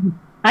music.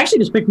 I actually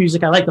just picked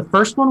music I like. The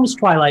first one was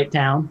Twilight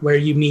Town, where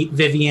you meet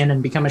Vivian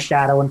and become a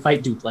shadow and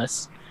fight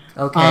Dupless.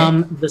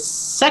 Okay. The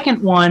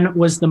second one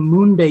was the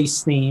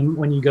Moonbase theme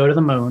when you go to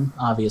the moon,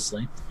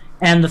 obviously,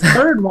 and the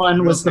third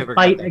one was the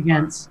fight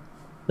against.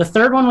 The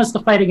third one was the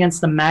fight against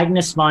the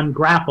Magnus von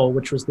Grapple,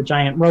 which was the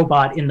giant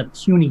robot in the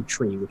Puny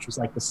Tree, which was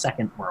like the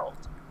second world.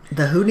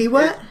 The Hoonie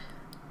what?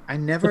 I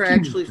never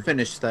actually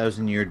finished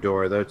Thousand Year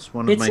Door. That's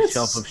one of my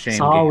shelf of shame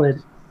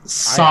games.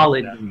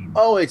 Solid game.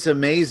 Oh, it's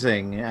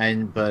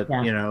amazing, but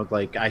you know,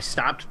 like I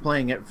stopped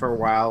playing it for a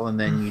while, and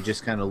then you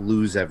just kind of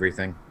lose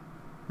everything.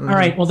 All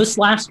right. Well, this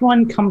last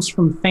one comes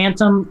from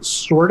Phantom,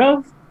 sort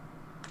of.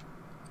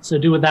 So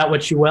do with that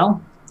what you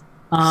will.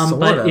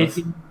 But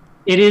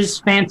it is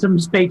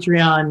Phantom's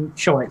Patreon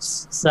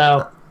choice.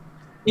 So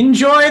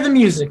enjoy the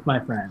music, my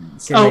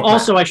friends.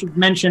 Also, I should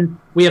mention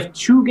we have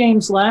 2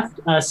 games left.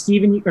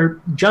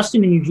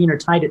 Justin and Eugene are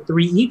tied at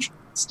 3 each.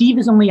 Steve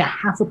is only a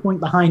half a point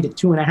behind at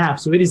 2.5,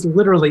 so it is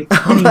literally.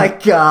 Oh my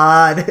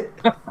god!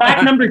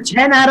 Fact number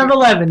 10 out of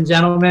 11,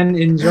 gentlemen.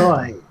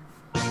 Enjoy.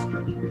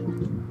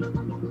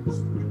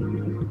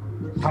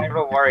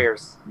 Hyrule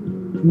Warriors.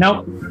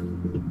 Nope.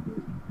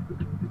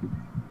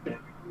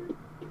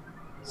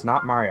 It's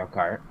not Mario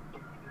Kart.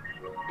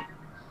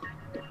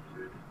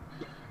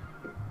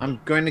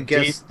 I'm going to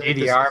guess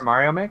DDR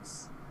Mario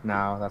Mix?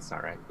 No, that's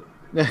not right.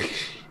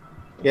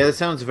 Yeah, that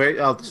sounds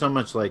so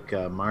much like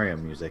Mario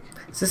music.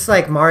 Is this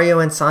like Mario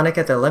and Sonic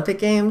at the Olympic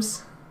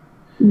Games?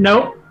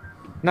 Nope.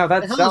 No,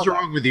 that's what the Zelda. hell's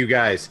wrong with you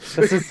guys?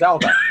 This is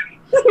Zelda.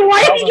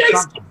 Why are you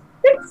guys?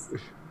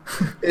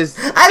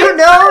 I don't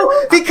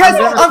know, because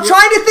I'm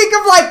trying to think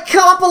of like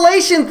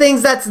compilation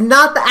things that's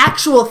not the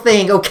actual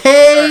thing,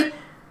 okay?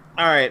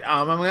 All right,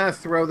 I'm gonna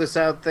throw this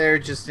out there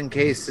just in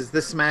case. Is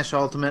this Smash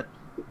Ultimate?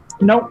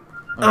 Nope.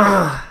 Okay.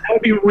 That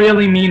would be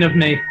really mean of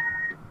me.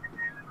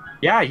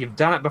 Yeah, you've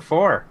done it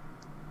before.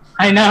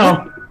 I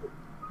know.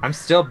 I'm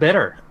still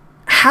bitter.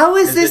 How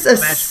is this a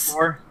Smash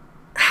 4?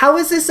 How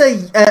is this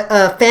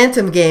a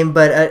Phantom game,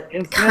 but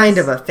kind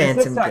of a Phantom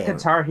is this game? that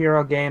Guitar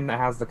Hero game that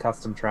has the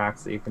custom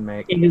tracks that you can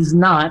make? It is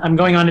not. I'm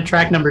going on to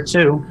track number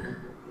 2.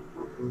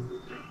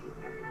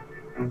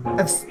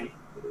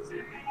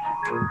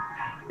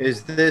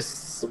 Is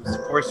this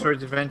Four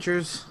Swords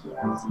Adventures?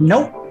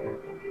 Nope.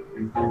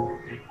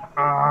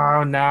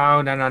 Oh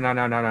no!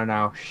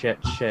 Shit!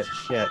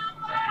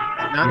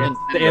 Not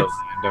Infendo.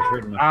 I've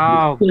heard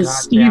Oh,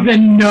 does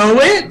Steven know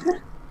it?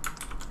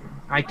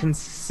 I can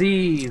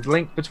see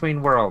Link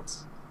Between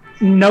Worlds.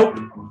 Nope.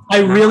 I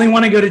really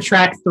want to go to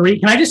track 3.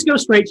 Can I just go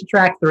straight to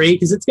track 3?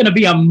 Because it's going to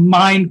be a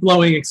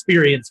mind-blowing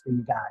experience for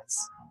you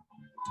guys.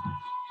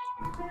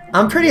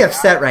 I'm pretty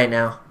upset right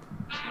now.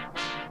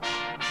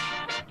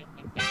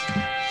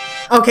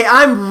 Okay,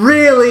 I'm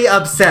really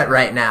upset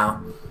right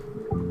now.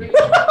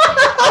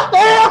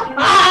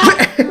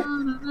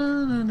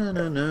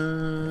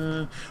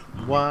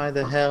 Why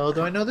the hell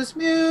do I know this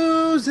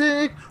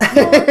music? What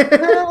the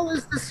hell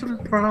is this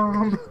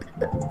from?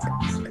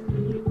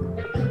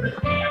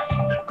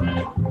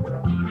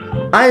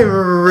 I'm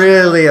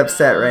really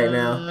upset right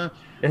now.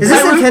 Is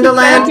this Nintendo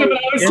Land?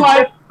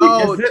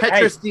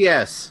 Tetris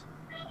DS.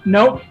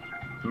 Nope.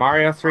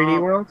 Mario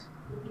 3D World?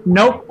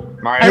 Nope.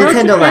 Mario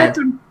Nintendo Land.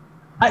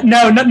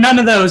 No, none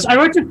of those. I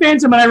wrote to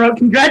Phantom and I wrote,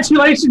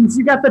 congratulations,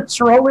 you got the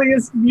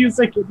trolliest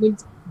music in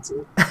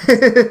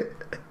Nintendo.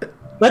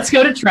 Let's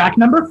go to track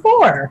number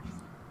 4.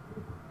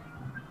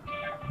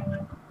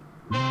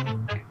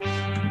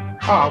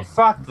 Oh,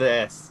 fuck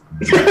this.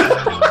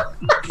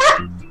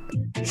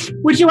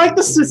 Would you like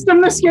the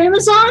system this game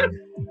is on?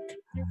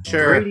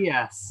 Sure.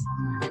 3DS.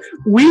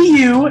 Wii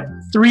U,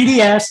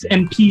 3DS,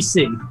 and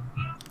PC.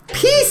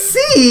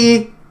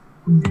 PC?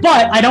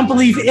 But I don't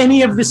believe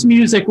any of this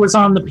music was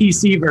on the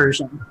PC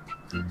version.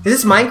 Is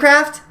this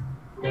Minecraft?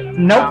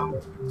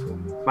 Nope.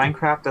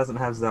 Minecraft doesn't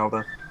have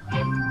Zelda.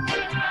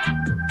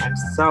 I'm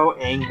so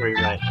angry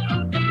right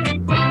now.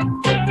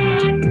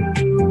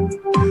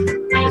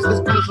 Is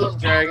this Puzzles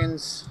and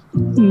Dragons?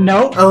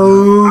 Nope.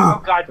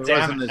 Oh. God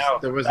damn it, no.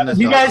 There wasn't a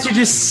You guys are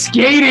just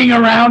skating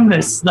around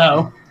this,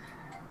 though.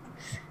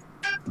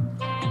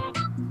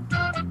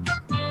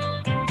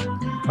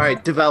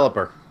 Alright,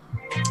 developer.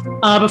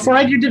 Before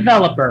I do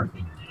developer,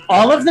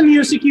 all of the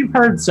music you've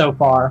heard so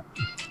far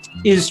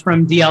is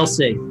from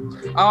DLC.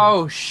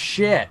 Oh,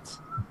 shit.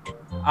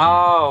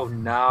 Oh,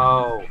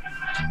 no.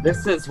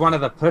 This is one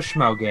of the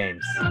Pushmo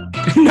games.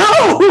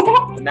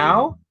 No!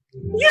 No?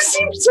 You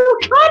seem so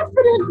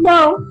confident,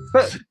 no.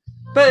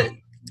 But...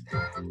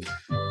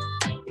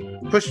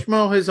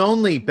 Pushmo has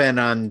only been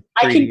on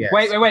 3DS.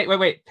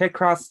 Wait.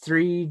 Picross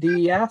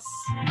 3DS?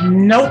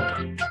 Nope.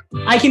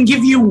 I can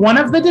give you one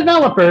of the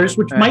developers,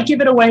 which might give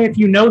it away if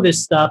you know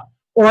this stuff,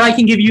 or I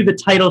can give you the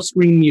title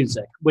screen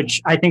music,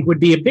 which I think would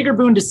be a bigger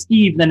boon to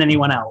Steve than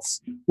anyone else.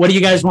 What do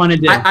you guys want to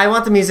do? I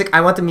want the music.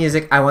 I want the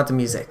music. I want the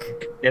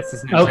music. This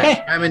is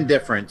okay. I'm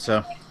indifferent,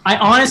 so. I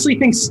honestly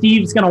think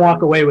Steve's going to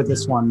walk away with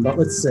this one, but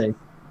let's see.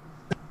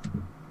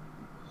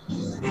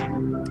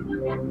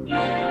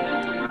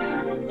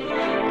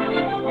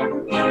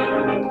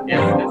 Is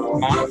this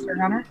Monster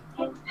Hunter?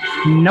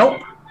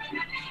 Nope.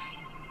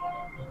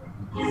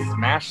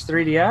 Smash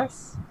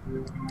 3DS?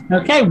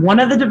 Okay, one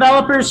of the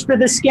developers for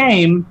this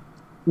game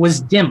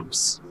was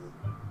Dimps.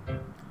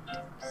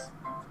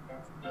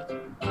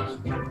 I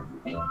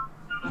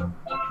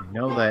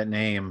know that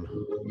name.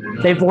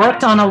 They've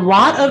worked on a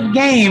lot of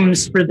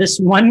games for this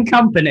one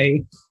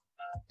company.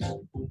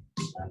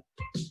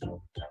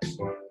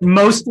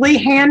 Mostly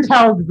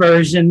handheld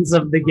versions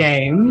of the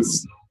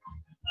games.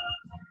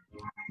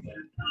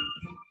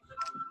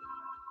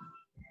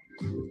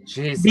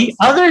 Jesus. The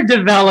other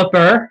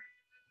developer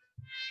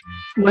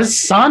was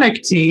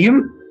Sonic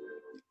Team.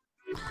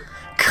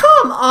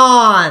 Come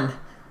on!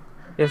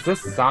 Is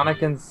this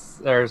Sonic and...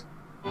 or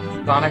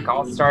Sonic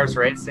All-Stars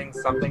Racing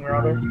something or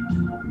other?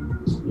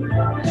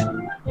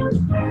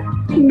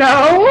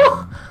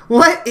 No!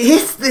 What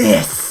is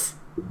this?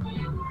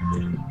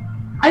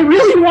 I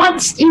really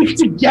want Steve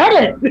to get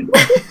it!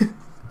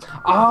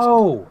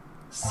 Oh!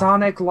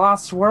 Sonic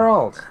Lost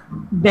World!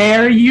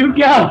 There you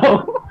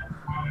go!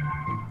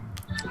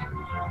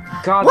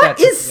 God, What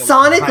is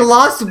Sonic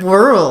Lost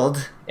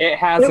World? It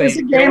has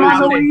a game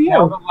on the Wii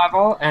U.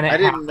 Level, and I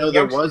didn't know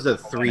there was a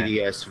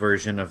 3DS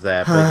version of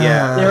that, but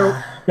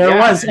yeah. There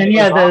was, and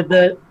yeah, it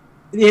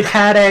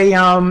had a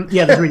the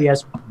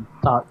 3DS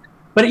thought.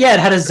 But yeah, it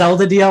had a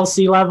Zelda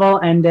DLC level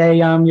and a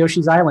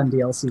Yoshi's Island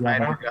DLC level. I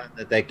had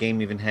forgotten that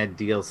game even had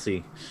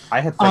DLC. I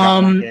had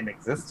forgotten that game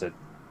existed.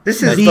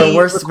 This is the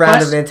worst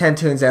round of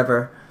Nintendo's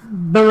ever.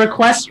 The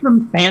request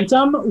from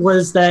Phantom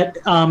was that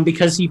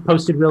because he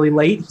posted really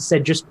late, he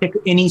said just pick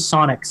any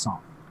Sonic song.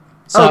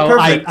 So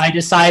I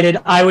decided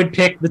I would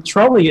pick the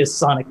trolliest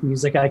Sonic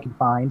music I could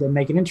find and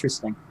make it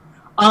interesting.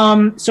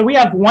 So we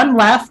have one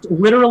left.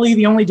 Literally,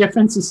 the only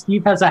difference is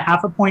Steve has a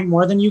half a point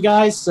more than you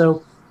guys.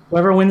 So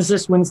whoever wins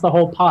this wins the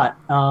whole pot.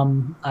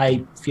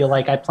 I feel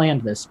like I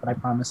planned this, but I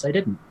promise I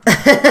didn't.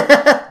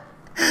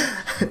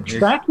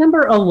 Track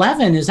number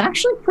 11 is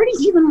actually pretty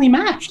evenly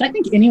matched. I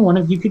think any one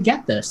of you could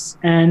get this.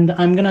 And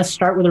I'm going to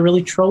start with a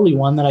really trolly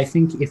one that I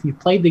think if you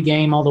played the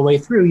game all the way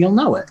through, you'll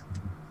know it.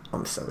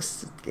 I'm so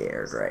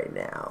scared right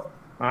now.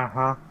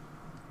 Uh-huh.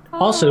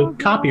 Also,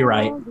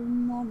 copyright.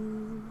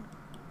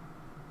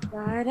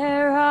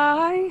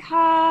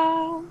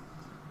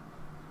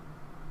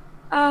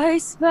 I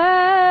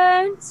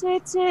spent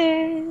it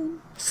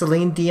in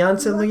Celine Dion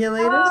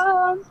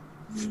Simulator?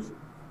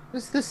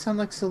 Does this sound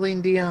like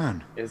Celine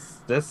Dion? Is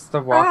this The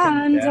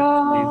Walking Dead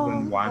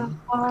Season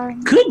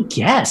 1? Good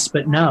guess,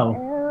 but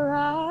no.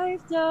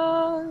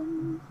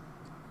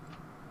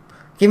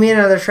 Give me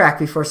another track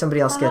before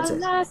somebody else gets it.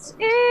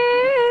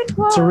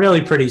 It's a really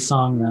pretty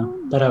song, though,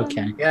 but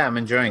okay. Yeah, I'm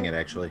enjoying it,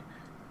 actually.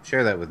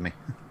 Share that with me.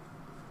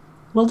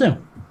 Will do.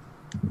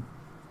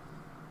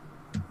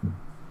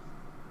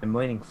 I'm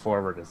leaning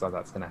forward as though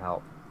that's going to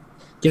help.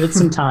 Give it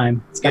some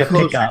time. It's got to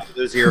pick up.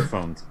 Those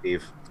earphones,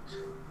 Steve.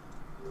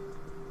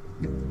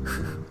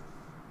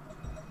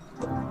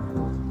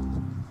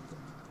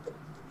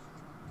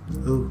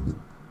 Ooh.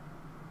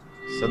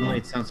 Suddenly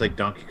it sounds like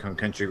Donkey Kong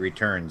Country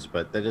Returns,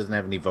 but that doesn't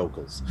have any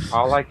vocals.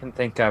 All I can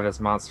think of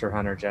is Monster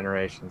Hunter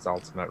Generations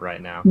Ultimate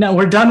right now. No,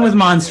 we're done with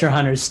Monster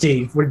Hunter,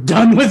 Steve. We're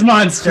done with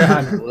Monster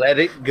Hunter. Let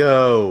it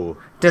go.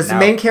 Does the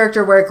main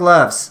character wear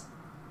gloves?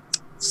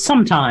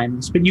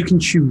 Sometimes, but you can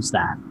choose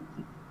that.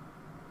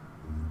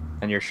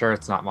 And you're sure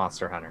it's not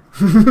Monster Hunter?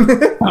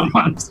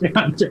 Monster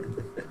Hunter.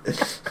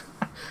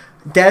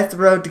 Death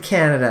Road to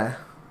Canada.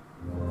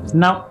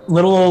 No,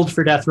 little old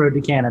for Death Road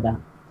to Canada.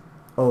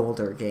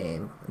 Older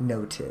game.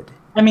 Noted.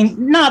 I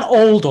mean, not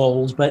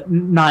old, but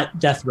not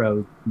Death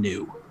Road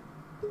new.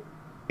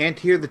 Can't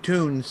hear the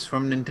tunes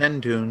from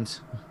Nintendo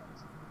Tunes.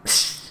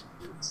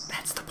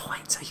 That's the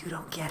point, so you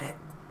don't get it.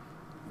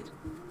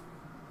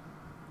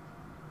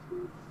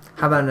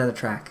 How about another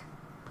track?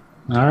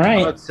 All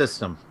right. What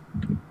system?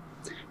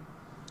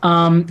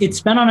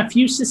 It's been on a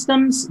few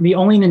systems. The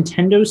only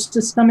Nintendo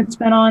system it's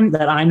been on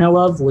that I know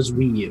of was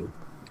Wii U.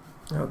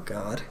 Oh,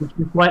 God. Which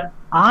is what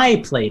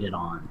I played it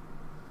on.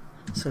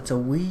 So it's a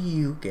Wii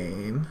U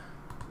game.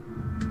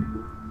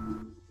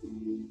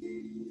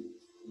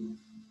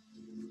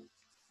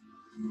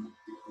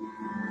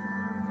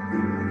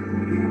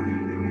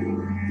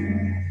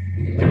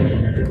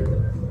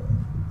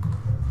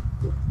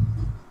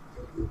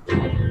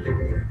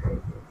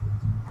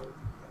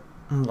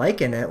 I'm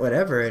liking it,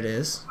 whatever it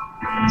is.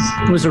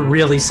 It was a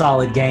really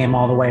solid game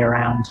all the way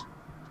around.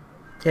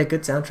 Yeah,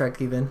 good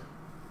soundtrack even.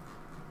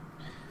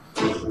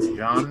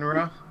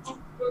 Genre?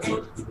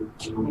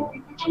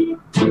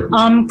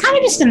 Kind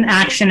of just an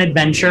action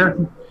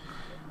adventure.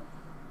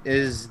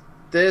 Is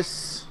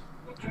this...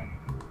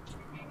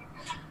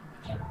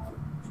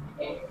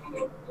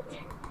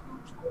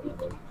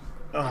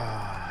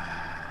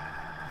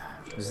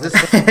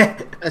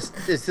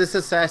 Is this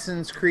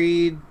Assassin's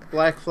Creed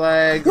Black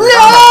Flag? No!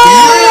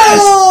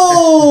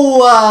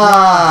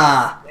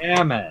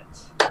 Damn it.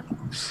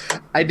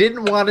 I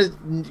didn't want to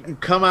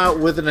come out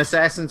with an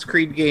Assassin's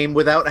Creed game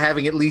without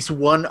having at least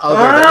one other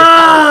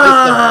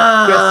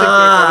that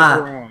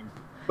was wrong.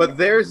 But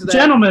there's that,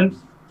 gentlemen,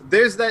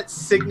 there's that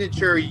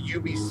signature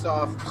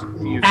Ubisoft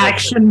music.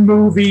 Action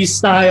movie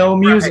style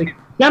music. Right.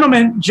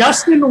 Gentlemen,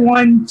 Justin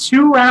won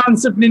 2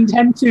 rounds of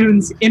Nintendo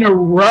Tunes in a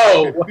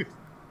row.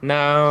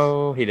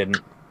 No, he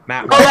didn't.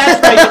 Matt. Oh,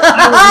 that's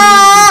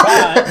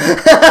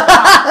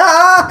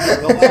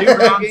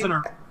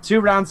right. 2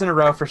 rounds in a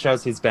row for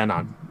shows he's been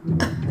on.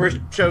 For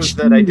shows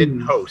that I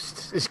didn't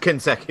host is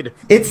consecutive.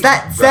 It's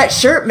that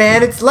shirt,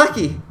 man. It's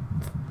lucky.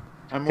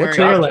 I'm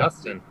wearing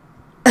Justin.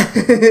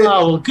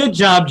 Oh, good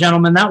job,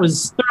 gentlemen. That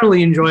was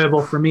thoroughly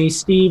enjoyable for me.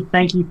 Steve,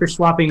 thank you for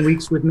swapping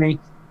weeks with me.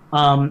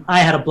 I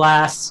had a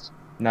blast.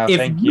 No, if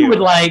thank you would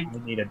like,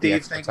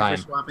 Steve, thank you for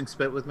swapping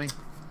spit with me.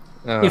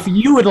 If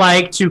you would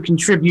like to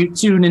contribute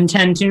to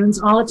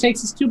Nintendoons, all it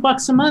takes is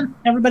 $2 a month.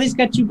 Everybody's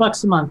got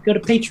 $2 a month. Go to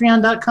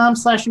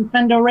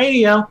patreon.com/Infendo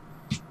Radio.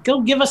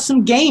 Go give us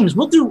some games.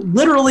 We'll do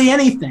literally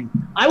anything.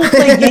 I will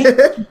play games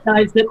with you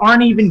guys that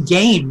aren't even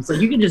games.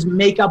 Like, you can just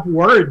make up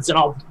words and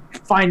I'll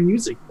find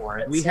music for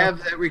it. We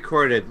have that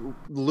recorded.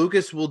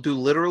 Lucas will do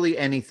literally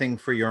anything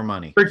for your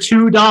money. For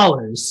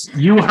 $2.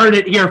 You heard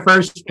it here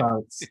first,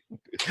 folks.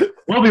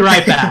 We'll be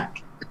right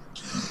back.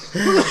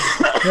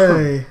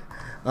 Hey,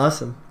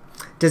 awesome.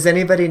 Does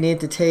anybody need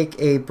to take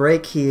a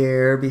break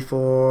here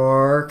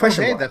before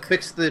question block? That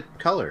fixed the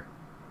color.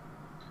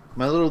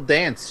 My little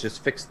dance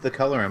just fixed the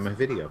color on my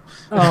video.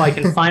 Oh, I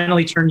can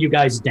finally turn you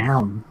guys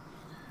down.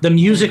 The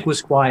music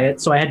was quiet,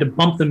 so I had to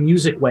bump the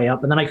music way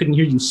up, and then I couldn't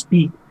hear you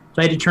speak,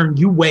 so I had to turn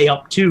you way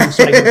up too,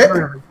 so I could hear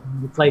everything.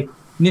 It's like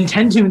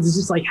Nintendoons is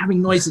just like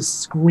having noises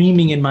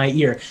screaming in my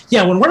ear.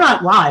 Yeah, when we're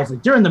not live,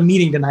 like during the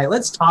meeting tonight,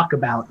 let's talk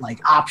about like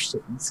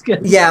options.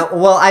 Yeah,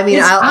 well, I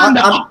mean,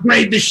 I'll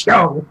upgrade the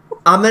show.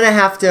 I'm gonna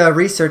have to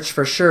research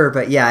for sure,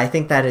 but yeah, I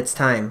think that it's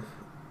time.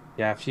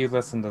 Yeah, if you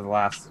listen to the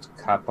last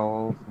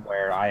couple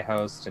where I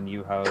host and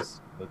you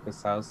host,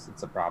 Lucas hosts,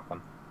 it's a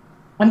problem.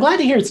 I'm glad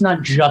to hear it's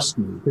not just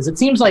me, because it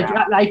seems like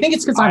I think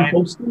it's because I'm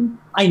hosting.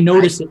 I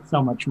notice it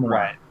so much more.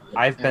 Right.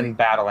 I've been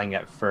battling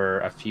it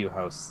for a few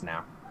hosts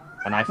now,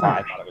 and I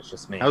thought it was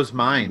just me. That was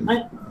mine.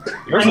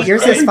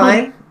 Yours is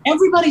fine.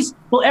 Everybody's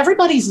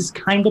is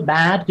kind of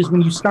bad because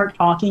when you start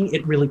talking,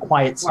 it really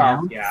quiets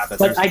down. Yeah,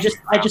 but I just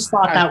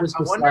thought that was.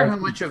 I wonder how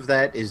much of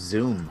that is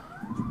Zoom.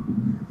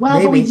 Well,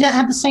 Maybe. But we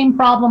had the same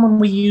problem when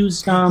we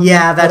used.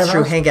 Yeah, that's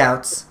true.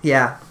 Hangouts.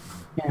 Yeah.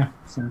 Yeah.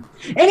 So.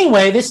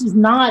 Anyway, this is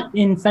not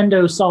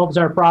Infendo Solves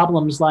Our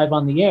Problems live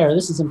on the air.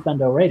 This is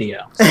Infendo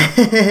Radio.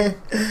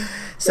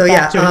 So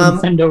yeah,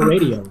 Infendo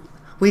Radio.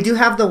 We do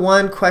have the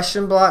one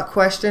question block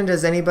question.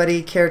 Does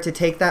anybody care to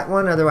take that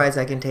one? Otherwise,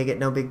 I can take it.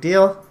 No big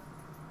deal.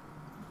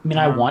 I mean,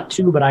 I want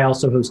to, but I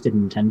also hosted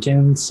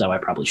Nintendoons, so I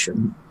probably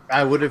shouldn't.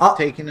 I would have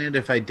taken it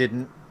if I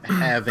didn't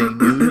have a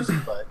news,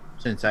 but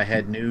since I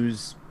had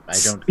news, I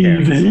don't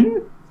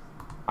care.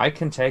 I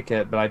can take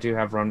it, but I do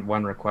have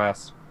one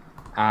request.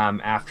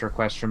 After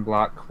question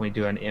block, we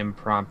do an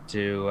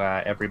impromptu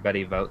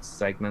everybody votes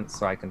segment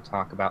so I can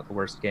talk about the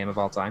worst game of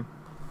all time.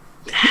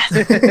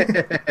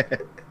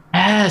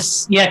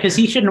 Yes. Yeah, because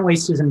he shouldn't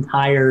waste his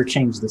entire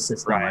change the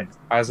system. Right.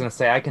 I was going to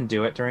say I can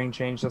do it during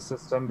change the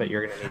system, but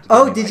you're going to need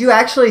to did you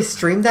actually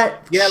stream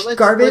that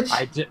garbage?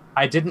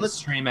 I didn't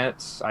stream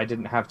it. I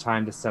didn't have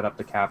time to set up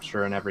the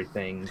capture and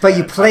everything. But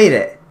you played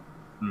it.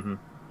 Mm-hmm.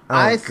 Oh,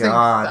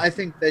 I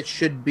think that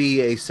should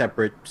be a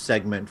separate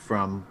segment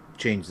from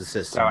change the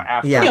system. So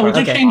after we'll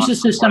just change the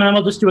system and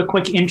we'll just do a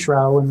quick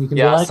intro and you can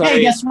be like, hey,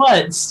 guess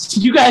what?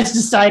 You guys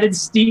decided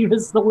Steve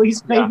is the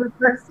least favorite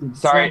person.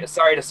 Sorry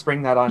to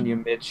spring that on you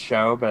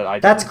mid-show,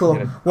 but that's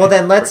cool. Well,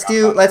 then let's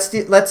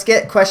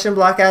get question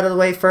block out of the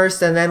way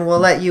first, and then we'll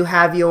let you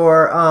have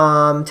your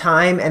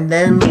time, and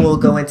then we'll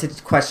go into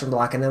question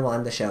block, and then we'll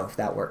end the show if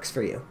that works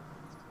for you.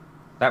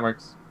 That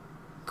works.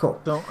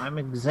 Cool. So I'm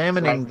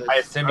examining. I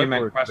assume you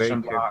meant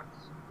question block.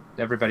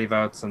 Everybody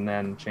votes and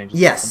then changes.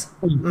 Yes.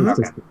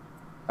 Okay.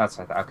 That's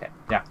what I thought. Okay.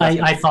 Yeah.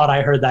 I thought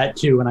I heard that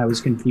too, and I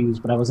was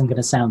confused, but I wasn't going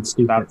to sound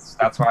stupid.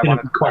 That's why I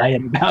wanted to be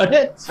quiet about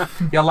it.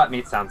 You'll let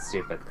me sound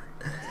stupid.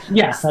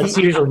 Yeah, that's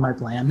usually my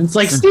plan. It's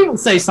like Steve will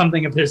say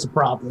something if there's a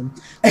problem.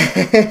 I'm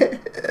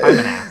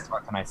an ass.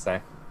 What can I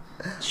say?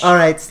 All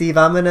right, Steve.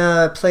 I'm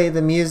gonna play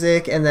the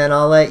music, and then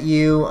I'll let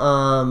you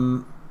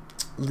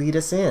lead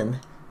us in.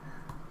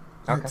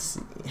 Okay. Let's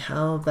see.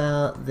 How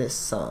about this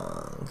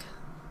song?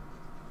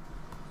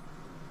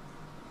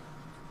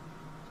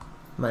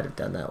 Might have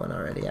done that one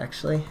already,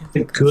 actually.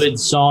 A good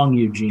song,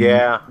 Eugene.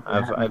 Yeah,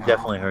 I've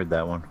definitely heard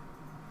that one.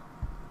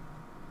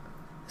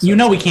 You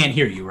know we can't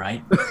hear you,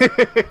 right?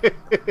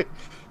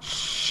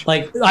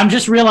 Like, I'm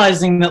just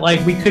realizing that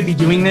like we could be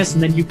doing this,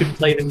 and then you could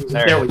play the music.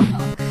 There we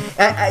go.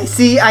 I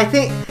see. I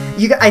think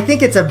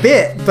it's a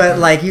bit, but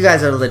like you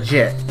guys are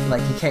legit.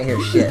 Like you can't hear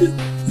shit.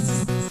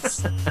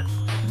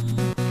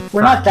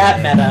 We're not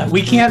that meta.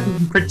 We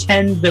can't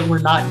pretend that we're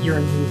not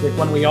hearing music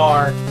when we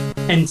are,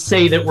 and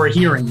say that we're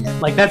hearing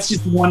it. Like that's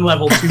just one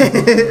level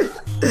too.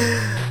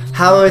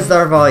 How is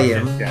our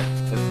volume? It's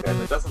good.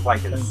 It doesn't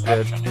like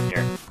Inception in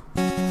here.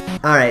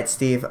 All right,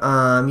 Steve.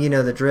 You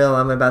know the drill.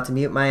 I'm about to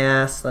mute my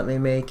ass. Let me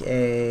make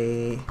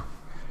a.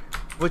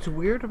 What's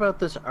weird about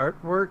this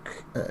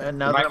artwork?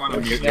 Now that I'm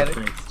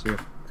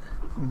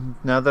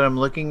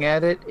looking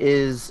at it,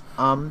 is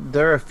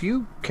there are a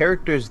few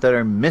characters that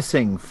are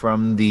missing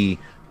from the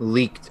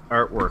leaked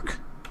artwork.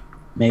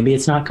 Maybe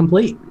it's not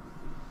complete.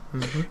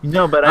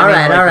 No, but all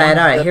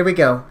right. Here we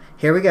go.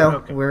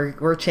 Okay.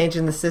 We're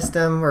changing the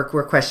system.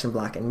 We're question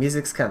blocking.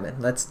 Music's coming.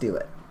 Let's do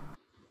it.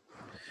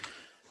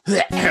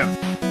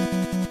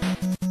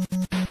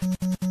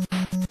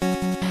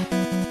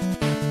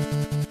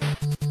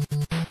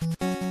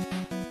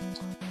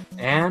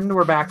 And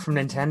we're back from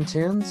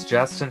Nintendoons.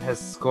 Justin has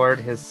scored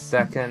his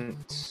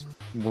second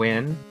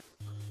win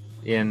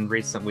in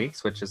recent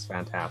weeks, which is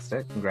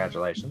fantastic.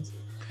 Congratulations.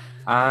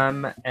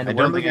 And I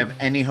don't think I have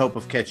any hope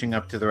of catching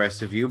up to the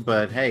rest of you,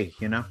 but hey,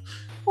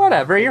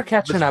 whatever. You're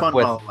catching up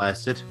with. While it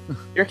lasted.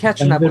 You're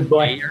catching up with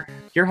me.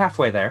 You're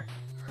halfway there.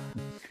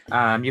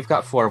 You've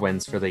got 4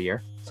 wins for the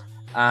year.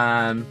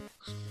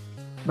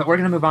 But we're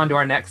going to move on to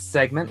our next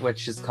segment,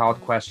 which is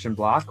called Question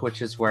Block,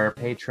 which is where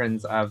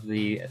patrons of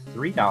the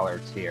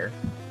 $3 tier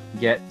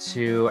get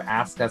to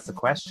ask us a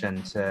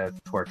question to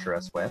torture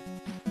us with.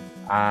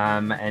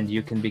 And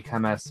you can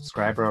become a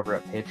subscriber over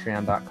at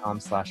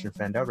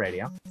patreon.com/Infendo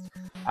Radio.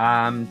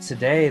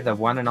 Today, the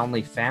one and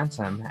only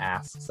Phantom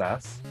asks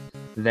us,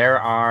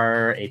 there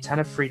are a ton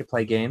of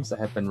free-to-play games that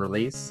have been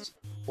released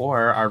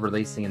or are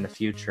releasing in the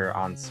future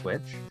on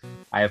Switch.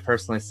 I have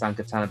personally sunk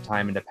a ton of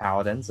time into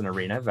Paladins and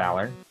Arena of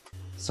Valor.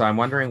 So I'm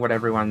wondering what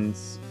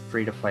everyone's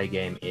free-to-play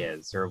game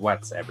is, or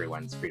what's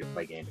everyone's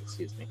free-to-play game,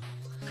 excuse me.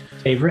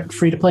 Favorite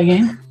free-to-play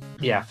game?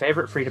 Yeah,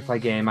 favorite free-to-play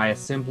game. I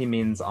assume he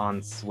means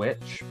on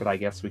Switch, but I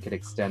guess we could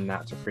extend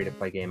that to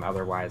free-to-play game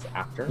otherwise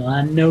after. Well,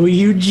 I know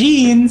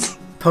Eugene's.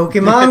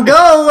 Pokemon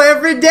Go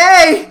every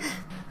day!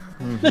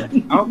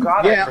 Mm-hmm. Oh,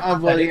 God. Yeah, I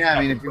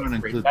mean, if you want to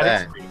include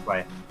that.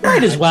 Free-to-play.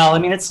 Might as well. I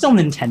mean, it's still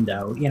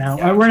Nintendo,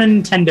 Yeah. We're in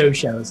a Nintendo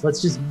show, so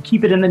let's just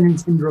keep it in the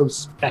Nintendo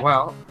spec.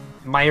 Well,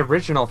 my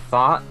original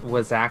thought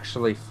was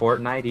actually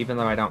Fortnite, even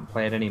though I don't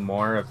play it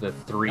anymore. Of the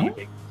 3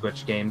 big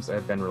Switch games that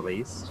have been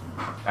released,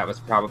 that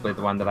was probably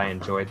the one that I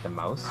enjoyed the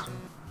most.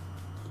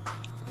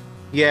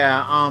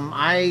 Yeah,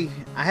 I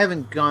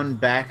haven't gone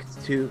back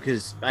to,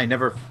 because I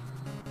never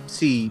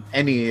see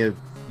any of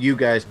you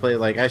guys play.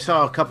 Like, I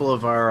saw a couple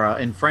of our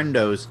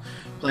Infrendos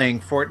playing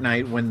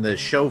Fortnite when the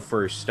show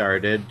first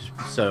started,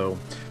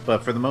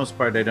 but for the most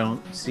part, I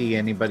don't see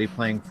anybody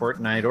playing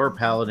Fortnite or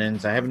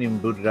Paladins. I haven't even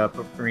booted up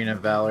Arena of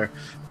Valor,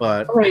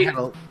 but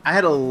I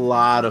had a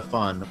lot of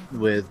fun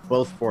with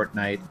both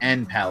Fortnite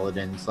and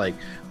Paladins. Like,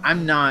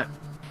 I'm not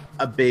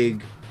a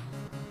big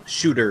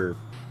shooter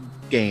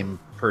game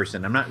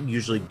person. I'm not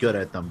usually good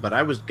at them, but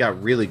got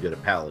really good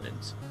at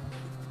Paladins.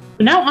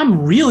 But now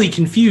I'm really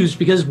confused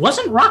because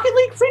wasn't Rocket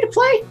League free to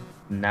play?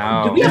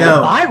 No. Did we have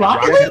to buy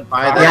Rocket League?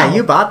 Yeah,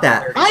 you bought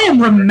that. I am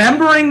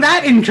remembering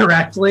that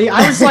incorrectly.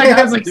 I was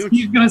like,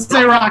 he's gonna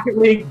say Rocket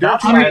League.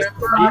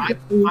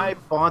 I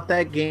bought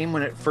that game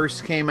when it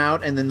first came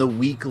out, and then the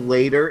week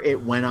later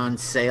it went on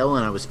sale,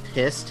 and I was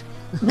pissed.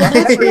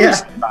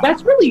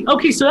 That's really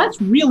okay. So that's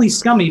really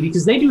scummy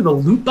because they do the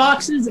loot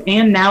boxes,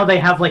 and now they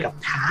have like a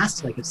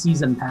pass, like a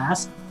season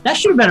pass. That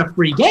should have been a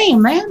free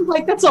game, man.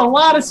 Like, that's a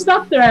lot of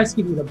stuff they're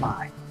asking you to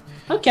buy.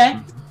 Okay.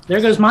 There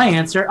goes my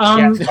answer.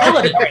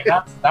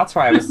 That's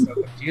why I was so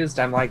confused.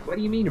 I'm like, what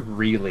do you mean,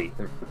 really?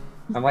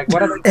 I'm like,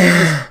 what are they?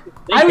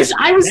 I was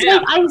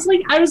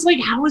like,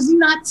 how is he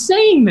not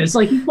saying this?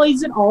 Like, he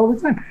plays it all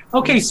the time.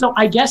 Okay, so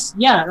I guess,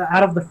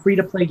 out of the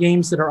free-to-play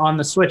games that are on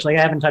the Switch, like,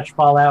 I haven't touched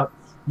Fallout.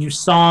 You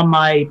saw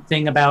my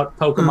thing about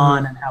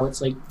Pokemon and how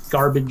it's like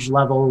garbage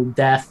level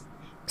death.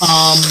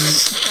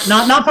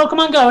 Not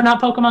Pokemon Go,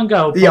 not Pokemon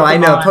Go. Yo, I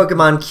know,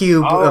 Pokemon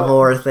Cube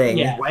of thing.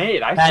 Yeah,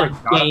 wait, I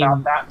forgot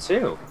about that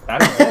too.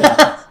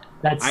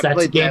 That's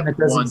a game that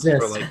doesn't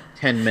exist. For like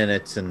 10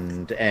 minutes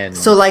and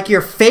so, like,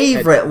 your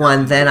favorite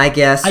one, then, I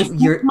guess. I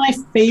think my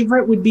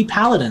favorite would be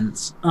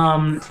Paladins.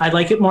 I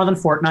like it more than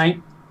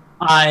Fortnite.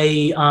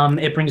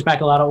 It brings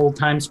back a lot of old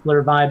time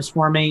splitter vibes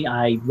for me.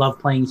 I love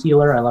playing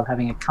healer. I love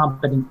having a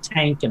competent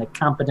tank and a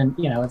competent,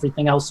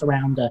 everything else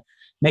around to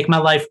make my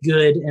life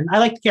good. And I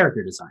like the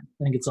character design.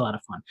 I think it's a lot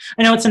of fun.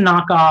 I know it's a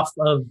knockoff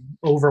of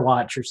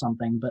Overwatch or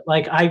something, but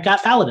like, I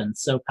got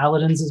Paladins, so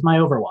Paladins is my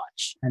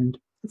Overwatch, and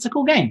it's a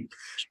cool game.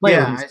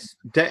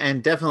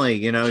 And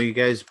definitely, you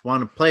guys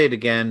want to play it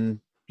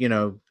again,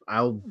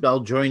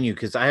 I'll join you,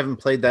 because I haven't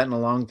played that in a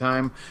long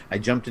time. I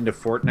jumped into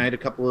Fortnite a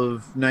couple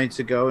of nights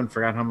ago and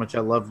forgot how much I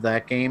loved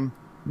that game.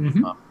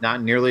 Mm-hmm.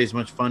 Not nearly as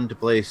much fun to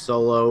play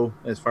solo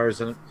as far as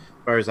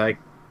I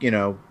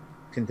can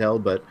tell,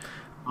 but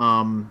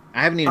I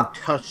haven't even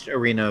touched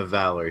Arena of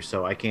Valor,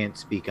 so I can't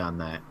speak on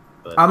that.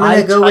 But I'm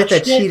gonna go with a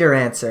cheater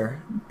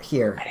answer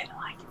here. I didn't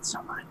like it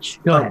so much.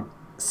 Go ahead.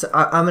 So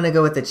I'm going to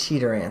go with the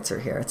cheater answer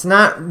here. It's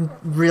not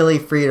really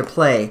free to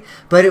play,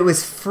 but it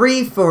was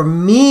free for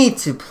me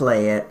to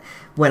play it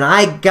when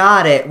I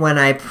got it, when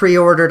I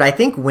pre-ordered, I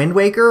think, Wind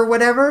Waker or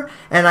whatever,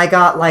 and I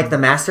got, like, the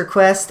Master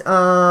Quest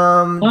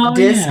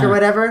disc or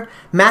whatever.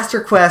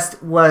 Master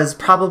Quest was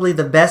probably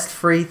the best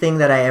free thing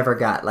that I ever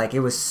got. Like, it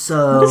was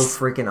so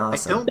freaking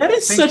awesome. That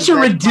is such a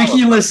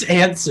ridiculous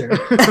answer.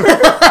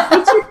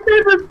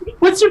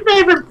 What's your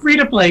favorite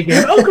free-to-play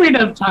game?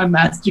 Ocarina of Time,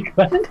 Master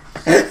Quest.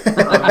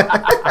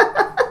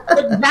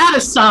 That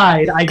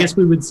aside, I guess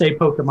we would say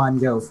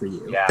Pokemon Go for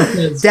you. Yeah,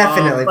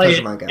 definitely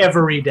Pokemon Go.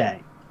 Every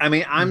day. I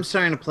mean, I'm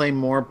starting to play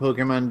more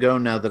Pokemon Go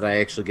now that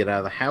I actually get out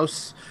of the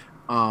house.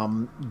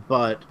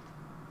 But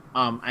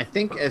I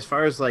think as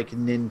far as like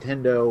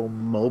Nintendo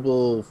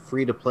mobile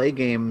free-to-play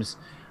games,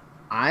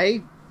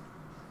 I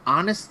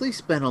honestly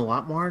spent a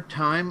lot more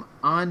time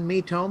on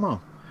Miitomo.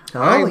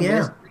 Oh,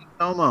 yeah.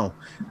 Miitomo.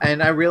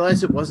 And I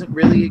realized it wasn't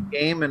really a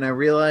game, and I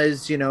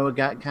realized, it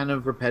got kind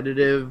of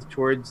repetitive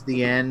towards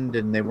the end,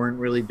 and they weren't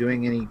really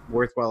doing any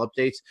worthwhile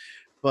updates.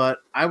 but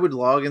I would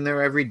log in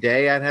there every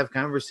day. I'd have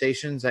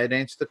conversations. I'd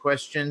answer the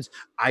questions.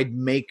 I'd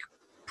make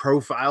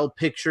profile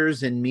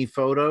pictures in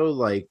MePhoto,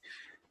 like,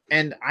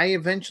 and I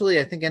eventually,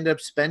 I think, ended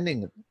up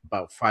spending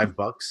about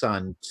 $5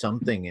 on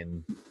something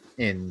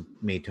in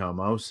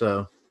Miitomo.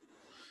 So,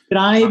 could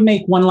I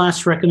make one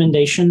last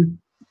recommendation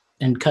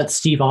and cut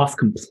Steve off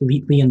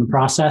completely in the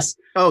process?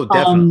 Oh,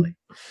 definitely.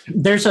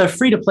 There's a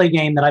free-to-play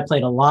game that I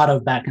played a lot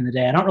of back in the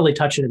day. I don't really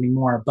touch it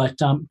anymore, but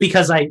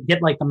because I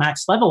get like the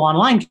max level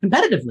online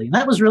competitively, and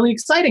that was really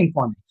exciting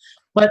for me.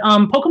 But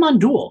Pokemon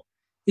Duel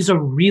is a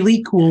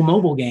really cool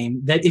mobile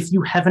game that if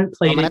you haven't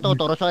played it,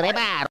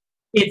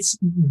 it's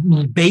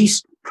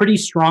based pretty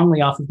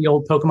strongly off of the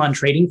old Pokemon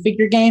trading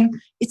figure game.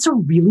 It's a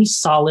really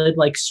solid,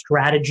 like,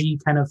 strategy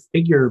kind of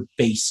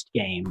figure-based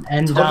game.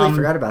 And totally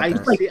forgot about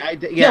that. I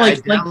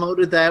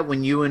downloaded that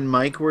when you and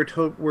Mike were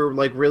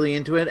like really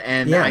into it,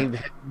 and I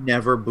have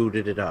never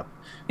booted it up.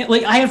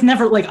 Like, I have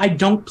never, like, I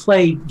don't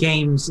play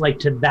games like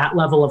to that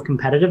level of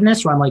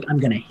competitiveness where I'm like, I'm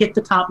gonna hit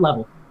the top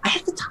level. I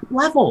hit the top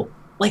level.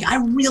 Like, I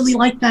really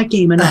like that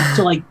game enough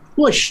to like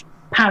push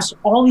past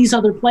all these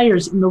other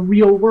players in the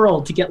real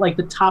world to get like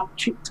the top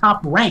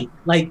rank.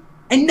 Like,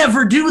 I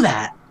never do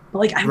that. But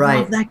like, I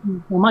love that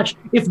game so much.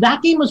 If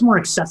that game was more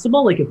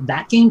accessible, like if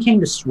that game came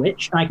to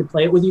Switch and I could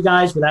play it with you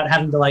guys without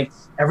having to like,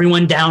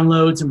 everyone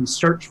downloads and we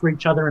search for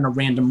each other in a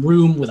random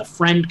room with a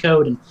friend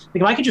code, and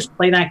like if I could just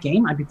play that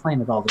game, I'd be playing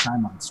it all the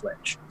time on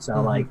Switch.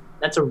 So like,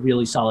 that's a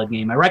really solid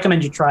game. I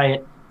recommend you try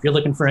it if you're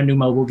looking for a new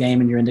mobile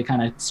game and you're into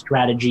kind of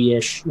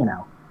strategy-ish, you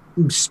know,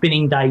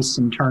 spinning dice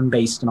and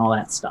turn-based and all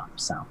that stuff.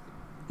 So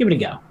give it a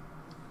go.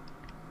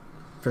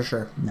 For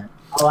sure. That's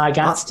all I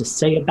got to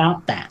say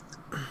about that.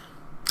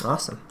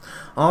 Awesome.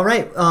 All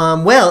right.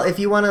 Well, if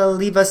you want to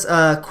leave us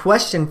a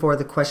question for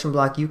the question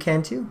block, you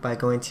can too by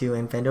going to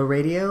Infendo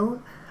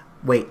Radio.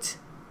 Wait.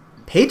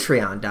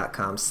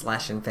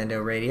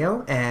 Patreon.com/Infendo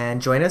Radio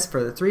and join us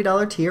for the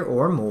 $3 tier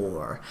or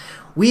more.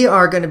 We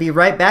are going to be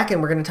right back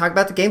and we're going to talk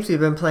about the games we've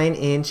been playing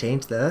in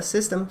Change the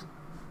System.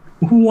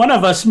 One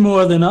of us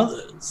more than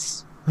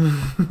others. Okay,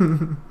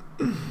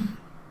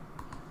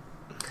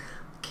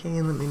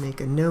 let me make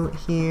a note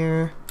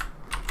here.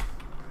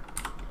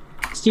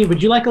 Steve,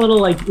 would you like a little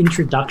like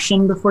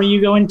introduction before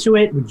you go into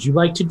it? Would you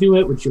like to do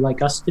it? Would you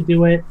like us to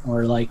do it?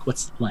 Or like,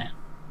 what's the plan?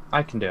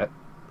 I can do it.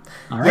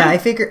 All right. Yeah, I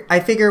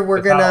figure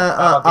we're gonna.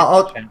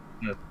 I'll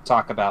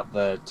talk about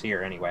the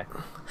tier anyway.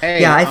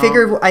 Hey, yeah, I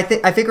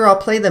figure I'll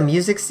play the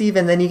music, Steve,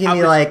 and then you can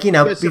be like, you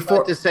know,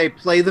 before to say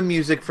play the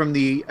music from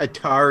the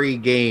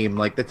Atari game,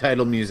 like the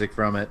title music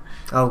from it.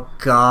 Oh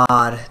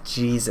God,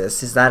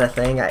 Jesus, is that a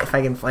thing? If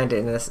I can find it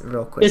in this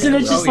real quick. Isn't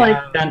it just like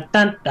dun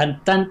dun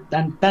dun dun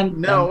dun dun?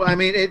 No, I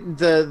mean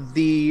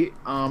the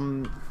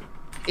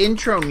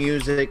intro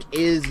music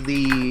is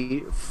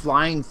the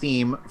flying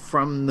theme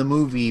from the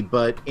movie,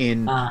 but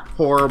in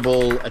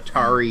horrible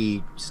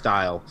Atari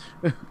style.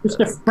 Just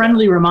a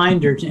friendly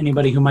reminder to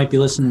anybody who might be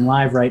listening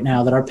live right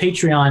now that our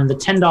Patreon, the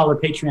 $10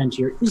 Patreon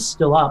tier, is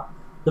still up.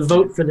 The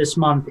vote for this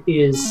month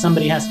is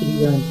somebody has to do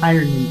their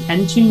entire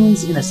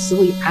Nintentunes in a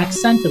silly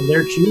accent of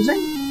their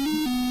choosing.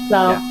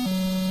 So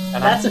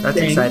that's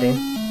thing. Exciting.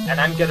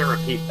 And I'm going to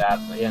repeat that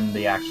in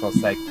the actual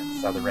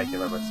segment so the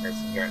regular listeners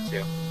can hear it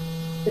too.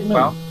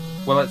 Well,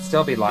 will it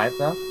still be live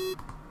though?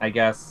 I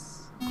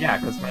guess. Yeah,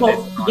 because my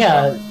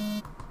yeah.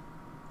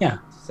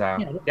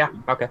 So yeah,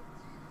 okay.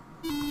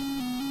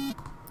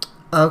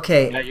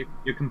 Okay. Yeah,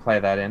 you can play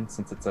that in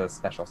since it's a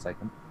special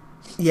segment.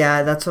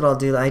 Yeah, that's what I'll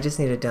do. I just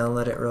need to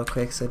download it real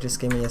quick, so just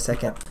give me a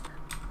second.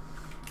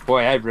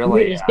 Boy, I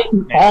really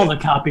getting all the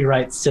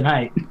copyrights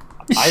tonight.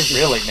 I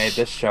really made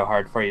this show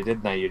hard for you,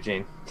 didn't I,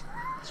 Eugene?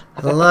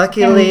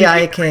 Luckily,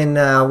 I can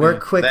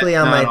work quickly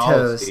on my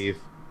toes.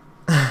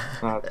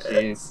 Oh,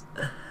 jeez.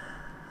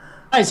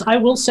 Guys, I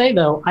will say,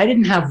 though, I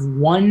didn't have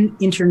one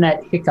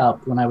internet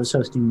hiccup when I was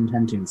hosting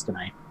Nintendo's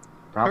tonight.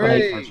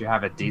 Probably because you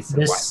have a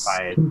decent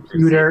Wi-Fi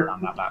computer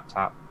on that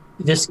laptop.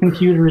 This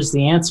computer is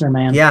the answer,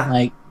 man. Yeah.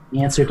 Like,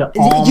 the answer to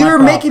all You're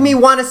making me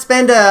want to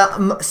spend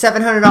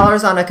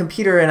 $700 on a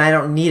computer, and I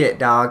don't need it,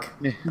 dog.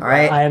 All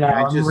right? I know.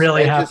 I'm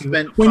really happy. I just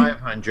spent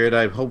 $500.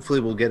 I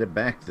hopefully will get it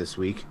back this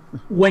week.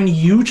 When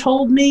you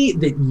told me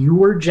that you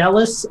were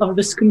jealous of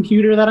this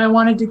computer that I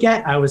wanted to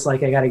get, I was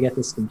like, I got to get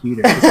this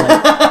computer. It's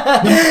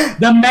like,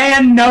 the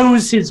man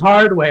knows his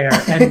hardware,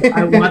 and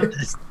I want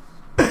this.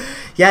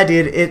 Yeah,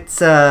 dude,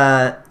 it's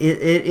it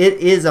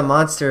is a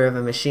monster of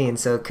a machine.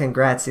 So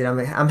congrats, dude.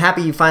 I'm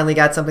happy you finally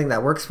got something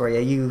that works for you.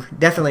 You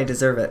definitely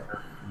deserve it.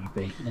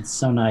 It's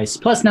so nice.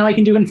 Plus, now I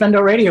can do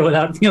Infendo Radio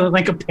without feeling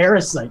like a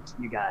parasite to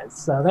you guys.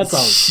 So that's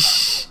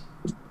always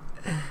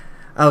fun.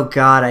 Oh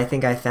God, I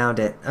think I found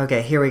it.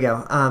 Okay, here we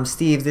go.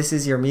 Steve, this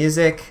is your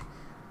music.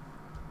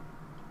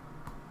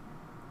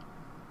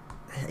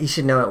 You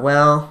should know it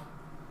well.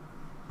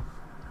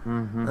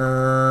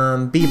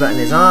 B button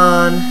is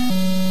on.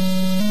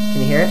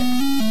 Can you hear it?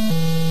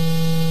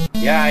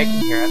 Yeah, I can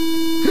hear it.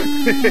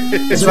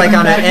 It's like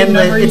on an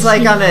endless. It's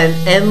like on an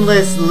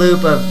endless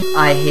loop of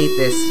 "I hate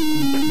this."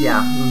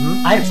 Yeah.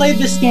 I played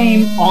this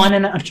game on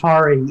an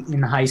Atari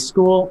in high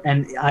school,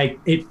 and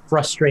it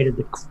frustrated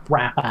the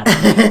crap out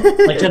of me.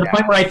 Like to the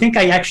point where I think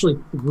I actually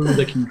threw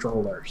the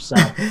controller. So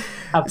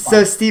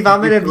Steve,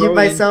 I'm going to mute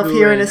myself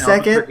here in a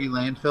second.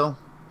 Landfill?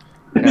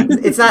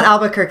 It's not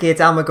Albuquerque,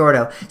 it's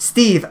Alamogordo.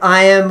 Steve,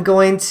 I am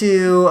going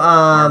to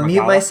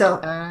mute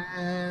myself.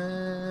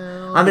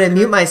 I'm going to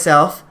mute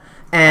myself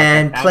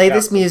and play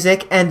this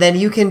music, and then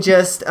you can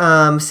just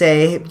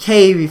say,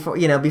 "Hey,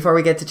 before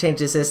we get to change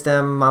the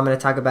system, I'm going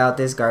to talk about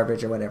this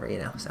garbage or whatever,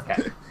 So, all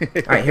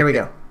right, here we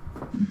go.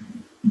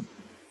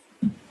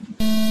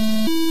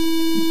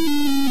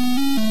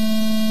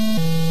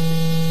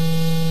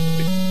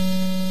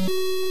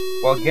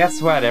 Well,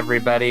 guess what,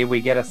 everybody? We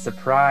get a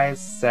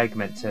surprise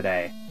segment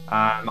today.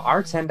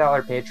 Our $10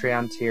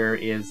 Patreon tier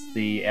is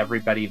the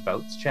Everybody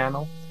Votes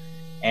channel,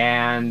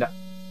 and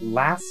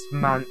last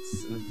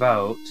month's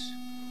vote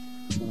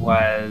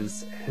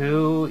was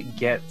who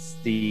gets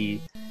the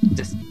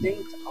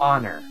distinct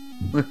honor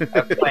of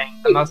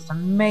playing the most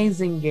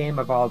amazing game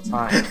of all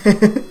time,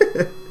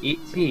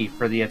 E.T.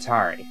 for the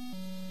Atari.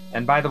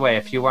 And by the way,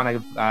 if you want to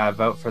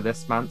vote for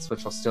this month's,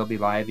 which will still be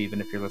live even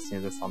if you're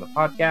listening to this on the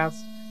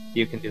podcast,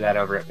 you can do that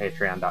over at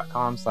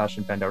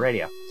patreon.com/Infendo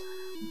Radio.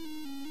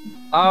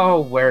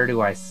 Oh, where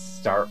do I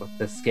start with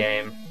this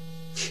game?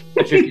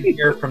 As you can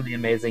hear from the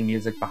amazing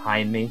music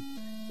behind me,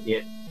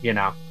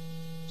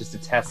 just a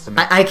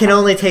testament. I can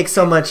only take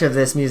so much of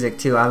this music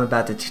too. I'm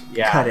about to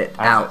cut it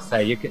out.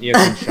 Say you can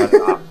shut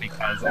it off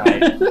because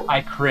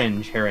I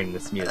cringe hearing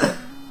this music.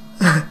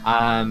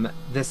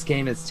 This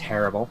game is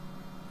terrible.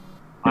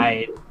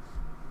 I'm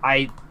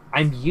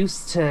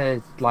used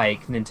to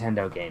like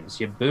Nintendo games.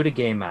 You boot a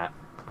game up,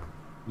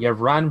 you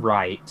run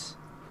right,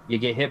 you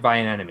get hit by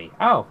an enemy.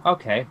 Oh,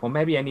 okay. Well,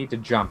 maybe I need to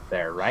jump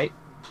there, right?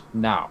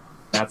 No,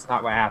 that's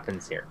not what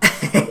happens here.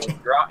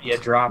 You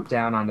drop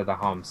down onto the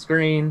home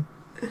screen.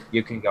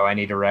 You can go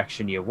any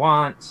direction you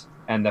want,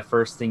 and the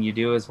first thing you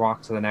do is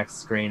walk to the next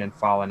screen and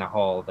fall in a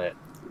hole that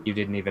you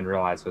didn't even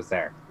realize was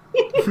there.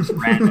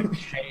 Random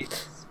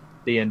shapes.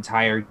 The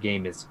entire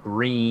game is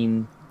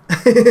green.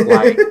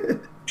 Like,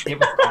 it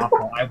was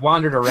awful. I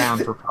wandered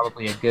around for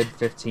probably a good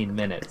 15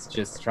 minutes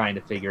just trying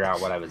to figure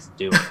out what I was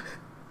doing.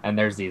 And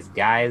there's these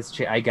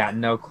guys. I got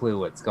no clue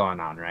what's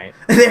going on, right?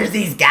 There's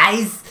these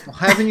guys. Well,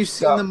 haven't you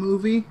seen the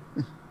movie?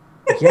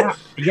 Yeah.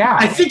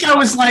 I think I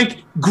was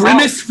like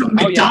Grimace from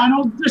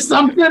McDonald's or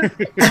something.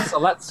 So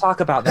let's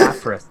talk about that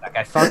for a sec.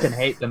 I fucking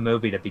hate the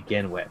movie to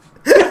begin with.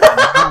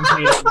 I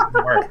hate it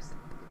even worse.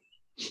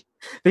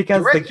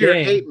 Because direct your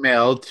hate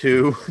mail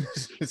to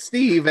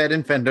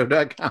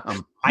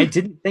steve@infendo.com. I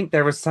didn't think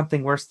there was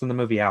something worse than the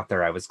movie out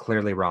there. I was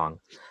clearly wrong.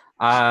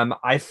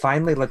 I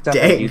finally looked up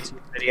a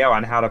YouTube video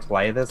on how to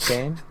play this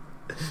game.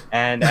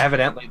 And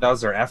evidently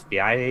those are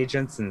FBI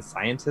agents and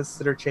scientists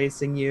that are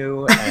chasing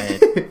you.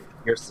 And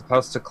you're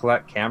supposed to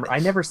collect camera. I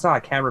never saw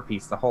a camera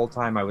piece the whole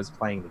time I was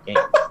playing the game.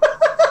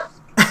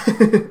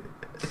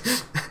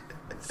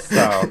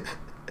 So,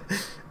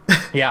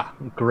 yeah,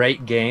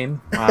 great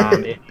game.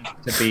 It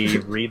needs to be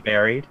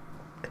reburied.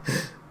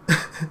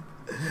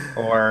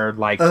 Or,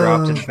 like,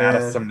 dropped in a vat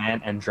of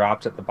cement and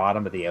dropped at the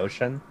bottom of the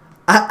ocean.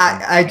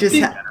 I just...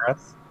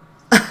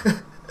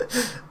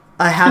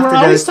 I have We're to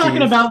know, always Steve.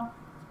 talking about...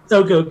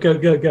 Oh, go.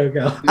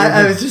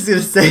 I was just going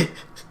to say,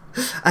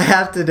 I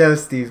have to know,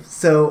 Steve.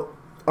 So,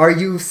 are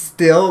you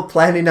still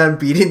planning on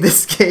beating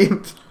this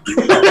game?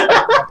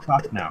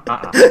 No.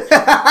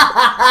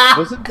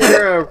 Wasn't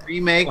there a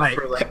remake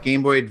for like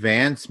Game Boy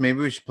Advance? Maybe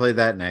we should play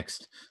that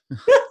next.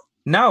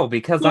 No,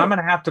 because I'm going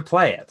to have to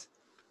play it.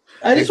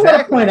 I just want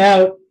to point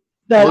out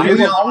that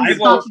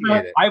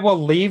I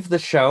will leave the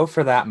show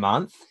for that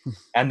month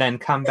and then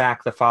come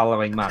back the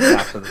following month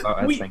after the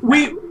vote.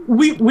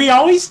 We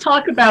always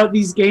talk about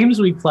these games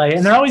we play,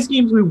 and they're always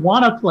games we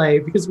want to play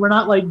because we're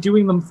not like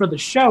doing them for the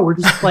show. We're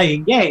just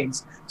playing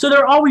games. So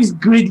they're always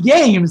good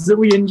games that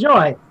we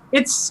enjoy.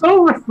 It's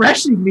so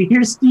refreshing to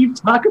hear Steve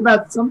talk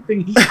about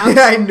something he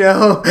I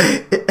know.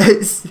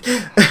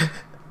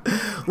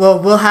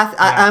 Well, we'll have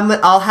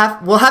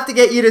we'll have to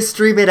get you to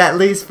stream it at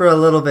least for a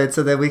little bit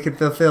so that we can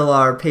fulfill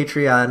our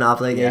Patreon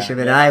obligation,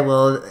 and I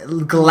will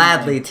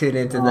gladly tune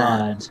into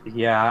that.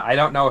 Yeah, I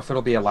don't know if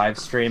it'll be a live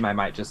stream. I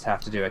might just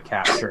have to do a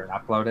capture and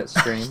upload it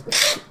stream.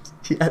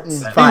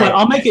 Yes, fine. Anyway,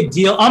 I'll make a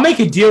deal. I'll make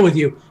a deal with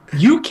you.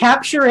 You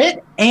capture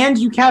it, and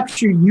you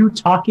capture you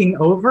talking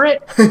over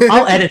it.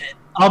 I'll edit it.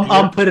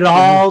 I'll put it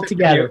all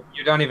together.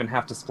 You don't even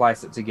have to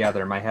splice it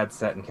together. My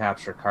headset and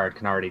capture card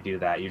can already do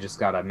that. You just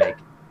gotta make.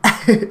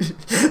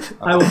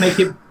 I will make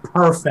it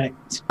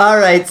perfect. All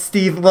right,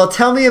 Steve. Well,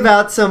 tell me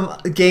about some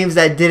games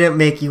that didn't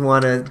make you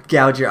want to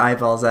gouge your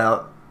eyeballs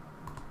out.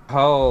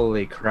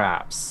 Holy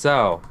crap!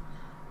 So,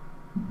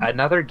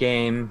 another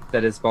game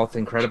that is both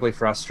incredibly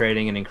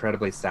frustrating and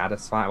incredibly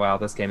satisfying. Well,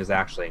 this game is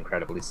actually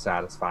incredibly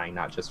satisfying,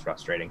 not just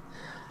frustrating.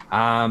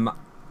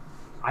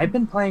 I've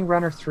been playing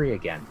Runner 3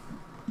 again.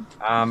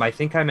 I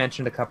think I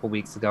mentioned a couple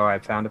weeks ago I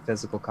found a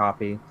physical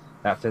copy.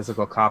 That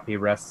physical copy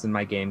rests in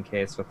my game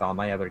case with all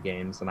my other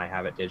games, and I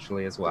have it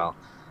digitally as well.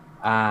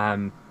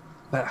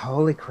 But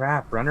holy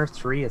crap, Runner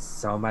 3 is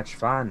so much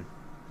fun.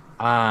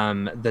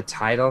 The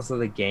titles of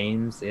the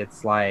games,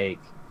 it's like,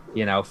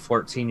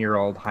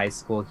 14-year-old high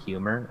school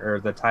humor, or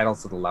the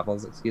titles of the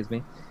levels, excuse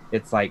me.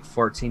 It's like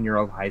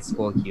 14-year-old high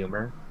school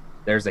humor.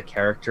 There's a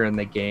character in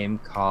the game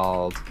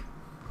called,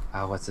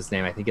 what's his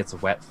name? I think it's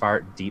Wet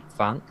Fart Deep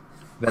Funk.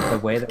 But the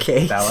way that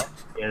they spell it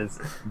is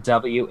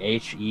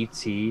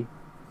WHETFARDT,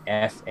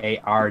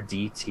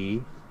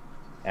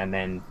 and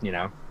then,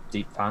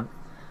 Deep Funk.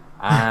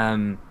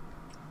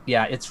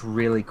 Yeah, it's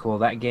really cool.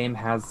 That game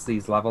has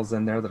these levels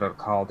in there that are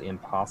called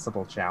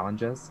impossible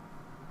challenges.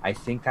 I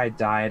think I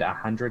died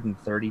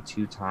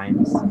 132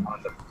 times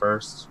on the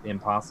first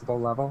impossible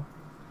level,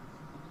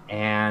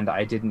 and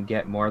I didn't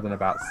get more than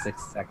about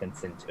 6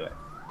 seconds into it.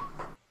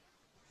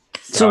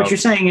 So what you're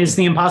saying is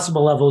the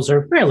impossible levels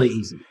are fairly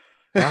easy.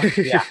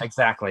 Yeah,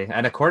 exactly.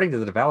 And according to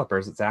the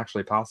developers, it's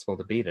actually possible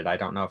to beat it. I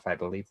don't know if I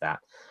believe that.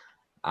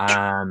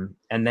 And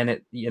then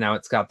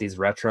it's got these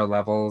retro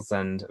levels,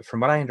 and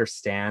from what I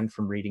understand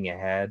from reading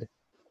ahead,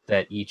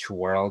 that each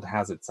world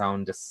has its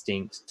own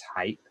distinct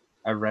type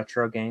of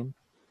retro game.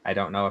 I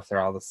don't know if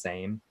they're all the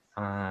same.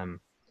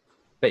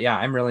 But yeah,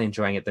 I'm really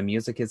enjoying it. The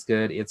music is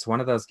good. It's one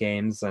of those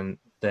games and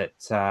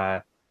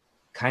that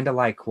kind of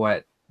like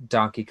what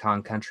Donkey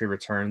Kong Country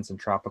Returns and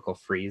Tropical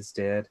Freeze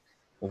did,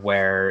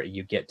 where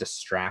you get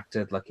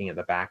distracted looking at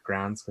the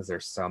backgrounds because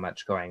there's so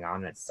much going on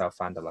and it's so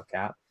fun to look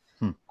at.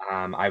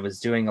 I was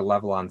doing a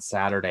level on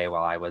Saturday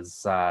while I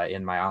was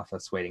in my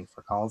office waiting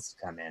for calls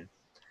to come in.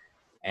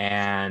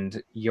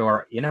 And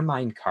you're in a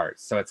minecart.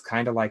 So it's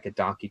kind of like a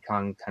Donkey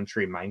Kong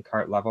Country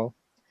minecart level,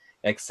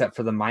 except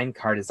for the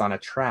minecart is on a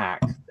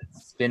track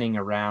that's spinning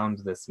around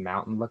this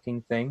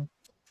mountain-looking thing.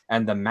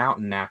 And the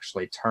mountain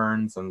actually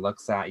turns and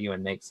looks at you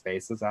and makes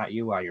faces at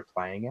you while you're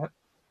playing it.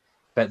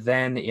 But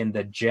then in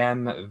the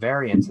gem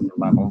variant of the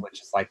level,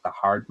 which is like the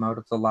hard mode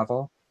of the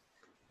level,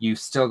 you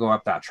still go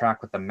up that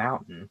track with the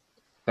mountain.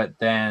 But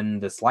then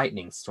this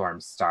lightning storm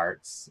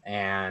starts,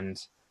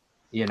 and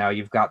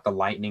you've got the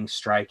lightning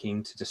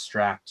striking to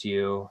distract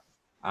you.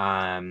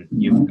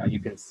 You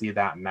can see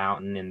that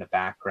mountain in the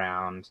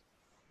background.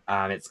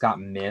 It's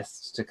got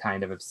mist to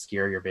kind of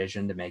obscure your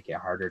vision to make it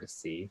harder to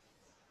see.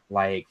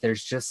 Like,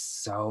 there's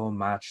just so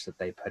much that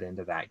they put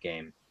into that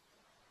game.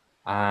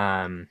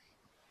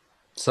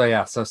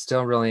 So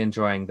still really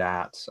enjoying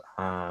that.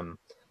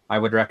 I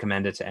would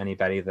recommend it to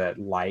anybody that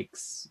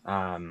likes.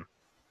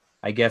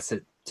 I guess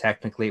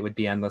technically it would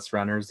be endless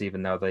runners,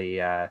 even though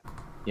these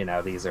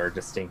are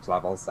distinct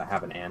levels that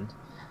have an end.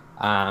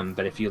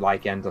 But if you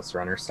like endless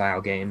runner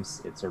style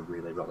games, it's a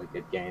really, really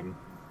good game.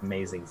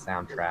 Amazing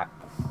soundtrack.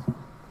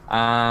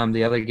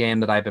 The other game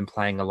that I've been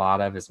playing a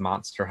lot of is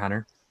Monster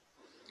Hunter.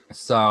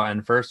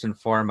 And first and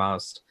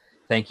foremost,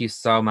 thank you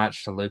so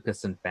much to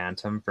Lucas and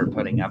Phantom for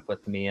putting up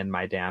with me and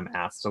my damn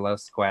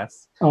Astalos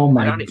quests. Oh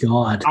my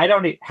god!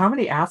 How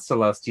many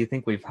Astalos do you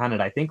think we've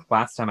hunted? I think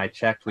last time I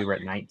checked, we were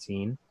at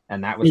 19.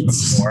 And that was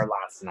before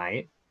last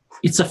night.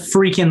 It's a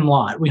freaking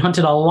lot. We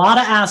hunted a lot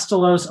of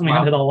Astalos and we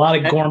hunted a lot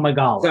of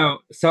Gormagala.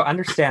 So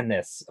understand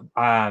this.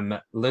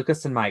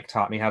 Lucas and Mike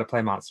taught me how to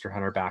play Monster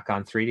Hunter back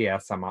on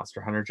 3DS on Monster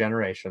Hunter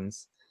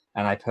Generations.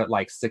 And I put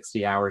like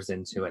 60 hours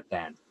into it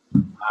then.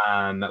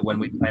 When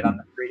we played on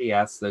the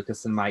 3DS,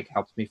 Lucas and Mike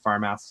helped me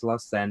farm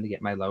Astalos then to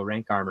get my low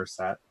rank armor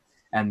set.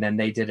 And then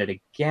they did it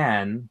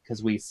again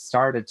because we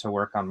started to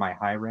work on my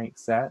high rank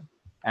set.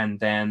 And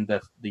then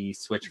the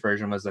Switch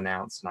version was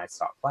announced and I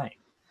stopped playing.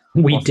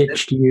 We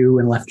ditched you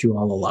and left you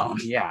all alone.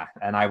 Yeah,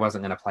 and I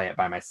wasn't going to play it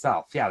by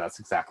myself. Yeah, that's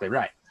exactly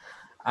right.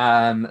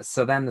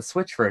 So then the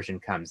Switch version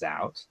comes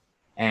out.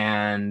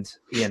 And,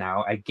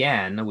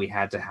 again, we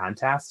had to hunt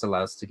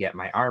Astalos to get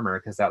my armor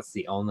because that's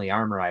the only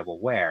armor I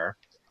will wear.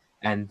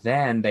 And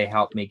then they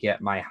helped me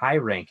get my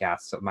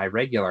my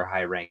regular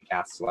high rank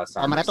Astalos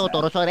armor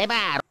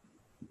set.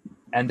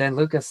 And then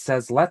Lucas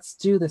says, let's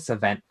do this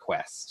event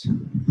quest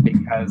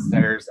because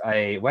there's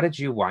what did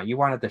you want? You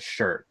wanted the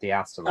shirt, the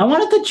Astalos. I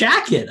wanted the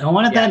jacket. I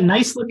wanted that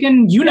nice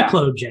looking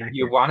Uniqlo jacket.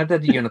 You wanted the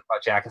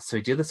Uniqlo jacket. So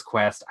we do this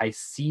quest. I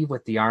see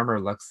what the armor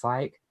looks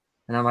like.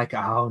 And I'm like,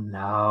 oh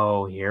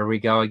no, here we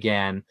go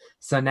again.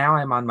 So now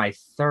I'm on my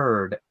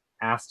third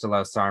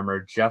Astalos armor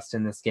just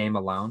in this game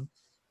alone.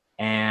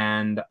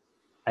 And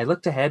I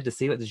looked ahead to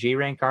see what the G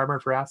rank armor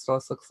for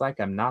Astalos looks like.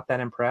 I'm not that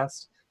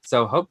impressed.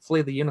 So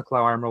hopefully the Uniqlo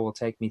armor will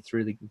take me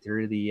through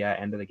the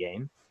end of the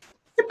game.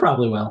 It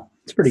probably will.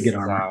 It's pretty good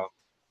armor.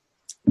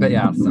 But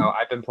yeah, so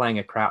I've been playing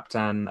a crap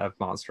ton of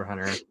Monster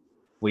Hunter.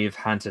 We've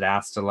hunted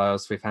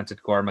Astalos. We've hunted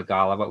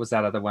Gormagala. What was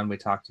that other one we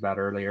talked about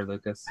earlier,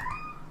 Lucas?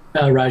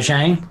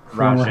 Rajang.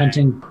 We're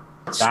hunting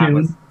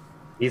soon.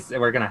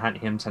 We're going to hunt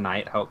him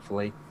tonight,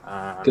 hopefully.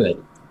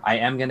 Good. I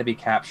am going to be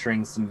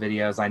capturing some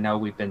videos. I know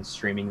we've been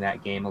streaming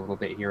that game a little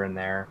bit here and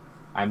there.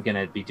 I'm going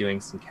to be doing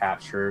some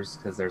captures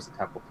because there's a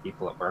couple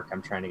people at work I'm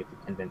trying to get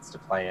them convinced to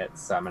play it.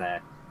 So I'm going to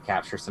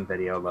capture some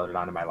video, load it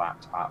onto my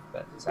laptop.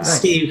 But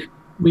Steve,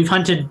 we've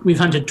hunted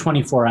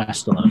 24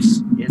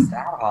 Astalos. Is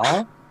that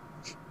all?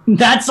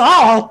 That's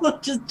all.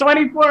 Just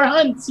 24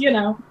 hunts,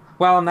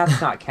 Well, and that's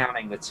not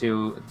counting the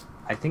two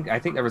I think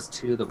there was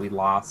 2 that we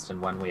lost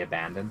and 1 we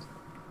abandoned.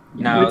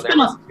 No, there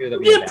was 2 that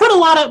we put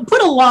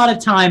a lot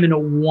of time into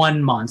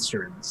one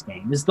monster in this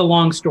game. Is the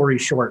long story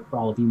short for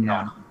all of you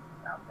non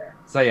out there.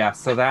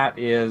 So that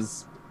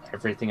is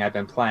everything I've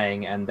been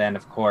playing, and then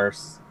of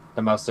course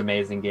the most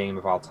amazing game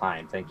of all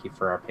time. Thank you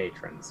for our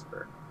patrons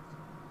for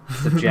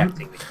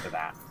subjecting me to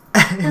that.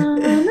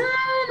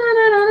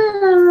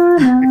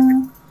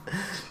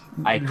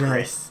 I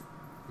nice.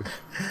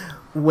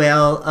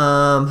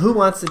 Well, who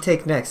wants to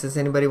take next? Does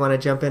anybody want to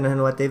jump in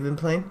on what they've been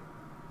playing?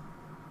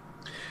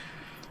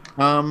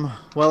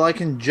 Well, I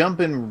can jump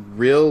in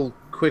real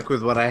quick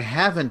with what I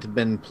haven't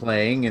been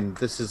playing, and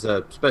this is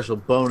a special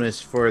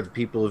bonus for the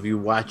people of you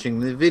watching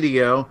the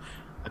video.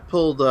 I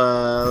pulled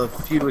a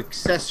few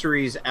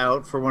accessories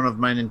out for one of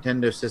my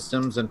Nintendo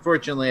systems.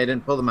 Unfortunately, I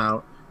didn't pull them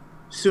out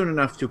soon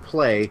enough to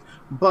play,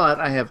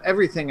 but I have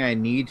everything I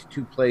need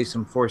to play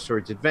some Four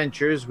Swords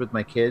Adventures with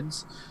my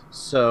kids.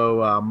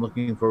 So I'm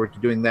looking forward to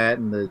doing that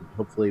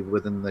hopefully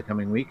within the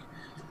coming week.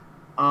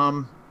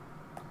 I'm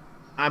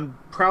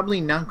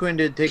probably not going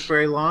to take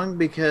very long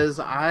because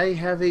I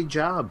have a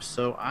job,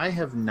 so I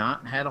have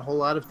not had a whole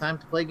lot of time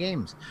to play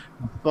games.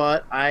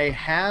 But I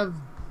have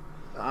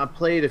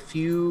played a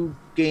few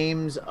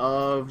games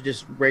of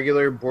just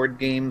regular board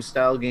game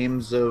style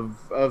games of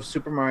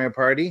Super Mario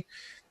Party.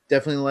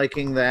 Definitely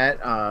liking that.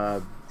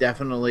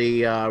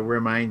 Definitely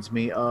reminds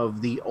me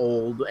of the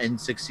old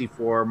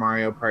N64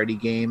 Mario Party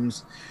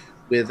games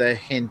with a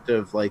hint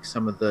of like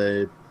some of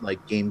the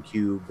like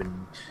GameCube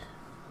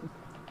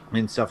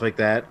and stuff like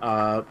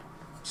that.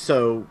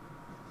 So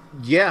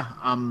yeah,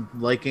 I'm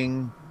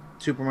liking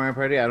Super Mario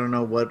Party. I don't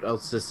know what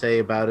else to say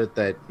about it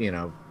that,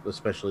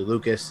 especially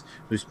Lucas,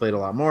 who's played a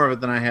lot more of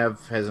it than I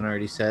have, hasn't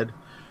already said.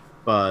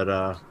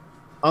 But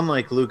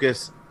unlike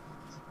Lucas,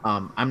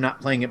 I'm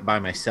not playing it by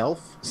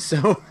myself,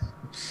 so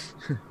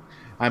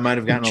I might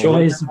have gotten a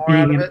little bit more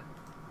out of it.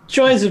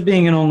 Joys of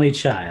being an only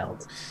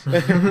child.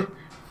 Let's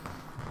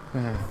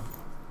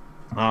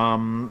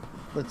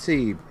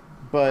see.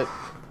 But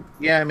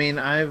yeah, I mean,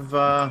 I'm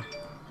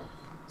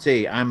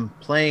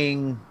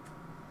playing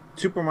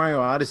Super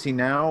Mario Odyssey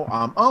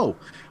now.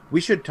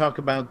 We should talk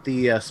about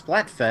the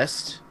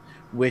Splatfest,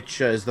 which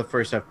is the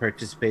first I've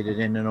participated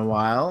in a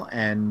while,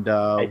 and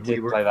I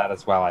did play that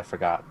as well. I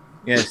forgot.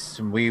 Yes,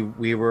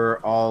 we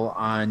were all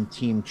on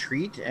Team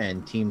Treat,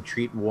 and Team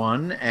Treat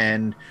won,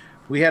 and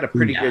we had a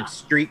pretty good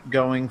streak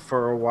going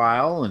for a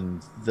while,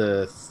 and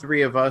the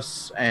 3 of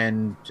us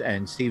and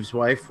Steve's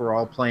wife were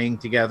all playing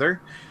together.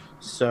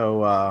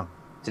 So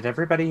did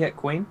everybody hit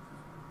Queen?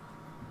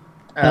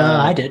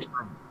 I did.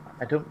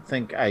 I don't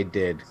think I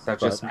did. So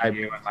just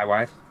you and my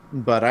wife?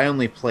 But I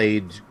only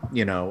played,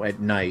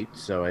 at night,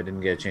 so I didn't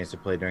get a chance to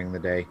play during the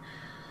day.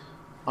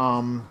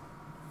 I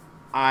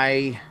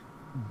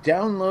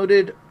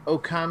downloaded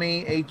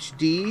Okami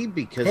HD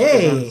because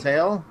it was on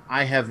sale.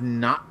 I have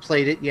not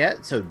played it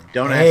yet, so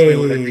don't ask me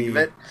what I think of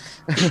it.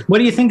 What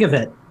do you think of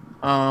it?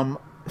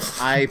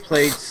 I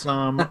played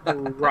some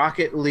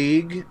Rocket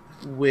League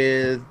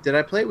with... Did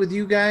I play it with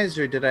you guys,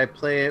 or did I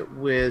play it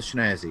with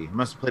Schnazzy? I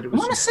must have played it with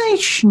I want to say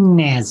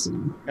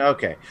Schnazzy.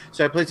 Okay,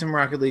 so I played some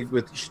Rocket League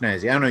with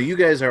Schnazzy. I don't know, you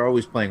guys are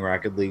always playing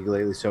Rocket League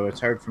lately, so it's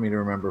hard for me to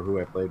remember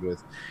who I played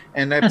with.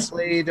 And I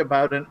played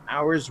about an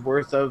hour's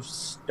worth of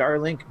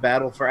Starlink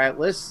Battle for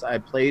Atlas. I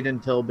played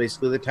until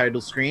basically the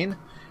title screen.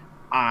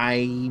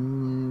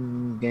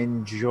 I'm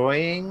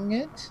enjoying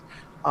it.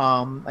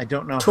 I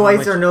don't know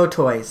toys or no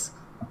toys.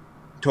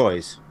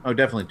 Toys. Oh,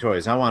 definitely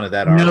toys. I wanted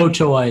that. No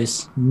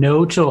toys.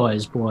 No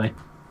toys, boy.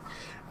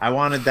 I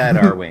wanted that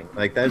R-Wing.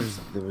 Like that was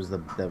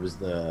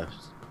the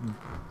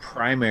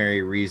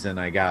primary reason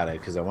I got it,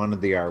 because I wanted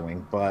the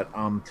R-Wing. But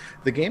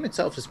the game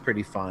itself is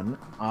pretty fun.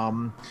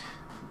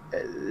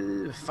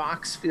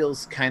 Fox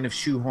feels kind of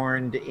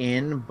shoehorned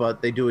in,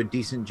 but they do a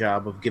decent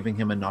job of giving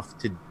him enough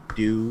to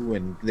do,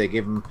 and they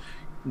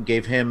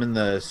gave him and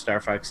the Star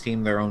Fox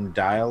team their own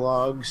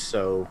dialogue,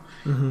 so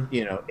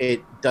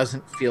it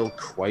doesn't feel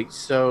quite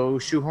so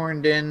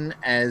shoehorned in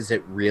as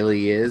it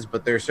really is.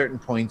 But there are certain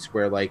points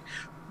where like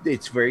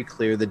it's very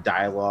clear the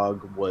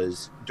dialogue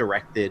was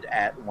directed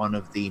at one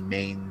of the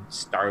main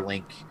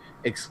Starlink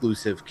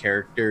exclusive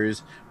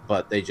characters,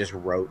 but they just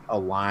wrote a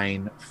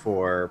line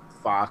for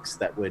Fox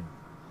that would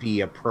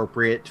be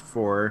appropriate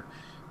for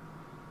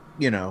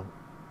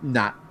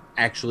not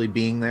actually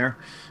being there.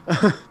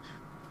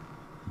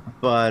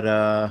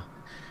 But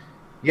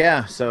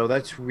yeah, so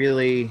that's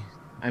really,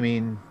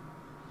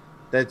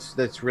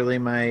 that's really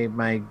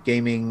my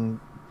gaming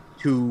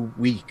 2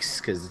 weeks,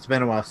 because it's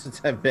been a while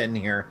since I've been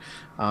here.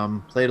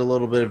 Played a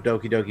little bit of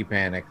Doki Doki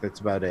Panic. That's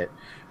about it.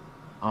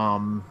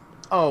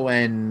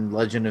 And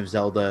Legend of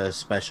Zelda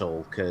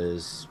Special,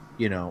 because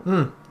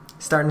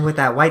starting with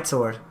that white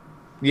sword.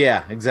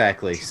 Yeah,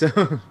 exactly.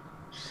 So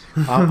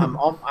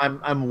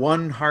I'm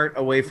 1 heart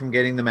away from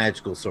getting the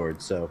magical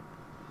sword. So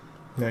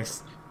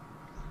nice.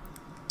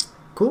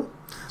 Cool.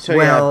 So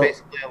yeah,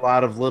 basically a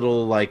lot of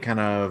little like kind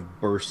of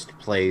burst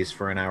plays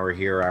for an hour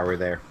here, hour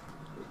there.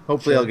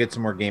 Hopefully I'll get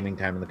some more gaming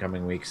time in the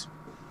coming weeks.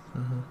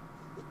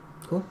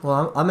 Cool.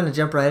 Well, I'm going to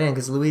jump right in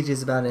because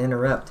Luigi's about to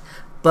interrupt.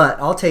 But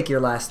I'll take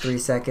your last 3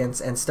 seconds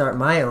and start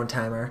my own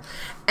timer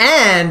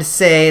and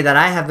say that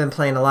I have been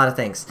playing a lot of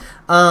things.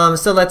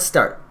 So let's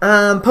start.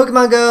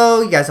 Pokemon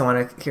Go, you guys don't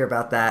want to hear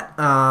about that.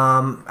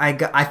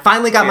 I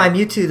finally got my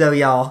Mewtwo though,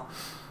 y'all.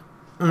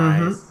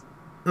 Nice.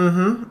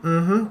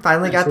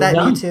 Finally got that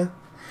Mewtwo.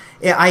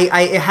 Yeah,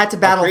 I had to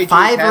battle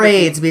 5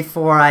 raids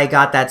before I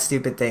got that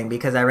stupid thing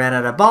because I ran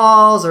out of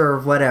balls or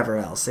whatever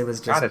else. It was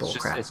just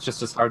bullcrap. It's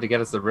just as hard to get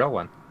as the real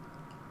one.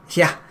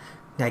 Yeah,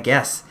 I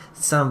guess.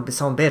 Some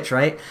bitch,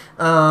 right?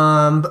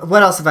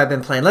 What else have I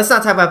been playing? Let's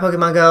not talk about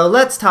Pokemon Go.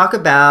 Let's talk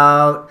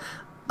about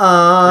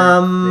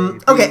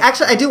okay,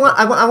 actually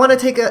I want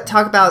to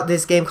talk about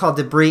this game called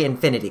Debris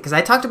Infinity because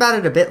I talked about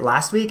it a bit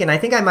last week and I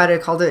think I might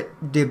have called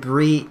it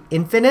Debris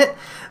Infinite,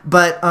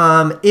 but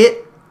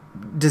it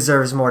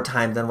deserves more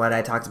time than what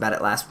I talked about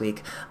it last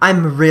week.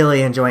 I'm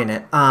really enjoying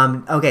it.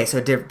 Okay,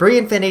 so Debris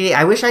Infinity,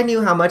 I wish I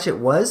knew how much it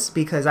was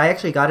because I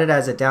actually got it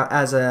as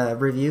a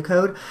review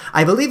code.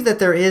 I believe that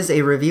there is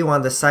a review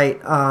on the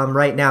site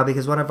right now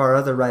because one of our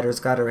other writers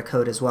got a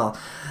code as well.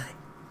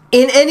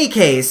 In any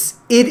case,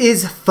 it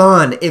is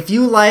fun. If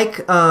you like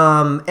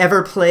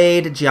ever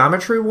played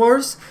Geometry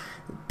Wars,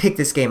 pick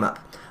this game up.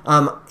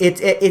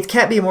 It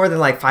can't be more than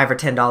like $5 or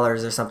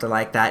 $10 or something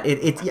like that.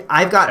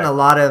 I've gotten a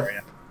lot of...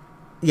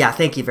 Yeah,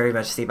 thank you very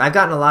much, Steve. I've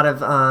gotten a lot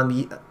of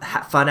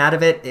fun out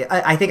of it.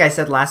 I think I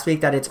said last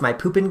week that it's my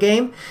pooping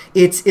game.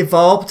 It's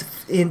evolved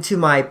into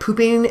my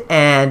pooping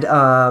and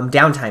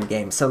downtime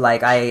game. So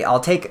like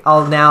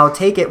I'll now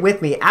take it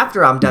with me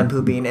after I'm done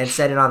pooping and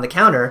set it on the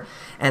counter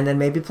and then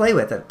maybe play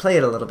it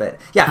a little bit.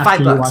 Yeah,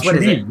 after $5. What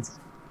is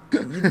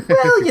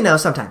it? Well,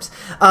 sometimes.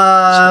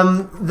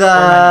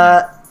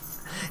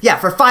 Yeah,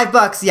 for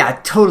 $5, yeah,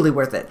 totally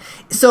worth it.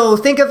 So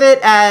think of it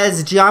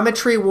as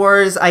Geometry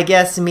Wars, I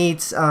guess,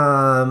 meets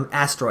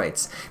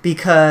asteroids,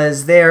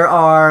 because there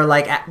are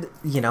like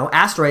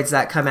asteroids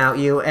that come at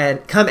you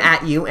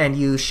and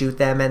you shoot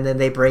them, and then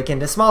they break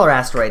into smaller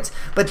asteroids.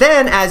 But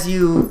then as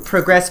you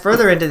progress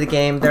further into the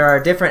game, there are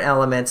different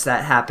elements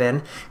that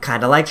happen,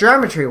 kind of like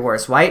Geometry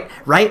Wars,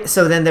 right?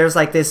 So then there's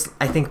like this,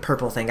 I think,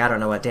 purple thing. I don't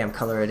know what damn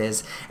color it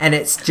is, and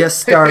it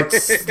just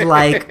starts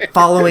like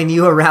following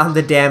you around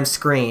the damn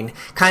screen.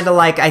 Kind of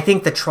like, I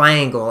think, the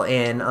triangle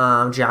in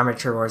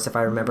Geometry Wars, if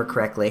I remember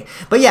correctly.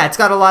 But yeah, it's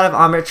got a lot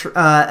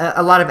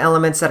of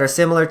elements that are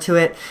similar to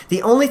it.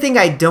 The only thing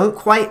I don't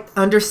quite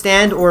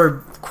understand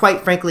or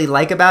quite frankly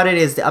like about it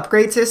is the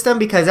upgrade system,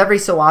 because every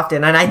so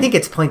often, and I think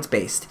it's points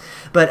based,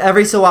 but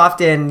every so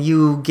often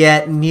you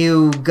get a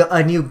new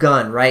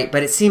gun, right?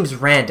 But it seems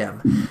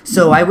random.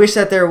 So I wish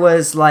that there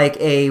was like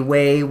a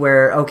way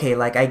where, okay,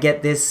 like I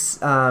get this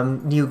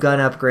new gun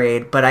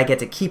upgrade, but I get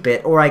to keep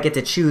it, or I get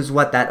to choose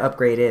what that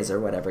upgrade is or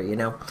whatever,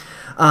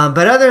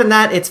 But other than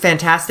that, it's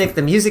fantastic.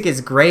 The music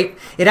is great.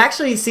 It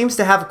actually seems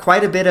to have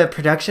quite a bit of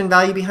production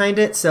value behind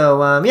it.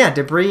 So yeah,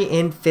 Debris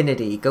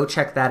Infinity. Go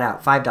check that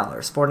out. $5,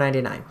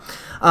 $4.99.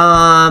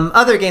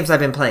 Other games I've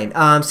been playing.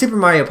 Super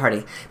Mario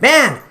Party.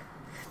 Man,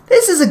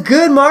 this is a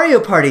good Mario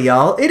Party,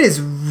 y'all. It is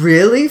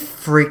really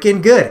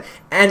freaking good.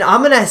 And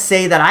I'm going to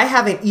say that I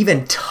haven't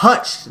even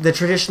touched the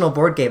traditional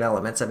board game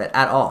elements of it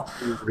at all.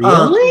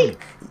 Really?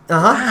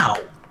 Wow.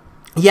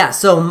 Yeah,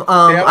 so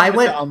I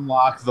went to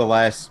unlock the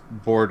last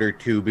board or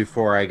two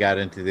before I got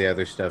into the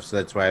other stuff, so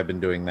that's why I've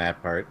been doing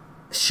that part.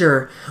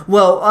 Sure.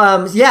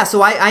 Well, yeah,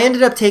 so I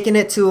ended up taking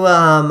it to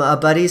a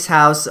buddy's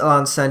house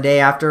on Sunday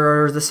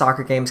after the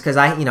soccer games, because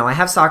I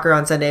have soccer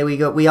on Sunday.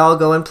 We all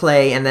go and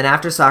play, and then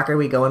after soccer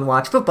we go and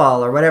watch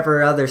football or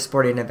whatever other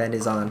sporting event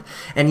is on,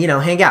 and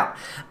hang out.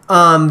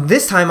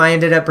 This time I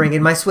ended up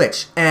bringing my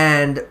Switch,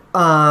 and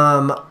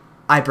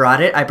I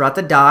brought it. I brought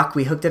the dock.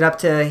 We hooked it up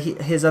to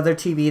his other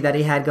TV that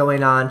he had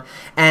going on,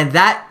 and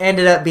that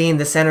ended up being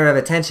the center of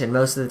attention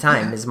most of the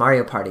time. Is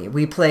Mario Party.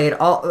 We played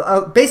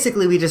all.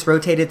 Basically, we just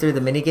rotated through the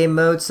minigame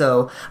mode.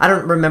 So I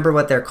don't remember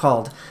what they're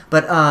called,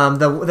 but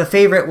the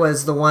favorite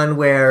was the one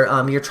where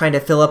you're trying to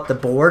fill up the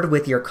board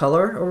with your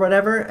color or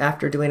whatever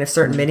after doing a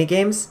certain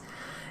minigames.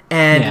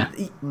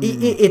 And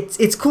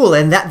it's cool,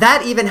 and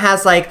that even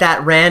has like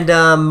that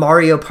random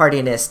Mario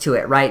Party-ness to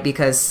it, right?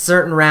 Because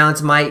certain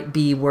rounds might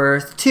be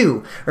worth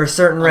 2, or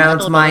certain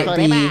rounds might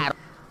be...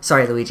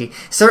 Sorry, Luigi.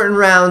 Certain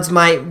rounds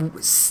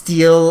might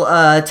steal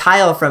a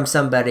tile from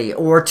somebody,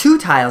 or 2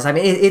 tiles. I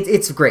mean,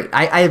 it's great.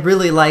 I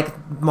really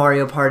like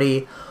Mario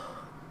Party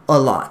a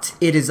lot.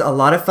 It is a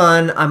lot of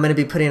fun. I'm going to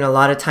be putting a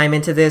lot of time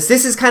into this.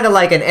 This is kind of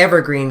like an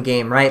evergreen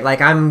game, right?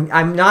 Like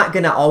I'm not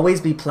going to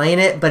always be playing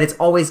it, but it's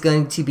always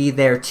going to be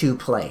there to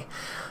play.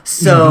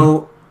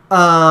 So,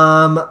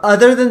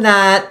 other than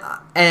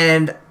that,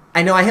 and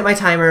I know I hit my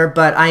timer,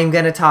 but I'm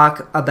going to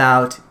talk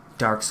about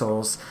Dark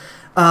Souls.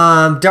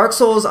 Dark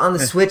Souls on the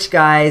Switch,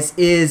 guys,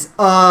 is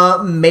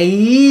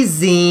amazing.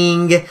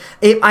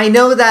 I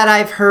know that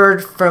I've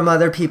heard from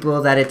other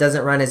people that it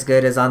doesn't run as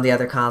good as on the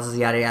other consoles,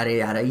 yada, yada,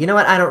 yada. You know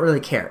what? I don't really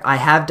care. I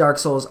have Dark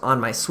Souls on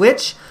my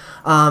Switch.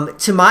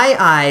 To my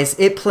eyes,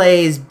 it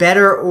plays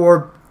better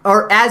or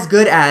as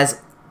good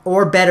as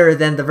or better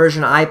than the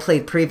version I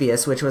played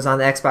previous, which was on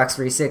the Xbox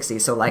 360.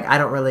 So like I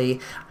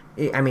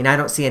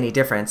don't see any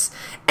difference.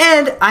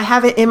 And I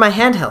have it in my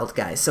handheld,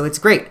 guys, so it's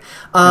great.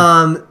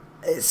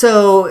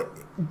 So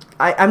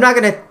I'm not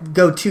going to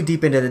go too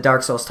deep into the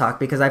Dark Souls talk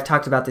because I've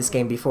talked about this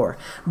game before.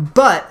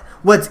 But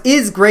what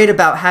is great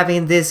about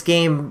having this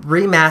game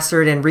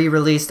remastered and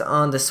re-released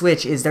on the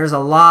Switch is there's a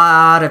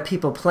lot of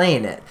people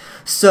playing it.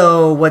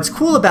 So what's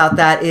cool about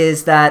that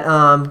is that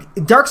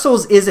Dark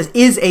Souls is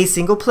a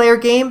single-player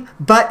game,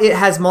 but it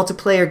has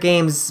multiplayer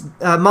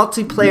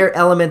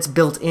elements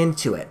built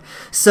into it.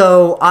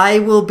 So I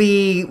will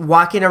be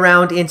walking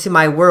around into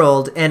my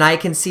world, and I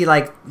can see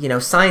like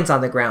signs on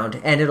the ground,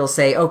 and it'll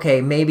say,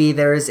 okay, maybe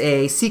there's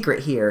a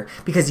secret here,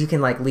 because you can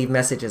like leave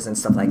messages and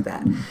stuff like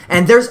that.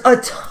 And there's a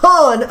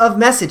ton of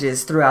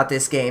messages throughout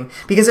this game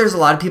because there's a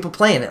lot of people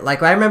playing it.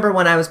 Like I remember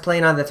when I was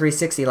playing on the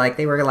 360, like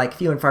they were like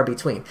few and far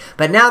between.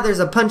 But now there's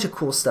a bunch of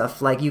cool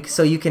stuff. Like you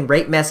can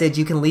rate message,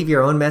 you can leave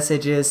your own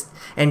messages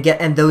and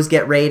those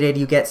get rated.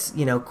 You get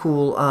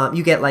cool.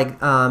 You get like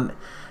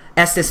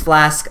Estus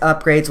Flask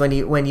upgrades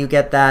when you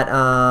get that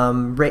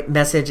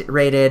message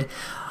rated.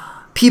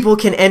 People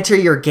can enter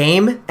your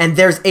game, and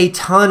there's a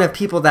ton of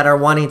people that are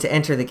wanting to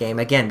enter the game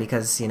again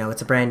because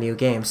it's a brand new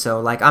game.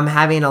 So like I'm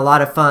having a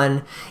lot of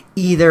fun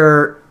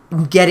either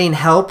getting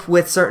help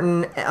with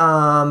certain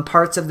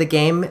parts of the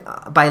game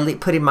by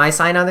putting my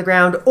sign on the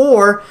ground,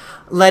 or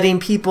letting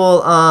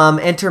people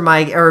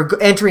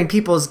entering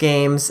people's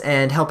games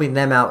and helping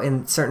them out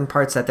in certain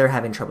parts that they're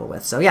having trouble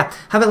with. So yeah,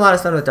 having a lot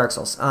of fun with Dark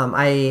Souls.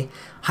 I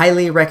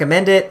highly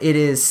recommend it. It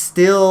is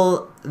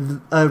still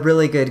a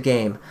really good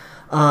game.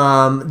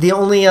 The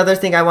only other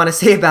thing I want to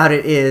say about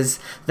it is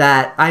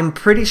that I'm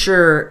pretty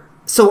sure.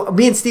 So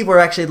me and Steve were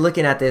actually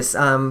looking at this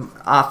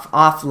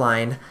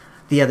offline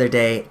the other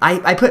day.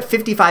 I put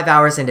 55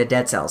 hours into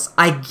Dead Cells.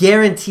 I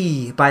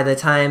guarantee by the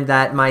time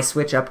that my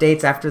Switch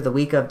updates after the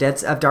week of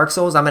Dark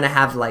Souls, I'm gonna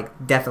have like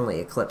definitely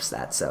eclipsed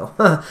that. So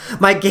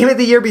my game of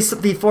the year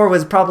before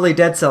was probably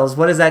Dead Cells.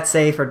 What does that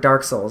say for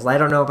Dark Souls? I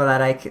don't know about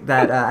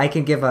that. I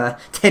can give a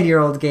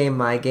 10-year-old game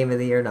my game of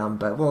the year nom,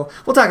 but we'll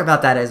talk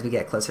about that as we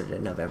get closer to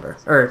November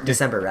or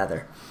December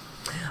rather.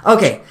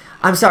 Okay,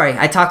 I'm sorry.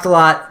 I talked a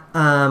lot.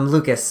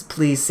 Lucas,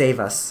 please save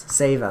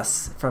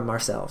us from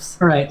ourselves.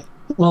 All right.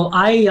 Well,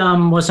 I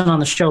wasn't on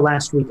the show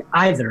last week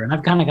either, and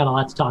I've kind of got a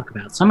lot to talk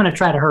about. So I'm going to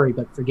try to hurry,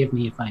 but forgive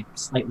me if I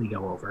slightly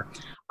go over.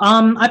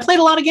 I played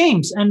a lot of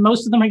games, and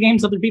most of them are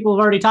games other people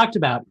have already talked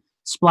about.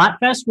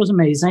 Splatfest was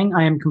amazing.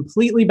 I am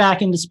completely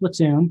back into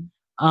Splatoon.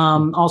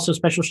 Also,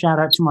 special shout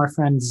out to our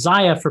friend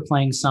Zaya for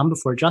playing some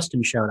before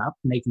Justin showed up,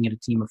 making it a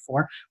team of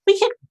 4. We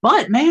kicked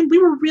butt, man. We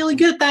were really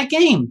good at that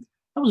game.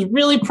 I was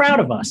really proud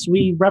of us.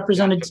 We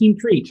represented Team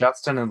Treat.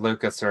 Justin and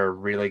Lucas are a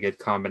really good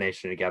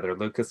combination together.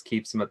 Lucas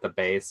keeps them at the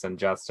base, and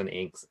Justin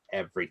inks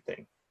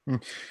everything.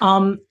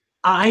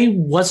 I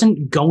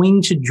wasn't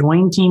going to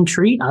join Team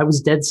Treat. I was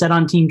dead set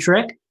on Team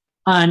Trick,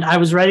 and I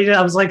was ready to.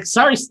 I was like,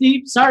 "Sorry,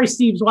 Steve. Sorry,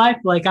 Steve's wife.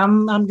 Like,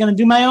 I'm gonna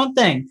do my own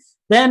thing."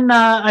 Then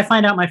I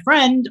find out my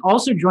friend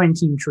also joined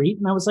Team Treat,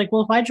 and I was like,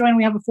 "Well, if I join,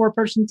 we have a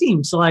 4-person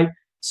team." So like,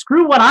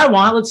 screw what I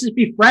want. Let's just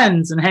be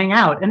friends and hang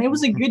out. And it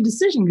was a good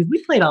decision because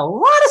we played a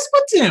lot of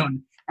Splatoon,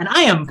 and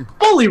I am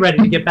fully ready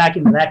to get back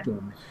into that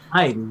game.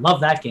 I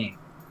love that game.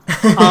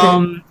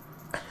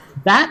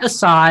 That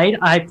aside,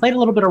 I played a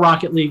little bit of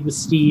Rocket League with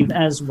Steve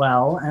as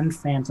well, and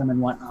Phantom and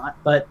whatnot,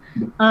 but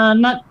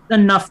not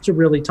enough to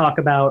really talk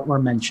about or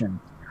mention.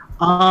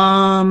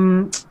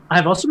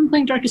 I've also been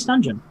playing Darkest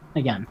Dungeon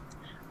again.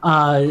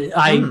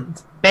 I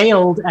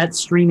failed at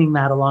streaming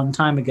that a long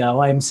time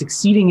ago. I am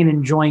succeeding in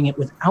enjoying it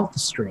without the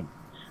stream.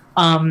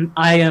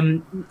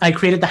 I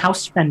created the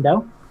house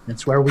Fendo.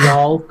 That's where we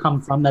all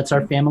come from. That's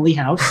our family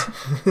house.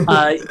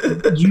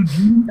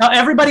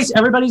 Everybody's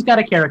got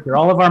a character.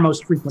 All of our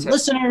most frequent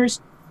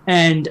listeners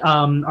and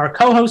our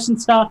co-hosts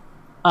and stuff.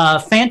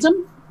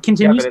 Phantom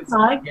continues to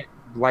die.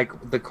 Like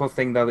the cool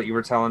thing though that you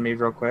were telling me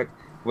real quick.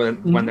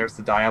 When there's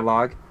the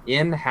dialogue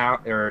in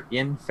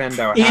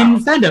Infendo house.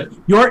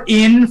 Infendo, you're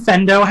in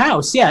Fendo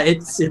house. Yeah,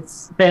 it's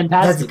fantastic.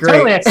 That's great.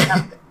 Totally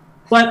accidental.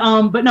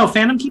 But no,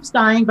 Phantom keeps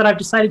dying. But I've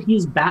decided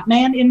he's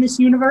Batman in this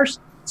universe.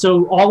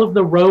 So all of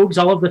the rogues,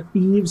 all of the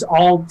thieves,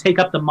 all take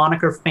up the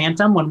moniker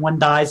Phantom. When one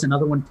dies,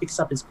 another one picks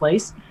up his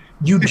place.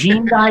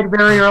 Eugene died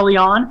very early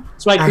on,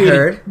 so I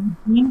created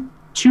Eugene.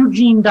 2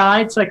 Gene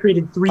died, so I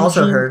created 3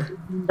 also Gene. Heard. 2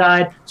 Gene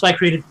died, so I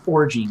created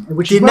 4 Gene.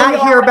 Which Did not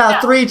hear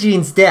about 3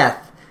 Gene's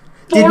death.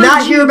 Did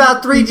not hear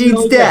about 3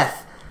 Gene's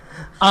death.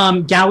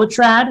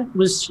 Galatrad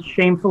was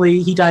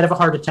shamefully, he died of a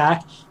heart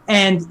attack.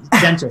 And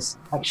Gentis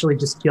actually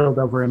just killed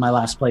over in my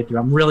last playthrough.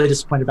 I'm really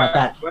disappointed about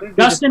that.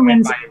 Justin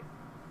wins.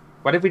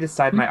 What did we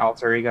decide my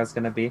alter ego is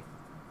going to be?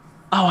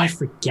 Oh, I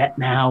forget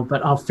now,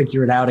 but I'll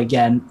figure it out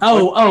again.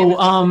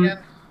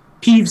 Peeves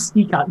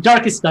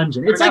Darkest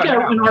Dungeon. It's like an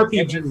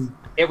RPG.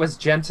 It was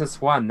Gentis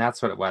 1,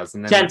 that's what it was.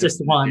 And then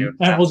Gentis 1.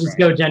 And we'll just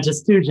go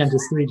Gentis 2,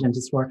 Gentis 3,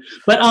 Gentis 4.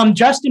 But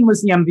Justin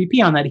was the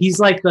MVP on that. He's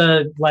like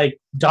the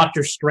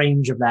Doctor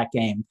Strange of that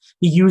game.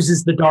 He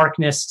uses the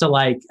darkness to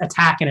like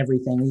attack and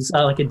everything. He's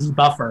like a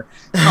debuffer.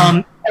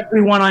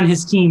 everyone on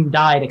his team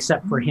died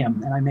except for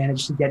him, and I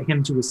managed to get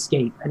him to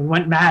escape. And he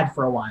went mad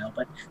for a while,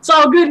 but it's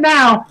all good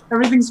now.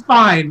 Everything's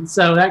fine.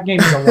 So that game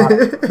is a lot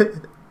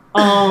of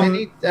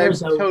I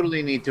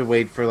totally need to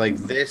wait for like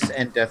this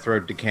and Death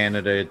Road to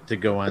Canada to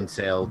go on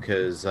sale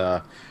because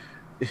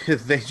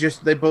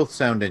they both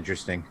sound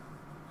interesting.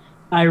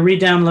 I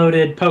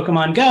re-downloaded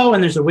Pokemon Go,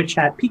 and there's a Witch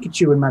Hat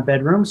Pikachu in my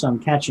bedroom, so I'm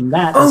catching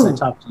that as I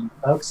talk to you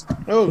folks.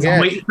 Oh, yeah.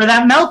 I'm waiting for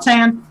that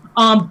Meltan.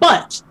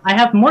 But I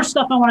have more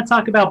stuff I want to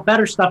talk about,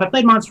 better stuff. I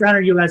played Monster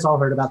Hunter. You guys all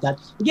heard about that.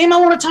 The game I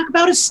want to talk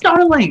about is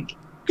Starlink,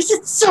 because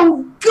it's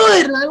so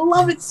good, and I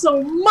love it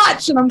so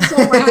much, and I'm so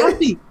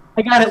happy.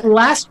 I got it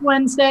last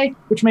Wednesday,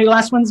 which made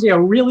last Wednesday a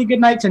really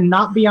good night to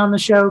not be on the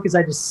show, because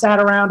I just sat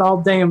around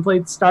all day and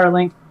played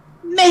Starlink.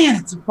 Man,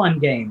 it's a fun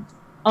game.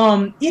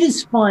 It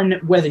is fun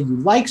whether you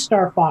like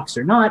Star Fox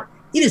or not.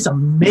 It is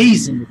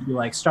amazing if you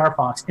like Star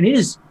Fox, and it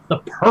is the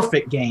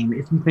perfect game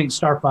if you think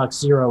Star Fox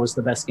Zero is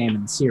the best game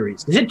in the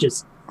series, because it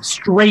just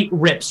straight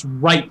rips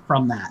right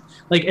from that.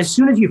 Like, as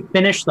soon as you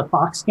finish the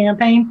Fox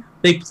campaign,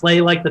 they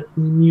play like the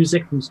theme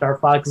music from Star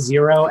Fox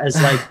Zero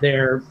as like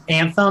their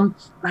anthem,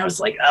 and I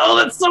was like, oh,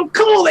 that's so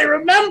cool, they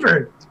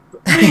remembered.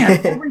 But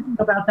man, everything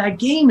about that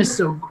game is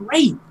so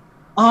great.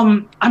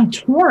 I'm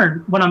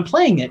torn when I'm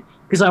playing it,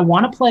 because I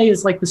want to play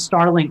as like the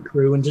Starlink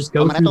crew and just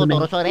go through the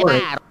main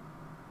story.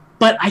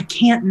 But I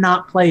can't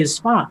not play as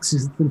Fox.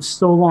 It's been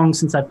so long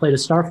since I played a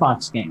Star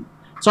Fox game.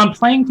 So I'm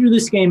playing through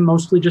this game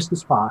mostly just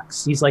as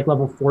Fox. He's like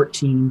level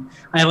 14.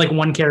 I have like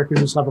one character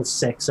who's level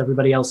 6.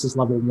 Everybody else is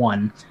level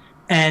 1.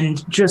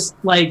 And just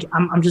like,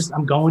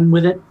 I'm going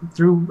with it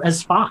through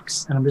as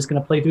Fox. And I'm just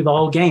going to play through the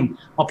whole game.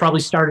 I'll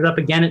probably start it up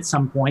again at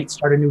some point,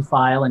 start a new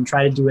file, and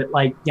try to do it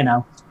like, you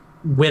know,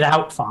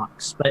 without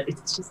Fox. But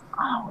it's just,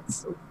 oh, it's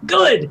so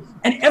good.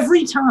 And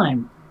every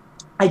time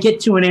I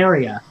get to an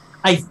area,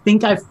 I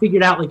think I've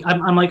figured out, like,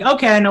 I'm like,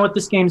 okay, I know what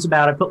this game's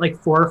about. I put like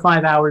 4 or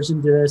 5 hours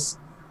into this.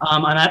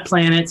 I'm at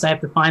planets. I have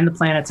to find the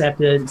planets. I have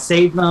to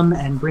save them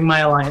and bring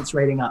my alliance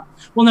rating up.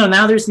 Well, no,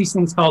 now there's these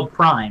things called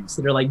primes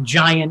that are like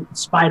giant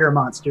spider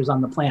monsters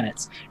on the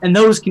planets. And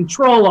those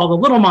control all the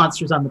little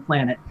monsters on the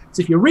planet.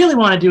 So if you really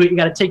want to do it, you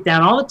got to take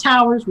down all the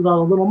towers with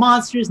all the little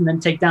monsters and then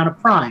take down a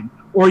prime.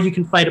 Or you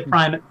can fight a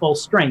prime at full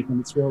strength,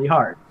 and it's really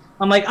hard.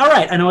 I'm like, all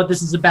right, I know what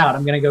this is about.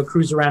 I'm going to go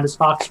cruise around as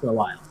Fox for a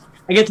while.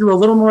 I get through a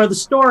little more of the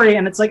story,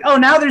 and it's like, oh,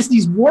 now there's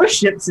these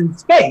warships in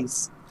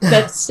space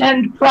that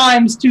send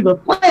primes to the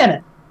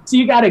planet. So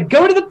you got to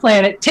go to the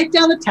planet, take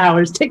down the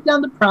towers, take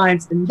down the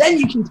primes, and then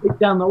you can take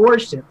down the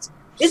warships.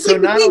 It's so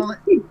like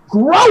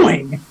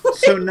growing.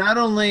 So not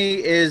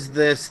only is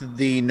this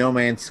the No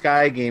Man's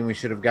Sky game we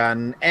should have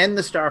gotten, and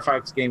the Star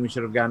Fox game we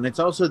should have gotten, it's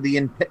also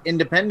the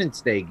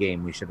Independence Day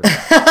game we should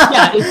have gotten.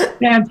 Yeah, it's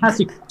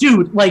fantastic.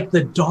 Dude, like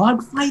the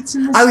dog fights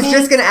in this I was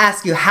just going to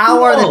ask you,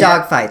 how are the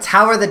dog fights?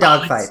 How are the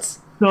dog fights?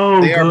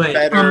 So they good. are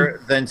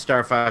better than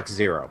Star Fox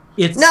Zero.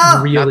 It's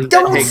no, really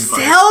don't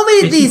tell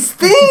me these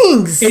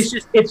things.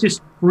 It's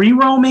just free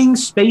roaming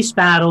space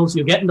battles.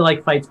 You'll get into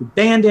like fights with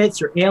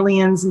bandits or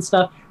aliens and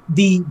stuff.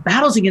 The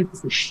battles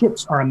against the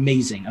ships are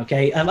amazing.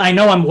 Okay, I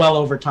know I'm well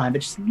over time,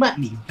 but just let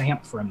me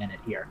vamp for a minute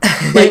here.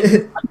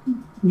 Like,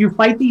 you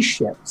fight these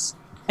ships,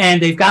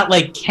 and they've got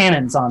like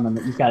cannons on them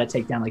that you've got to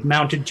take down, like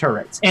mounted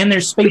turrets, and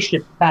there's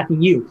spaceships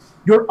attacking you.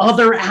 Your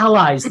other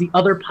allies, the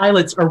other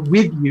pilots, are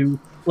with you,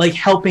 like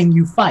helping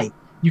you fight.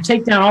 You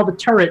take down all the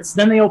turrets,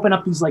 then they open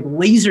up these like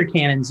laser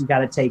cannons you got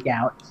to take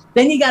out.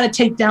 Then you got to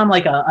take down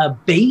like a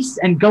base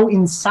and go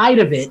inside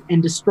of it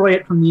and destroy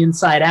it from the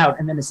inside out,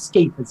 and then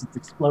escape as it's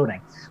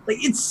exploding. Like,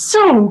 it's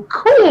so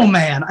cool,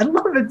 man. I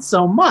love it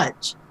so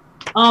much.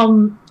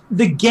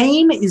 The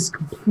game is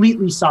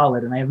completely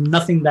solid, and I have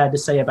nothing bad to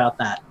say about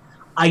that.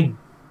 I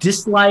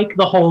dislike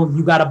the whole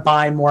you got to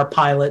buy more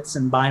pilots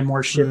and buy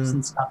more ships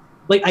and stuff.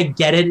 Like, I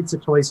get it. It's a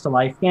Toys to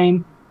Life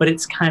game. But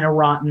it's kind of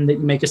rotten that you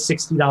make a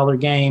 $60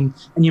 game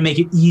and you make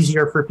it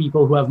easier for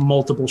people who have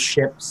multiple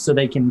ships so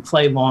they can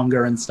play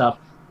longer and stuff.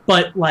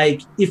 But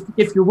like,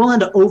 if you're willing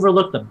to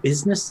overlook the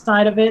business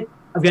side of it,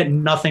 I've got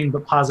nothing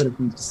but positive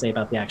things to say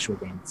about the actual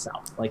game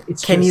itself. Like,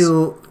 it's can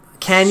you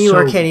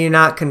or can you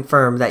not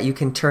confirm that you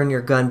can turn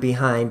your gun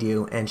behind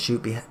you and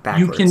shoot backwards?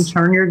 You can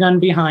turn your gun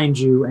behind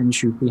you and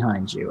shoot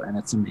behind you, and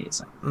it's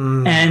amazing.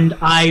 And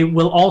I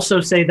will also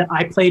say that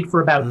I played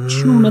for about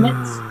 2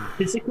 minutes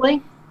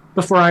physically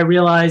before I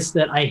realized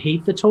that I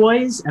hate the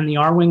toys, and the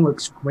R-Wing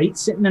looks great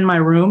sitting in my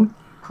room,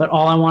 but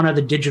all I want are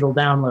the digital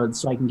downloads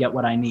so I can get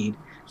what I need.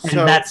 And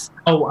that's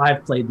how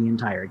I've played the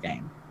entire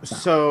game.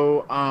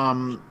 So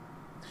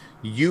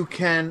you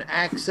can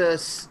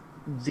access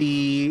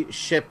the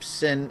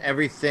ships and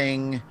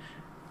everything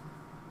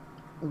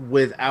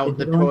without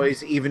the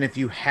toys, even if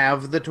you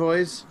have the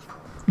toys?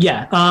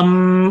 Yeah.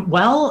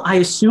 Well, I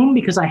assume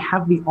because I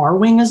have the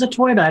R-Wing as a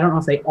toy, but I don't know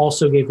if they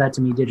also gave that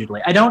to me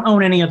digitally. I don't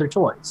own any other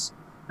toys.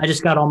 I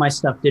just got all my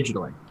stuff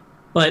digitally.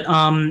 But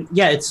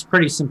yeah, it's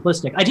pretty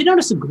simplistic. I did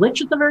notice a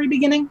glitch at the very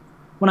beginning.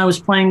 When I was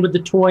playing with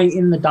the toy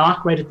in the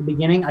dock right at the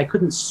beginning, I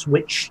couldn't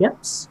switch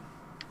ships.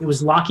 It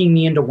was locking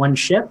me into one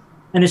ship.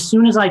 And as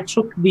soon as I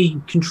took the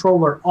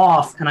controller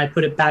off and I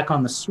put it back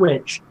on the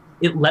Switch,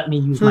 it let me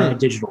use my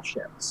digital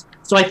ships.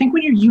 So I think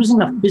when you're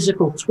using a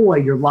physical toy,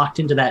 you're locked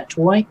into that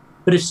toy.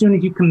 But as soon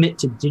as you commit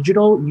to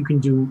digital, you can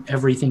do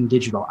everything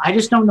digital. I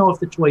just don't know if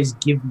the toys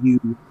give you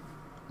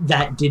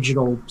that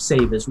digital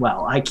save as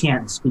well. I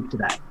can't speak to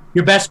that.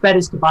 Your best bet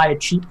is to buy a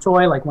cheap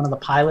toy, like one of the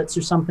pilots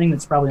or something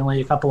that's probably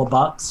only a couple of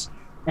bucks,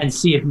 and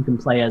see if you can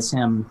play as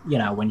him, you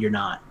know, when you're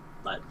not.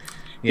 But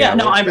yeah,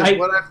 no,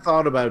 what I've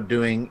thought about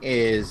doing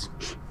is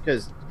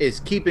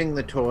keeping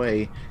the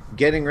toy,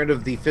 getting rid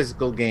of the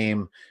physical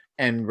game,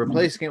 and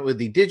replacing it with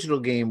the digital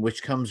game,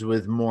 which comes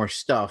with more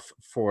stuff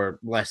for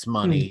less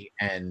money,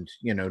 and,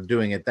 you know,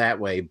 doing it that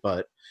way.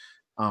 But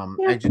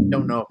I just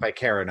don't know if I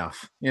care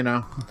enough, you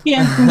know?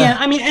 Yeah.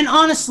 I mean, and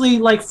honestly,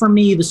 like, for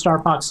me, the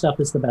Star Fox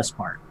stuff is the best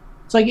part.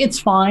 It's like, it's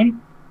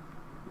fine.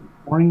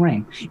 Pouring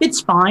rain. It's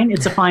fine.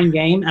 It's a fine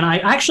game, and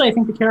I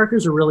think the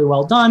characters are really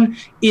well done.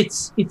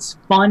 It's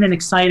fun and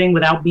exciting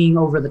without being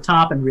over the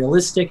top and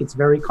realistic. It's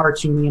very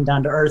cartoony and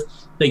down to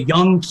earth. The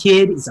young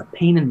kid is a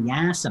pain in the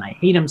ass, and I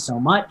hate him so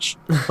much.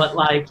 But,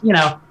 like, you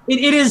know,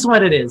 it is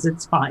what it is.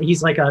 It's fine.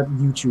 He's like a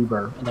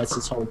YouTuber, and that's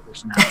his whole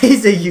personality.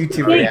 He's a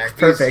YouTuber. Yeah,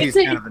 perfect. He's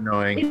kind of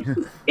annoying.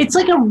 It's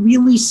like a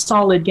really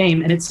solid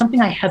game, and it's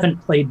something I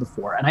haven't played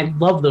before, and I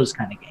love those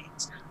kind of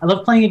games. I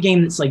love playing a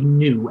game that's like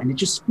new, and it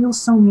just feels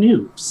so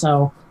new.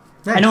 So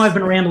nice. I know I've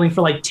been rambling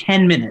for like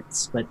 10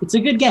 minutes, but it's a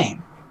good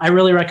game. I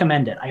really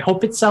recommend it. I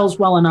hope it sells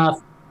well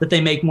enough that they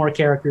make more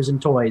characters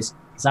and toys,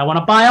 because I want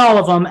to buy all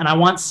of them, and I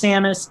want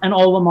Samus and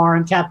Olimar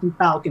and Captain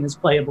Falcon as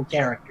playable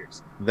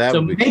characters.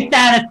 So make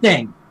that a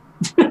thing.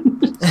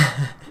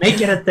 Make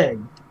it a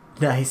thing.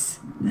 Nice.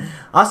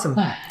 Awesome.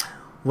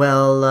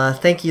 Well,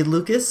 thank you,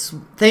 Lucas.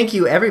 Thank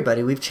you,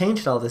 everybody. We've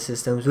changed all the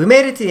systems. We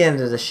made it to the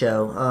end of the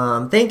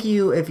show. Thank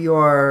you if you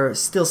are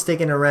still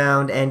sticking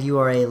around and you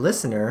are a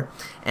listener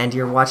and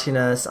you're watching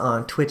us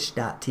on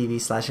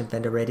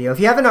twitch.tv/Infendo Radio. If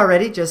you haven't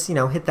already, just, you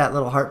know, hit that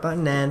little heart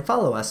button and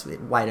follow us.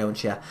 Why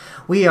don't you?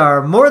 We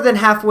are more than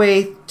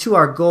halfway to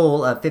our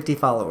goal of 50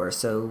 followers,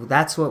 so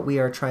that's what we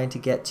are trying to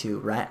get to,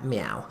 right?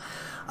 Meow.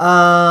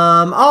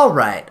 All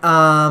right.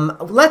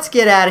 Let's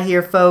get out of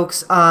here,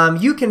 folks.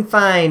 You can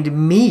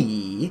find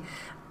me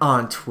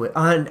on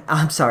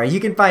you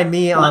can find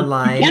me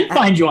online. I can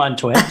find you on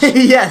Twitch.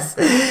 Yes.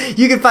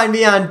 You can find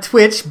me on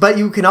Twitch, but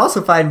you can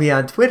also find me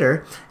on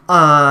Twitter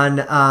on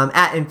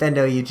at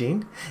Infendo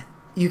Eugene.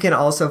 You can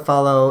also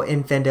follow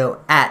Infendo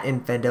at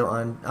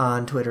Infendo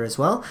on Twitter as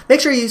well.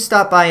 Make sure you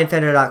stop by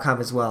infendo.com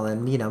as well,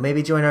 and, you know,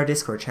 maybe join our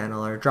Discord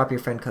channel or drop your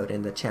friend code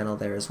in the channel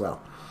there as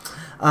well.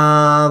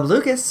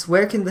 Lucas,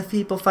 where can the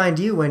people find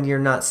you when you're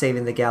not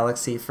saving the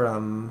galaxy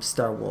from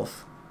Star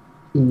Wolf?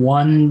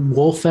 One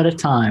wolf at a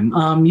time.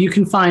 You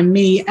can find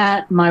me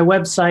at my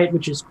website,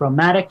 which is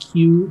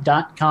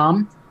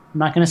chromatichue.com. I'm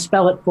not going to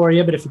spell it for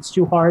you, but if it's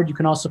too hard, you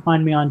can also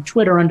find me on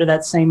Twitter under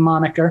that same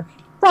moniker.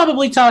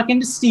 Probably talking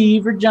to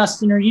Steve or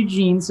Justin or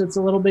Eugene, so it's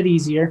a little bit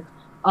easier.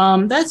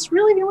 That's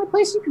really the only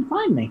place you can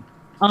find me.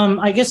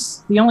 I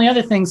guess the only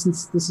other thing,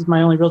 since this is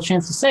my only real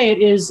chance to say it,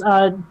 is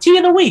Tea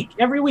of the Week.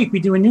 Every week we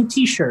do a new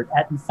T-shirt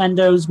at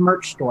Infendo's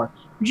merch store,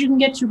 which you can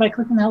get to by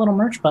clicking that little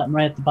merch button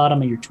right at the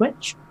bottom of your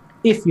Twitch,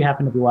 if you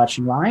happen to be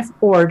watching live,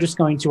 or just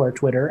going to our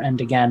Twitter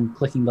and, again,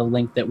 clicking the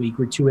link that we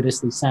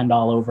gratuitously send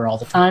all over all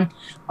the time.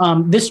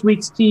 This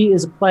week's tea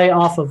is a play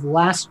off of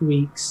last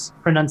week's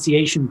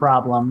pronunciation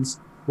problems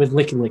with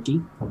Licky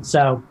Licky.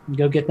 So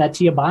go get that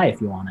tea a buy if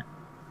you want it.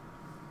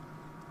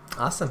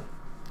 Awesome.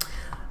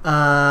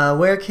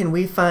 Where can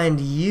we find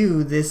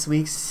you this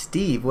week,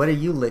 Steve? What are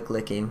you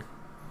licking?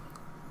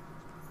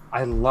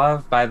 I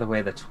love, by the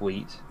way, the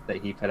tweet that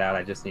he put out.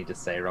 I just need to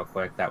say real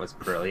quick, that was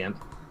brilliant.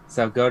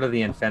 So go to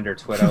the Infender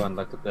Twitto and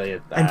look at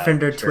the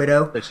Infender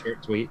Twitto. The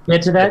shirt tweet.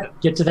 Get to that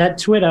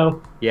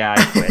Twitto. Yeah,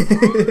 I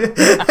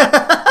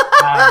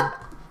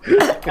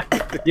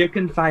quit. You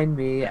can find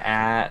me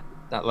at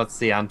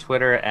on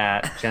Twitter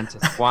at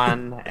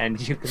Gentis1,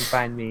 and you can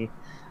find me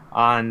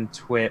on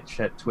Twitch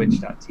at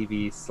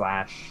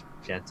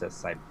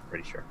twitch.tv/Gentis, I'm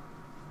pretty sure.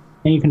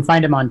 And you can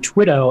find him on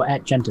Twitto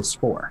at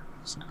Gentis4.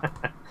 So.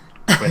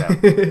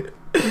 Twitto.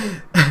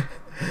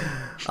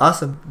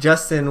 Awesome.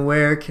 Justin,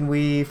 where can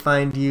we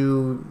find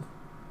you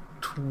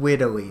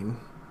twittering?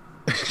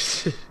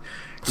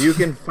 You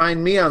can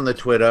find me on the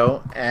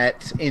Twitto at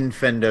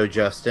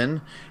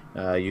InfendoJustin.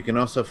 You can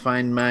also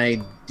find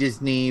my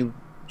Disney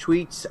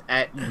tweets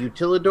at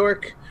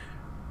Utilidork.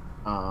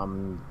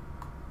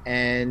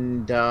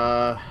 And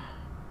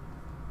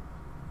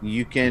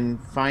you can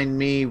find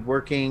me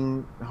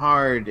working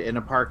hard in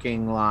a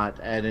parking lot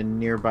at a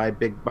nearby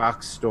big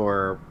box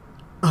store.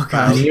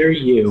 Okay. Near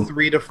you.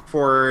 3 to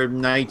 4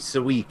 nights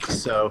a week.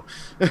 So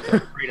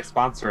free to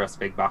sponsor us,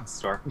 big box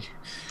store.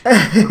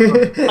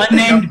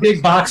 Unnamed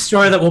big box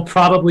store that will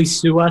probably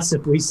sue us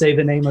if we say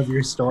the name of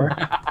your store.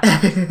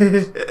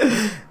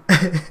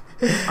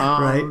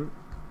 Right.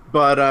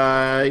 But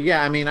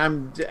yeah, I mean,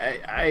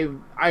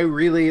 I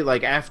really,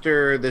 like,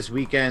 after this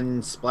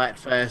weekend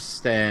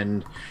Splatfest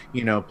and,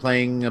 you know,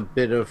 playing a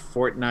bit of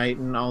Fortnite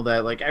and all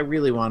that, like, I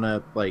really want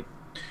to, like,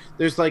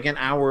 there's like an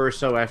hour or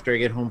so after I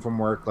get home from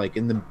work, like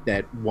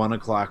at 1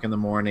 o'clock in the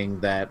morning,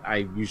 that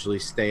I usually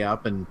stay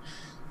up and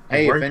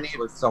hey, if any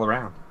still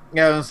around.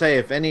 Yeah, I was gonna say,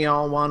 if any of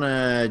y'all want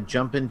to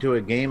jump into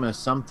a game of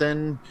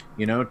something,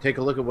 take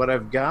a look at what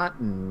I've got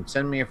and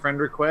send me a friend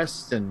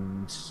request,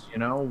 and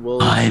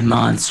we'll. I'm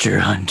Monster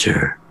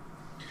Hunter.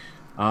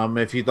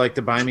 If you'd like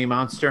to buy me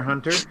Monster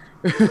Hunter,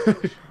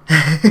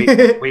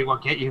 we will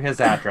get you his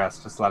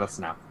address. Just let us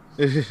know.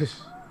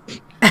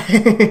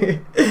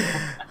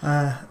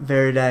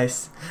 Very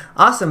nice.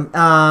 Awesome.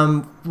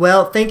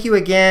 Well, thank you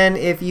again.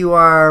 If you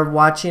are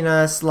watching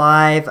us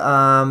live,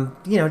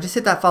 just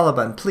hit that follow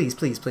button. Please,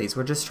 please, please.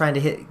 We're just trying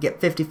to get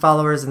 50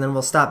 followers, and then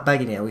we'll stop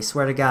bugging you. We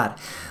swear to God.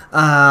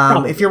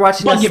 If you're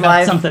watching us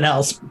live, something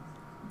else.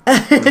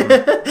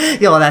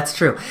 Yeah, well, that's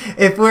true.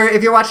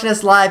 If you're watching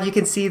us live, you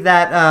can see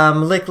that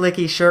Lick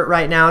Licky shirt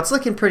right now. It's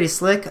looking pretty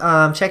slick.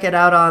 Check it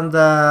out on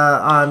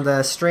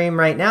the stream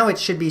right now. It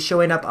should be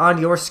showing up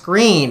on your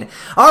screen.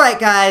 All right,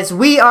 guys,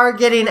 we are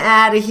getting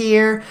out of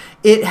here.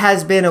 It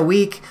has been a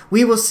week.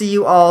 We will see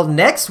you all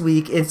next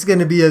week. It's going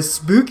to be a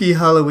spooky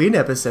Halloween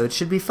episode.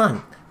 Should be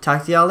fun.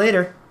 Talk to y'all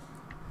later.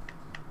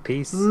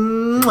 Peace.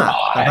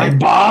 Bye.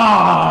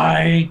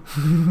 Bye.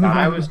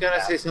 I was gonna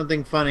say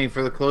something funny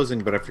for the closing,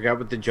 but I forgot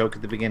what the joke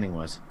at the beginning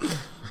was.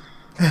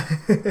 I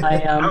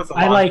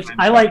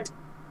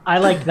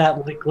liked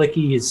that Lick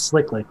Licky is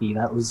Slick Licky.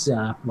 That was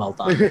well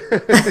done.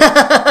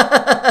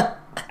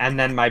 And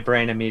then my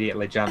brain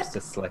immediately jumps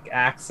to Slick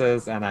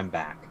Axes, and I'm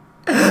back.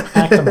 All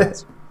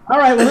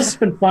right, well, this has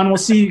been fun. We'll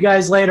see you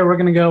guys later. We're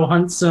gonna go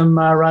hunt some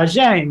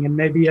Rajang and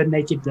maybe a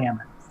naked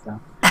gamut.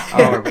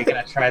 Oh, are we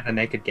going to try the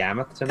Naked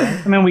Gammoth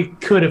tonight? I mean, we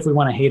could if we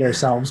want to hate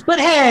ourselves. But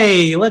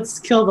hey, let's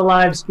kill the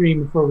live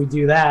stream before we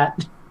do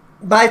that.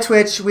 Bye,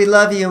 Twitch. We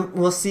love you.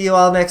 We'll see you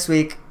all next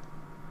week.